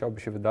myślisz, że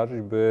musiałoby się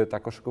wydarzyć, by ta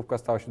koszykówka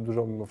stała się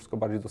dużo mimo wszystko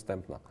bardziej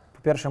dostępna?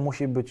 Po pierwsze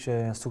musi być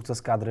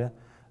sukces kadry,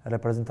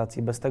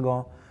 reprezentacji. Bez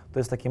tego to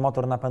jest taki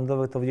motor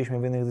napędowy, to widzieliśmy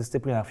w innych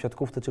dyscyplinach, w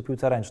siatkówce czy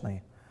piłce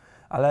ręcznej.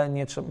 Ale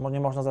nie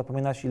można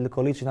zapominać i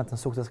tylko liczyć na ten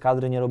sukces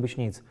kadry, nie robić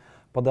nic.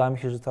 Podoba mi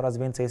się, że coraz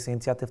więcej jest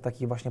inicjatyw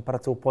takich właśnie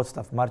pracy u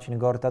podstaw. Marcin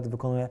Gortat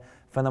wykonuje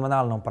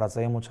fenomenalną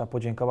pracę. Jemu trzeba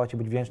podziękować i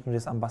być wdzięcznym, że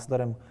jest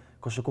ambasadorem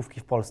koszykówki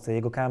w Polsce.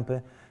 Jego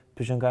kampy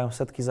przyciągają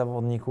setki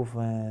zawodników,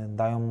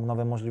 dają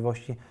nowe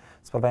możliwości,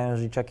 sprawiają,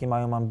 że dzieciaki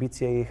mają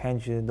ambicje i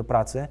chęć do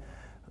pracy.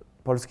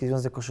 Polski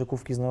Związek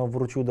Koszykówki znowu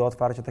wrócił do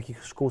otwarcia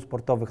takich szkół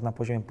sportowych na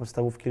poziomie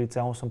podstawówki,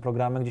 liceum. Są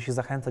programy, gdzie się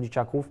zachęca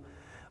dzieciaków,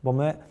 bo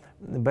my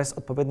bez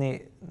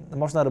odpowiedniej,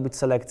 można robić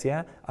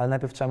selekcję, ale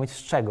najpierw trzeba mieć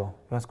z czego.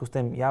 W związku z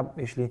tym ja,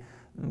 jeśli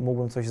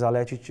mógłbym coś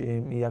zalecić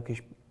i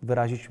jakiś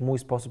wyrazić mój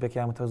sposób, jak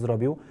ja bym to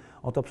zrobił,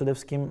 to przede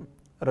wszystkim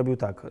robił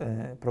tak,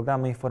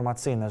 programy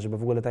informacyjne, żeby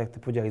w ogóle, tak jak ty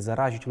powiedziałeś,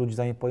 zarazić ludzi,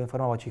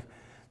 poinformować ich,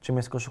 czym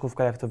jest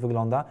koszykówka, jak to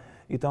wygląda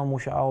i to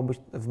musiało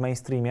być w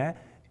mainstreamie.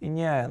 I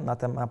nie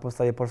na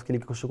podstawie Polskiej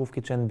Ligi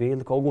Koszykówki czy NBA,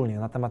 tylko ogólnie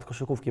na temat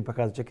koszykówki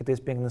pokazać, jaki to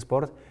jest piękny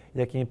sport i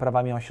jakimi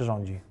prawami on się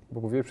rządzi.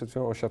 Bo mówiłeś przed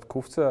chwilą o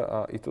siatkówce,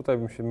 i tutaj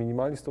bym się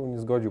minimalnie z Tobą nie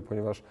zgodził,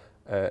 ponieważ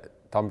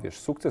tam, wiesz,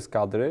 sukces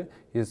kadry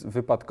jest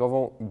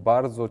wypadkową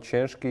bardzo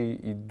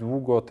ciężkiej i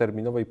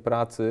długoterminowej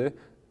pracy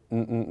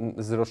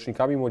z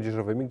rocznikami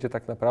młodzieżowymi, gdzie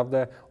tak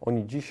naprawdę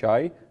oni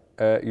dzisiaj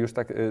już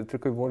tak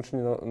tylko i wyłącznie,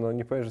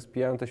 nie powiem, że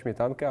spijają tę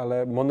śmietankę,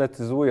 ale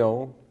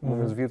monetyzują,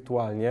 mówiąc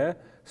wirtualnie,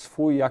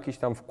 swój jakiś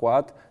tam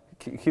wkład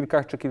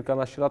kilka czy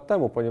kilkanaście lat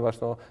temu,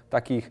 ponieważ no,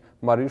 takich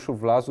Mariuszów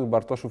Wlazów,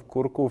 Bartoszów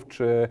Kurków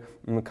czy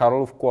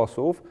Karolów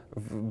Kłosów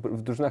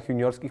w drużynach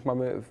juniorskich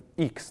mamy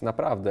X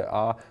naprawdę,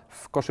 a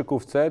w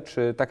koszykówce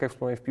czy tak jak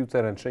wspomniałem w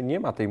piłce ręcznej nie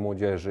ma tej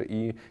młodzieży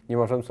i nie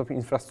ma w żadnym stopniu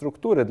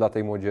infrastruktury dla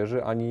tej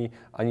młodzieży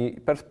ani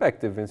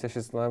perspektyw, więc ja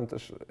się zastanawiam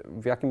też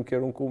w jakim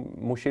kierunku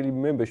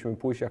byśmy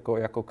pójść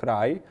jako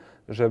kraj,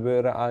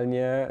 żeby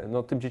realnie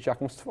no, tym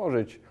dzieciakom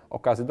stworzyć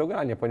okazję do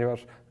grania,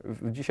 ponieważ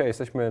dzisiaj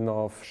jesteśmy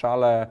no, w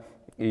szale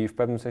i w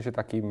pewnym sensie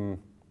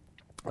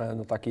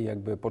takiej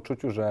jakby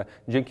poczuciu, że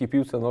dzięki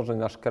piłce nożnej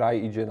nasz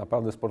kraj idzie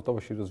naprawdę sportowo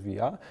się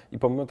rozwija i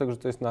pomimo tego, że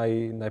to jest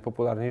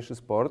najpopularniejszy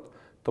sport,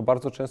 to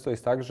bardzo często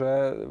jest tak,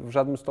 że w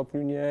żadnym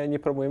stopniu nie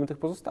promujemy tych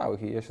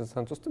pozostałych i ja się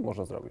zastanawiam, co z tym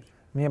można zrobić.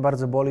 Mnie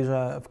bardzo boli,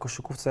 że w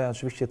koszykówce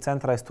oczywiście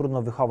centra jest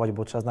trudno wychować,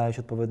 bo trzeba znaleźć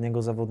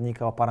odpowiedniego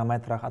zawodnika o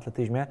parametrach,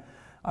 atletyzmie,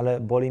 ale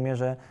boli mnie,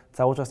 że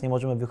cały czas nie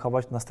możemy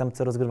wychować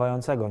następcę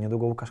rozgrywającego.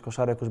 Niedługo Łukasz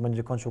Koszarek już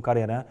będzie kończył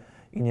karierę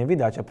i nie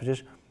widać, a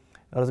przecież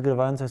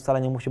rozgrywający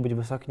wcale nie musi być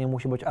wysoki, nie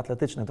musi być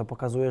atletyczny. To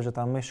pokazuje, że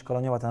ta myśl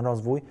szkoleniowa, ten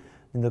rozwój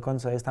nie do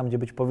końca jest tam, gdzie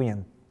być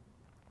powinien.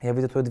 Ja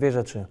widzę tutaj dwie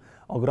rzeczy.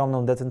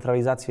 Ogromną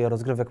decentralizację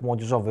rozgrywek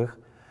młodzieżowych.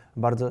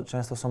 Bardzo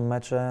często są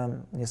mecze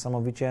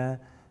niesamowicie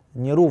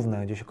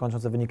nierówne, gdzie się kończą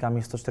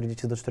wynikami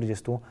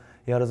 140-40.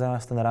 Ja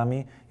rozmawiam z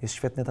trenerami, jest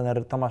świetny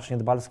trener Tomasz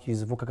Niedbalski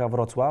z WKK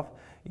Wrocław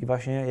i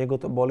właśnie jego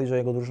to boli, że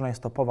jego drużyna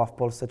jest topowa w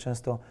Polsce,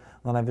 często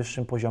na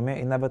najwyższym poziomie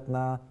i nawet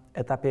na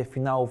etapie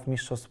finałów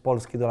Mistrzostw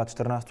Polski do lat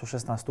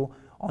 14-16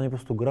 oni po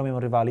prostu gromią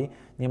rywali,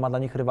 nie ma dla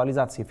nich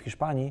rywalizacji. W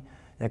Hiszpanii,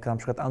 jak na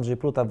przykład Andrzej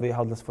Pluta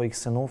wyjechał dla swoich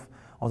synów,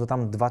 on to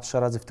tam 2-3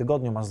 razy w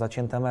tygodniu masz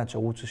zacięte mecze,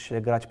 uczysz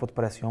się grać pod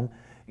presją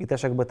i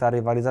też jakby ta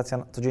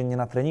rywalizacja codziennie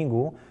na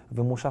treningu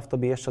wymusza w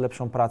tobie jeszcze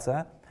lepszą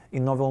pracę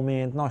i nowe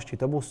umiejętności.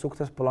 To był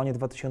sukces Polonii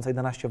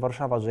 2011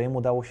 Warszawa, że im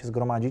udało się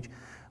zgromadzić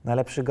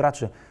najlepszych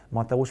graczy.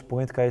 Mateusz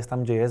Płytka jest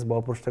tam, gdzie jest, bo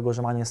oprócz tego,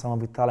 że ma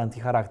niesamowity talent i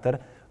charakter,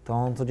 to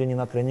on codziennie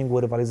na treningu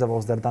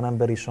rywalizował z Derdanem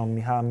Beriszą,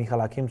 Michałem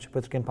Michalakiem czy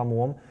Piotrkiem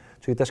Pamułą,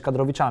 czyli też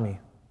kadrowiczami.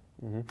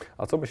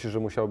 A co myślisz, że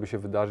musiałoby się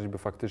wydarzyć, by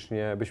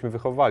faktycznie byśmy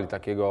wychowali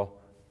takiego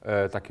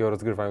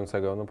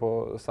rozgrywającego? No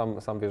bo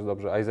sam wiesz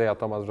dobrze, Isaiah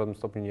Thomas w żadnym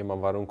stopniu nie ma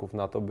warunków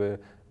na to, by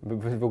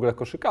być w ogóle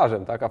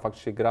koszykarzem, tak? A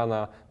faktycznie gra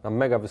na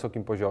mega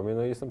wysokim poziomie.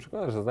 No i jestem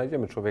przekonany, że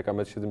znajdziemy człowieka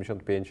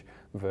 1,75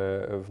 m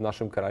w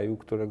naszym kraju,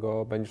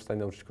 którego będziesz w stanie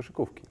nauczyć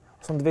koszykówki.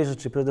 Są dwie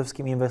rzeczy. Przede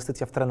wszystkim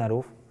inwestycja w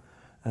trenerów.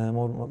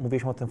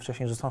 Mówiliśmy o tym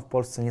wcześniej, że są w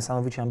Polsce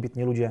niesamowicie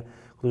ambitni ludzie,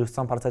 którzy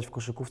chcą pracować w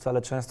koszykówce,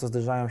 ale często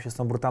zderzają się z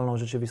tą brutalną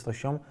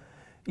rzeczywistością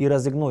i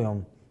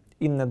rezygnują.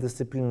 Inne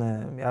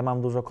dyscypliny, ja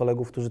mam dużo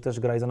kolegów, którzy też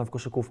grają w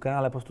koszykówkę,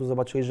 ale po prostu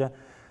zobaczyli, że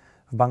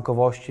w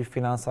bankowości, w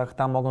finansach,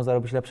 tam mogą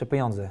zarobić lepsze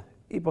pieniądze.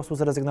 I po prostu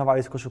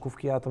zrezygnowali z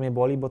koszykówki, a to mnie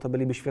boli, bo to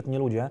byliby świetni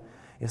ludzie,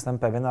 jestem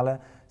pewien, ale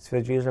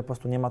stwierdzili, że po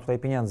prostu nie ma tutaj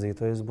pieniędzy i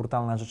to jest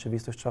brutalna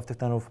rzeczywistość, trzeba w tych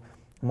trenerów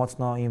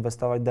mocno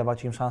inwestować,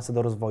 dawać im szansę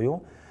do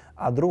rozwoju.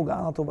 A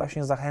druga, no to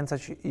właśnie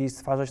zachęcać i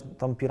stwarzać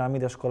tą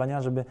piramidę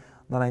szkolenia, żeby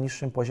na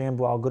najniższym poziomie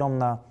była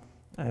ogromna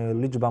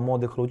liczba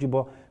młodych ludzi,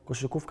 bo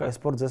koszykówka i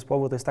sport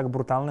zespołowy to jest tak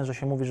brutalne, że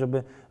się mówi,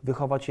 żeby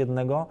wychować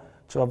jednego,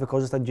 trzeba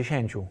wykorzystać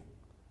 10.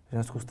 W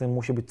związku z tym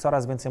musi być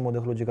coraz więcej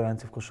młodych ludzi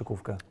grających w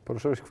koszykówkę.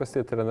 Poruszyłeś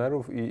kwestię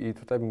trenerów i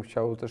tutaj bym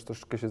chciał też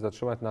troszeczkę się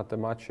zatrzymać na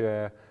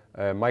temacie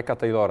Mike'a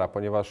Taylora,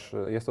 ponieważ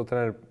jest to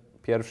trener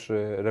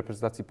pierwszy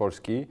reprezentacji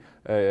Polski.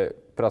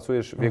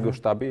 Pracujesz w jego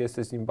sztabie,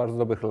 jesteś z nim w bardzo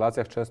dobrych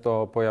relacjach,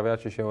 często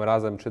pojawiacie się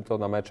razem, czy to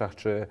na meczach,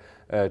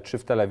 czy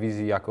w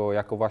telewizji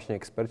jako właśnie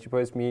eksperci.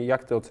 Powiedz mi,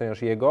 jak ty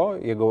oceniasz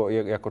jego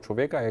jako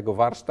człowieka, jego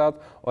warsztat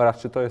oraz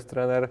czy to jest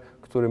trener,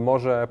 który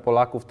może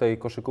Polaków tej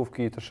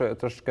koszykówki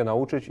troszeczkę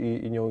nauczyć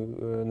i nią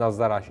nas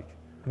zarazić?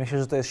 Myślę,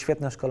 że to jest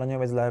świetny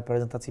szkoleniowiec dla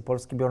reprezentacji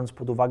Polski, biorąc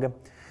pod uwagę,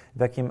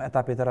 w jakim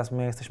etapie teraz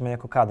my jesteśmy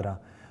jako kadra.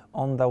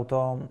 On dał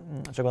to,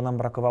 czego nam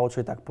brakowało,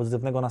 czyli tak,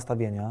 pozytywnego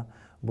nastawienia,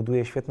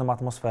 buduje świetną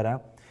atmosferę.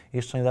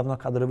 Jeszcze niedawno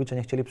kadrowicze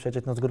nie chcieli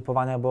przyjeżdżać na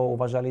zgrupowania, bo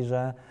uważali,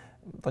 że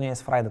to nie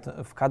jest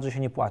frajda, w kadrze się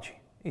nie płaci.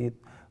 I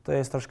to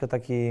jest troszkę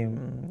taki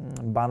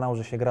banał,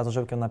 że się gra z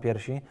orzełkiem na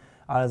piersi,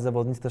 ale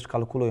zawodnicy też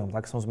kalkulują,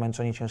 tak, są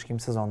zmęczeni ciężkim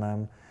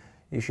sezonem.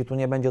 Jeśli tu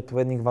nie będzie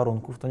odpowiednich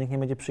warunków, to nikt nie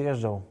będzie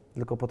przyjeżdżał,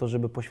 tylko po to,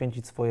 żeby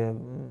poświęcić swoje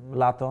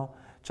lato,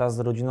 czas z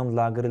rodziną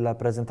dla gry, dla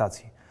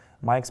prezentacji.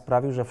 Mike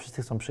sprawił, że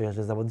wszyscy chcą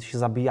przyjeżdżać, zawodnicy się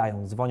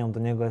zabijają, dzwonią do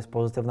niego, jest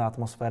pozytywna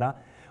atmosfera.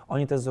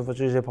 Oni też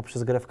zobaczyli, że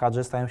poprzez grę w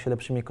kadrze stają się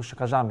lepszymi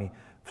koszykarzami.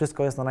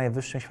 Wszystko jest na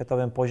najwyższym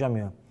światowym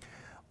poziomie.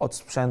 Od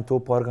sprzętu,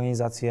 po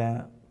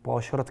organizację, po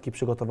ośrodki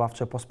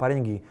przygotowawcze, po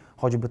sparingi.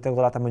 Choćby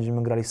tego lata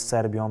będziemy grali z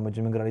Serbią,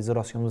 będziemy grali z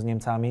Rosją, z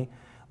Niemcami.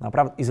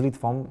 Naprawdę i z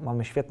Litwą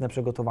mamy świetne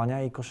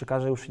przygotowania i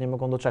koszykarze już się nie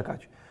mogą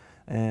doczekać.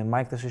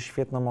 Mike też jest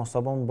świetną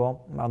osobą, bo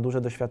ma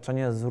duże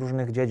doświadczenie z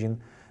różnych dziedzin.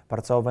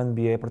 Pracował w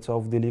NBA,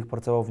 pracował w D-League,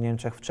 pracował w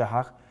Niemczech, w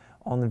Czechach.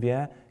 On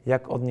wie,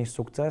 jak odnieść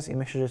sukces i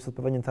myślę, że jest to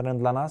odpowiedni teren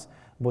dla nas,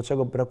 bo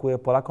czego brakuje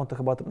Polakom, to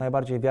chyba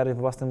najbardziej wiary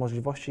we własne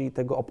możliwości i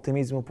tego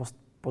optymizmu,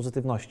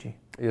 pozytywności.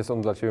 Jest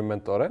on dla Ciebie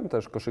mentorem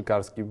też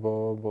koszykarski,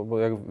 bo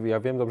ja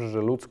wiem dobrze,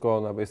 że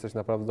ludzko jesteś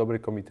naprawdę w dobrej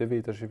komitywie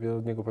i też się wiele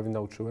od niego pewnie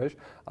nauczyłeś,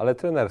 ale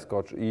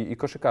trenersko i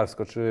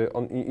koszykarsko, czy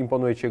on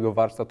imponuje Ci jego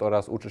warsztat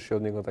oraz uczysz się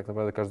od niego tak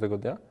naprawdę każdego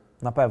dnia?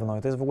 Na pewno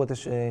i to jest w ogóle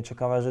też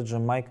ciekawa rzecz, że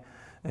Mike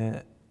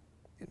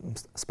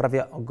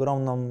sprawia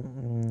ogromną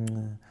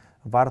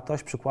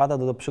wartość, przykłada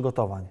do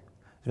przygotowań.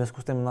 W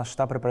związku z tym nasz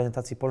sztab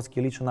reprezentacji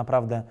Polski liczy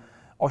naprawdę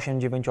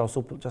 8-9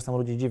 osób. Czasem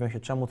ludzie dziwią się,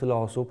 czemu tyle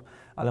osób,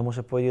 ale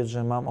muszę powiedzieć,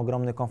 że mam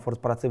ogromny komfort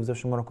pracy. W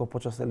zeszłym roku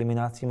podczas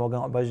eliminacji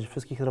mogę obejrzeć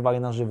wszystkich rywali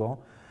na żywo.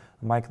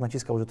 Mike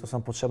naciskał, że to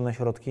są potrzebne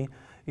środki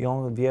i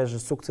on wie, że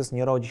sukces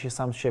nie rodzi się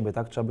sam z siebie,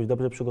 tak? Trzeba być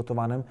dobrze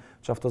przygotowanym,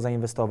 trzeba w to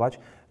zainwestować.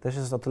 Też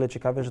jest o tyle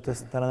ciekawe, że to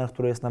jest trener,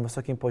 który jest na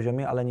wysokim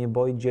poziomie, ale nie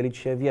boi dzielić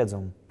się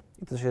wiedzą.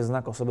 I to też jest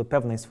znak osoby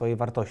pewnej swojej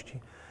wartości.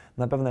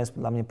 Na pewno jest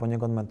dla mnie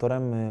poniekąd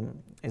mentorem,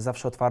 jest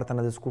zawsze otwarty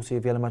na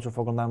dyskusje, wiele meczów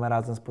oglądamy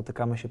razem,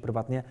 spotykamy się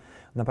prywatnie.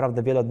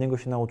 Naprawdę wiele od niego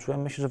się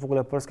nauczyłem. Myślę, że w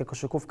ogóle polska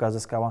koszykówka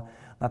zyskała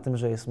na tym,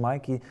 że jest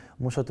Mike i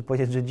muszę tu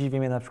powiedzieć, że dziwi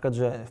mnie na przykład,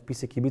 że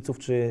wpisy kibiców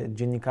czy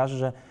dziennikarzy,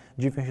 że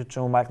dziwią się,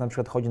 czemu Mike na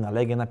przykład chodzi na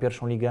Legię, na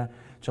pierwszą ligę,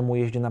 czemu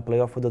jeździ na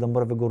play-offy do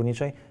Dąbrowy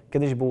Górniczej.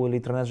 Kiedyś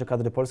byli trenerzy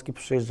kadry Polski,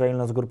 przyjeżdżali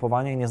na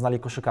zgrupowanie i nie znali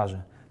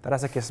koszykarzy.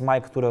 Teraz jak jest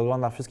Mike, który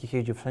ogląda wszystkich,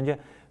 jeździ wszędzie,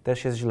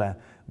 też jest źle.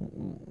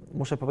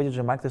 Muszę powiedzieć,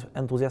 że Mike to jest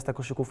entuzjasta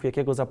koszykówki,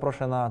 jakiego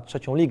zaproszę na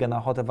trzecią ligę, na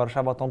Ochotę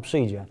Warszawa, to on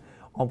przyjdzie.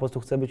 On po prostu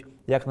chce być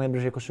jak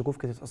najbliżej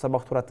koszykówki, to jest osoba,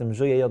 która tym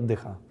żyje i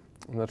oddycha.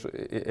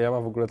 Znaczy, ja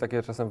mam w ogóle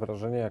takie czasem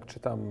wrażenie, jak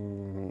czytam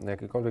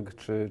jakiekolwiek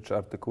czy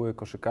artykuły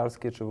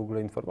koszykarskie, czy w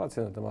ogóle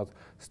informacje na temat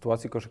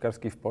sytuacji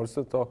koszykarskiej w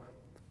Polsce, to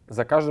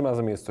za każdym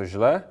razem jest coś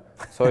źle,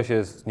 coś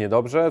jest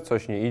niedobrze,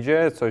 coś nie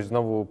idzie, coś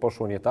znowu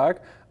poszło nie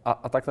tak,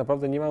 a tak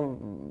naprawdę nie mam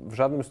w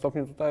żadnym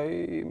stopniu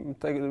tutaj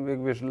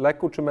jak wiesz,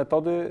 leku czy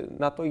metody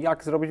na to,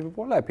 jak zrobić, by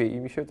było lepiej. I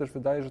mi się też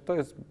wydaje, że to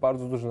jest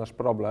bardzo duży nasz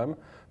problem.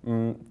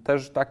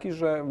 Też taki,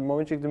 że w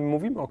momencie, gdy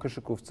mówimy o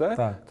koszykówce,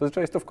 Tak. to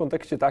zazwyczaj jest to w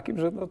kontekście takim,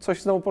 że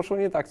coś znowu poszło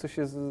nie tak, coś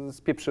się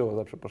spieprzyło,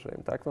 za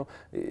przeproszeniem. Tak?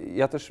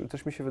 Ja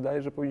też mi się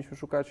wydaje, że powinniśmy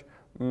szukać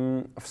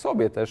w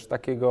sobie też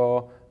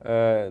takiego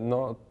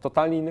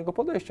totalnie innego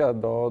podejścia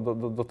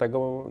do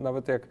tego.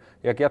 Nawet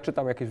jak ja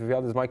czytam jakieś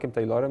wywiady z Mike'em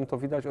Taylorem, to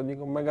widać od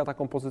niego mega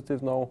taką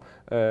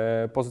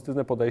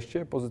pozytywne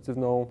podejście,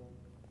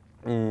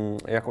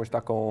 jakąś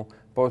taką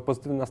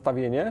pozytywne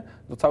nastawienie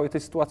do całej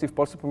tej sytuacji w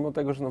Polsce, pomimo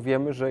tego, że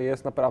wiemy, że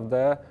jest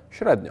naprawdę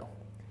średnio.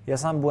 Ja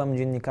sam byłem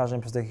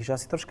dziennikarzem przez jakiś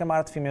czas i troszkę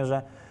martwi mnie,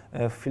 że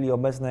w chwili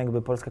obecnej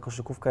jakby polska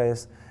koszykówka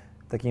jest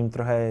takim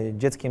trochę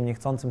dzieckiem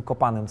niechcącym,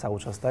 kopanym cały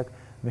czas, tak?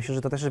 Myślę,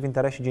 że to też jest w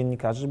interesie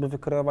dziennikarzy, żeby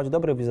wykreować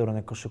dobry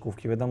wizerunek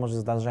koszykówki. Wiadomo, że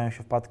zdarzają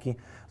się wpadki,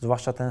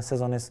 zwłaszcza ten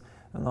sezon jest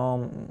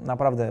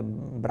naprawdę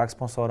brak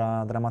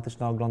sponsora,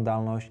 dramatyczna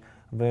oglądalność,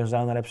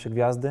 wyjeżdżają najlepsze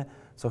gwiazdy,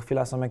 co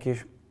chwila są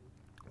jakieś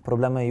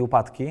problemy i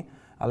upadki,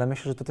 ale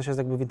myślę, że to też jest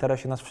jakby w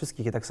interesie nas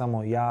wszystkich i tak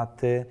samo ja,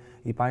 ty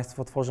i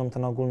państwo tworzą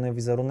ten ogólny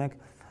wizerunek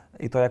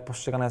i to, jak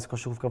postrzegana jest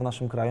koszykówka w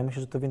naszym kraju.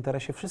 Myślę, że to w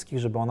interesie wszystkich,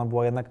 żeby ona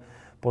była jednak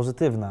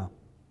pozytywna.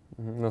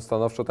 No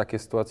stanowczo takie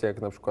sytuacje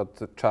jak na przykład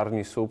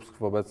Czarni Słupsk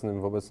w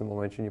obecnym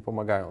momencie nie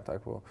pomagają,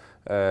 tak? Bo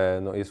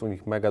jest u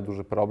nich mega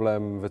duży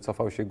problem,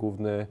 wycofał się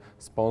główny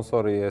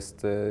sponsor,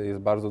 jest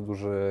bardzo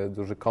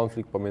duży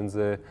konflikt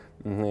pomiędzy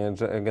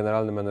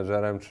generalnym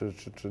menedżerem czy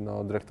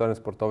dyrektorem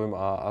sportowym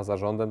a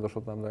zarządem.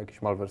 Doszło tam do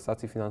jakichś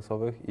malwersacji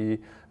finansowych i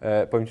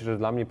powiem Ci, że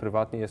dla mnie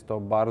prywatnie jest to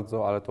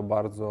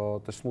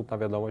bardzo też smutna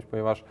wiadomość,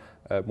 ponieważ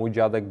mój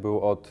dziadek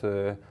był od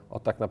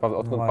tak naprawdę,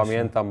 odkąd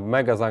pamiętam,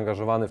 mega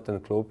zaangażowany w ten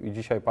klub i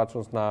dzisiaj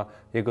patrząc na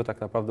jego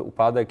tak naprawdę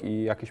upadek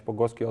i jakieś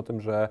pogłoski o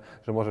tym, że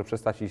może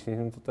przestać istnieć,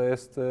 no to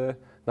jest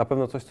na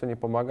pewno coś, co nie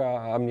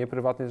pomaga, a mnie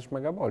prywatnie też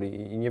mega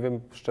boli i nie wiem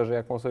szczerze,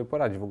 jak mam sobie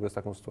poradzić w ogóle z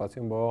taką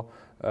sytuacją,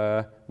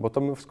 bo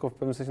to mimo wszystko w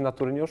pewnym sensie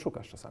natury nie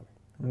oszukasz czasami.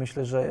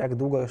 Myślę, że jak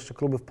długo jeszcze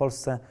kluby w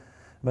Polsce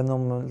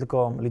będą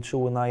tylko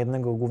liczyły na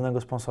jednego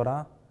głównego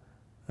sponsora,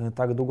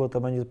 tak długo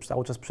to będzie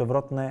cały czas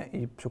przewrotne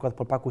i przykład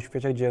Polpaku w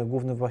świecie, gdzie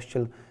główny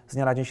właściciel z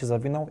dnia na dzień się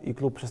zawinął i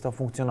klub przestał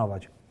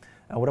funkcjonować.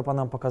 Europa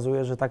nam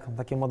pokazuje, że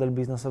taki model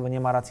biznesowy nie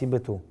ma racji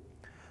bytu.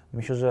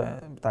 Myślę,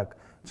 że tak,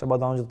 trzeba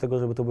dążyć do tego,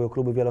 żeby to były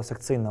kluby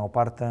wielosekcyjne,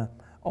 oparte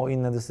o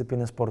inne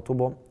dyscypliny sportu,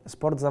 bo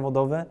sport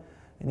zawodowy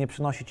nie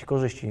przynosi Ci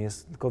korzyści.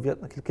 Jest tylko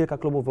kilka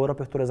klubów w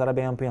Europie, które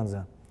zarabiają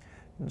pieniądze.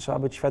 Trzeba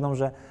być świadom,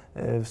 że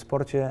w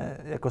sporcie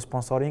jako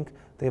sponsoring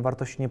tej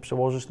wartości nie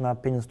przełożysz na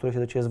pieniądz, który się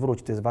do Ciebie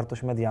zwróci. To jest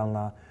wartość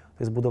medialna,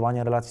 to jest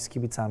budowanie relacji z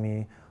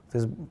kibicami, to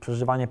jest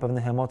przeżywanie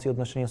pewnych emocji,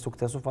 odnoszenie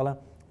sukcesów, ale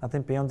na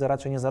tym pieniądze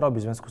raczej nie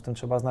zarobisz. W związku z tym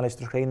trzeba znaleźć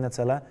troszkę inne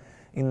cele,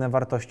 inne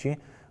wartości.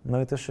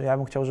 No i też ja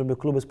bym chciał, żeby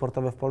kluby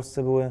sportowe w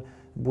Polsce były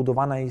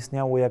budowane i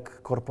istniały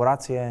jak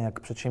korporacje, jak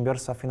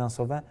przedsiębiorstwa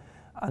finansowe,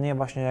 a nie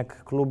właśnie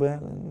jak kluby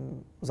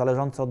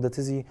zależące od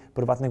decyzji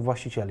prywatnych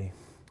właścicieli.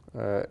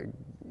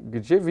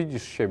 Gdzie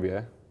widzisz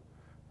siebie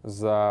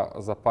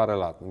za parę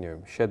lat, no nie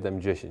wiem,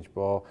 7-10,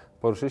 bo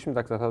poruszyliśmy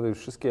tak naprawdę już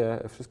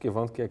wszystkie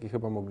wątki, jakie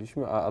chyba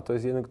mogliśmy, a to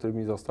jest jeden, który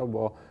mi został,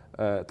 bo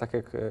tak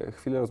jak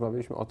chwilę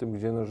rozmawialiśmy o tym,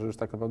 gdzie no, że już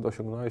tak naprawdę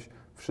osiągnąłeś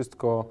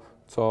wszystko,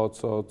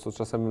 co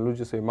czasem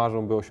ludzie sobie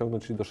marzą, by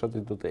osiągnąć, czyli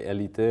doszedłeś do tej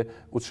elity,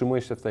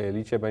 utrzymujesz się w tej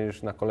elicie,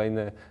 będziesz na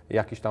kolejny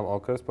jakiś tam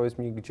okres. Powiedz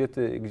mi,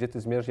 gdzie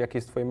ty zmierzasz, jakie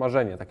jest twoje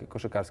marzenie takie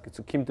koszykarskie,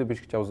 kim ty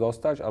byś chciał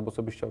zostać albo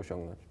co byś chciał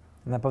osiągnąć?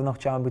 Na pewno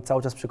chciałem być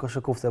cały czas przy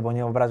koszykówce, bo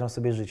nie wyobrażam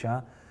sobie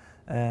życia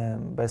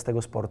bez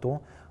tego sportu.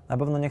 Na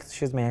pewno nie chcę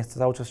się zmieniać, chcę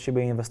cały czas w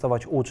siebie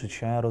inwestować, uczyć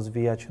się,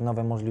 rozwijać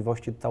nowe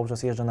możliwości. Cały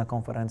czas jeżdżę na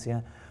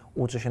konferencje,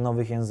 uczę się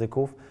nowych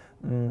języków.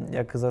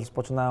 Jak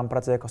rozpoczynałem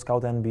pracę jako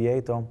scout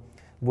NBA, to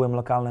byłem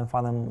lokalnym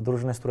fanem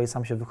drużyny, z której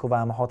sam się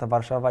wychowałem, Ochota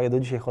Warszawa, i do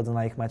dzisiaj chodzę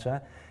na ich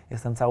mecze.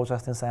 Jestem cały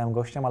czas tym samym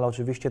gościem, ale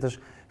oczywiście też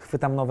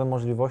chwytam nowe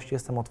możliwości,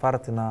 jestem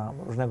otwarty na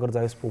różnego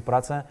rodzaju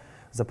współpracę.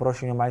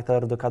 Zaprosił mnie Mike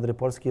Taylor do kadry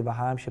polskiej,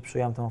 wahałem się,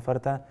 przyjąłem tę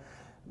ofertę.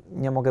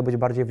 Nie mogę być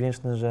bardziej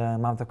wdzięczny, że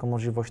mam taką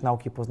możliwość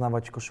nauki,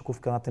 poznawać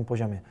koszykówkę na tym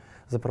poziomie.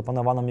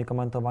 Zaproponowano mi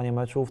komentowanie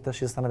meczów, też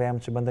się zastanawiałem,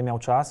 czy będę miał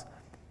czas.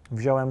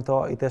 Wziąłem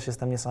to i też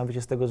jestem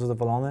niesamowicie z tego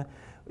zadowolony.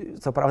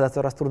 Co prawda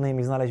coraz trudniej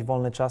mi znaleźć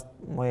wolny czas,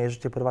 moje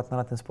życie prywatne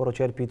na tym sporo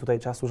cierpi, tutaj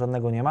czasu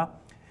żadnego nie ma.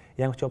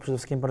 Ja bym chciał przede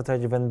wszystkim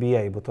pracować w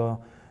NBA, bo to,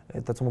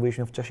 co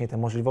mówiliśmy wcześniej, te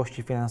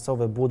możliwości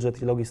finansowe,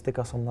 budżet i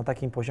logistyka są na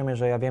takim poziomie,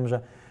 że ja wiem, że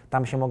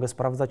tam się mogę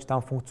sprawdzać,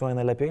 tam funkcjonuje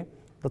najlepiej.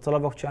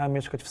 Docelowo chciałem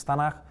mieszkać w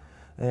Stanach,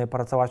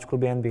 pracować w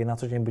klubie NBA, na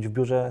co dzień być w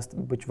biurze,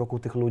 być wokół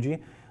tych ludzi.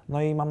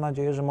 No i mam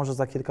nadzieję, że może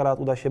za kilka lat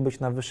uda się być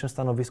na wyższym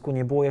stanowisku.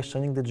 Nie było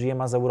jeszcze nigdy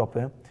GM-a z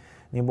Europy,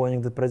 nie było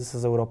nigdy prezesa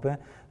z Europy.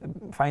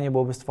 Fajnie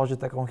byłoby stworzyć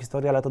taką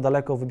historię, ale to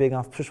daleko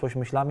wybiegam w przyszłość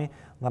myślami.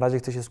 Na razie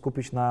chcę się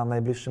skupić na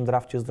najbliższym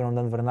drafcie z drużyną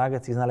Denver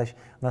Nuggets i znaleźć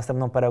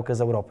następną perełkę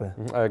z Europy.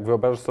 A jak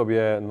wyobrażasz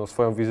sobie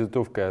swoją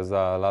wizytówkę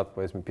za lat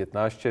powiedzmy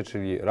 15,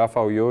 czyli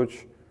Rafał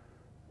Juć,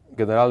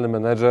 generalny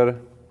menedżer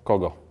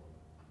kogo?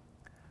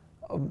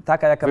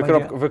 Taka, jaka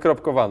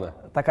Wykropkowane.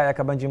 Taka,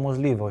 jaka będzie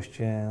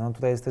możliwość. No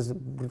tutaj to jest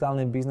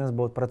brutalny biznes,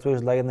 bo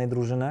pracujesz dla jednej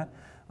drużyny,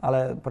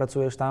 ale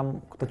pracujesz tam,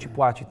 kto ci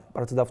płaci.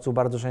 Pracodawców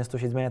bardzo często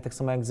się zmienia, tak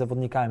samo jak z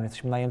zawodnikami,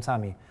 jesteśmy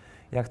najemcami.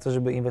 Ja chcę,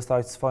 żeby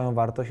inwestować w swoją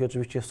wartość i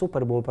oczywiście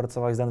super byłoby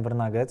pracować z Denver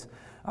Nuggets,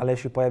 ale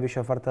jeśli pojawi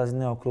się oferta z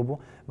innego klubu,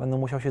 będę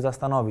musiał się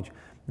zastanowić.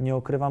 Nie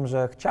ukrywam,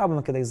 że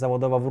chciałbym kiedyś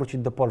zawodowo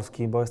wrócić do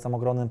Polski, bo jestem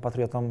ogromnym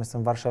patriotą,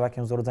 jestem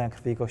warszawiakiem z urodzenia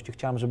krwi i kości.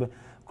 Chciałem, żeby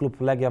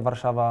klub Legia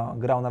Warszawa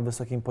grał na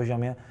wysokim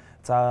poziomie.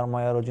 Cała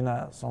moja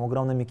rodzina są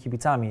ogromnymi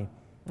kibicami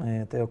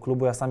tego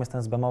klubu. Ja sam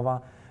jestem z Bemowa.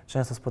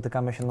 Często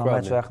spotykamy się na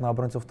meczach, na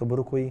obrońców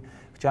Tobruku i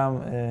chciałem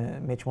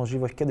mieć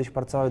możliwość kiedyś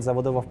pracować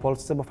zawodowo w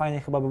Polsce, bo fajnie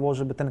chyba by było,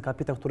 żeby ten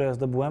kapitał, który ja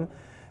zdobyłem,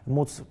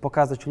 móc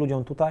pokazać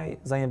ludziom tutaj,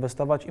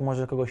 zainwestować i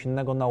może kogoś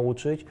innego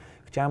nauczyć.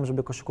 Chciałem,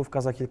 żeby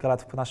koszykówka za kilka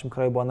lat w naszym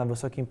kraju była na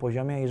wysokim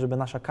poziomie i żeby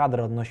nasza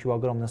kadra odnosiła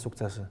ogromne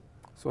sukcesy.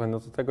 Słuchaj, no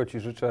to tego Ci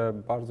życzę.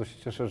 Bardzo się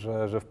cieszę,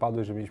 że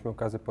wpadłeś, że mieliśmy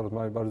okazję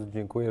porozmawiać. Bardzo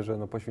dziękuję,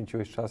 że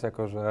poświęciłeś czas,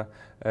 jako że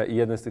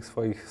jeden z tych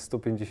swoich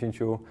 150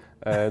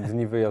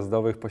 dni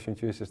wyjazdowych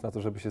poświęciłeś też na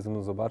to, żeby się ze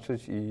mną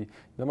zobaczyć i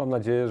mam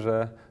nadzieję,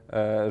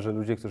 że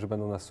ludzie, którzy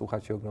będą nas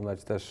słuchać i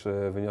oglądać, też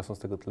wyniosą z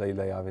tego tyle,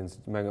 ile ja, więc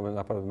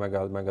naprawdę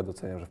mega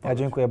doceniam, że wpadłeś.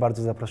 Ja dziękuję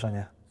bardzo za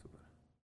zaproszenie.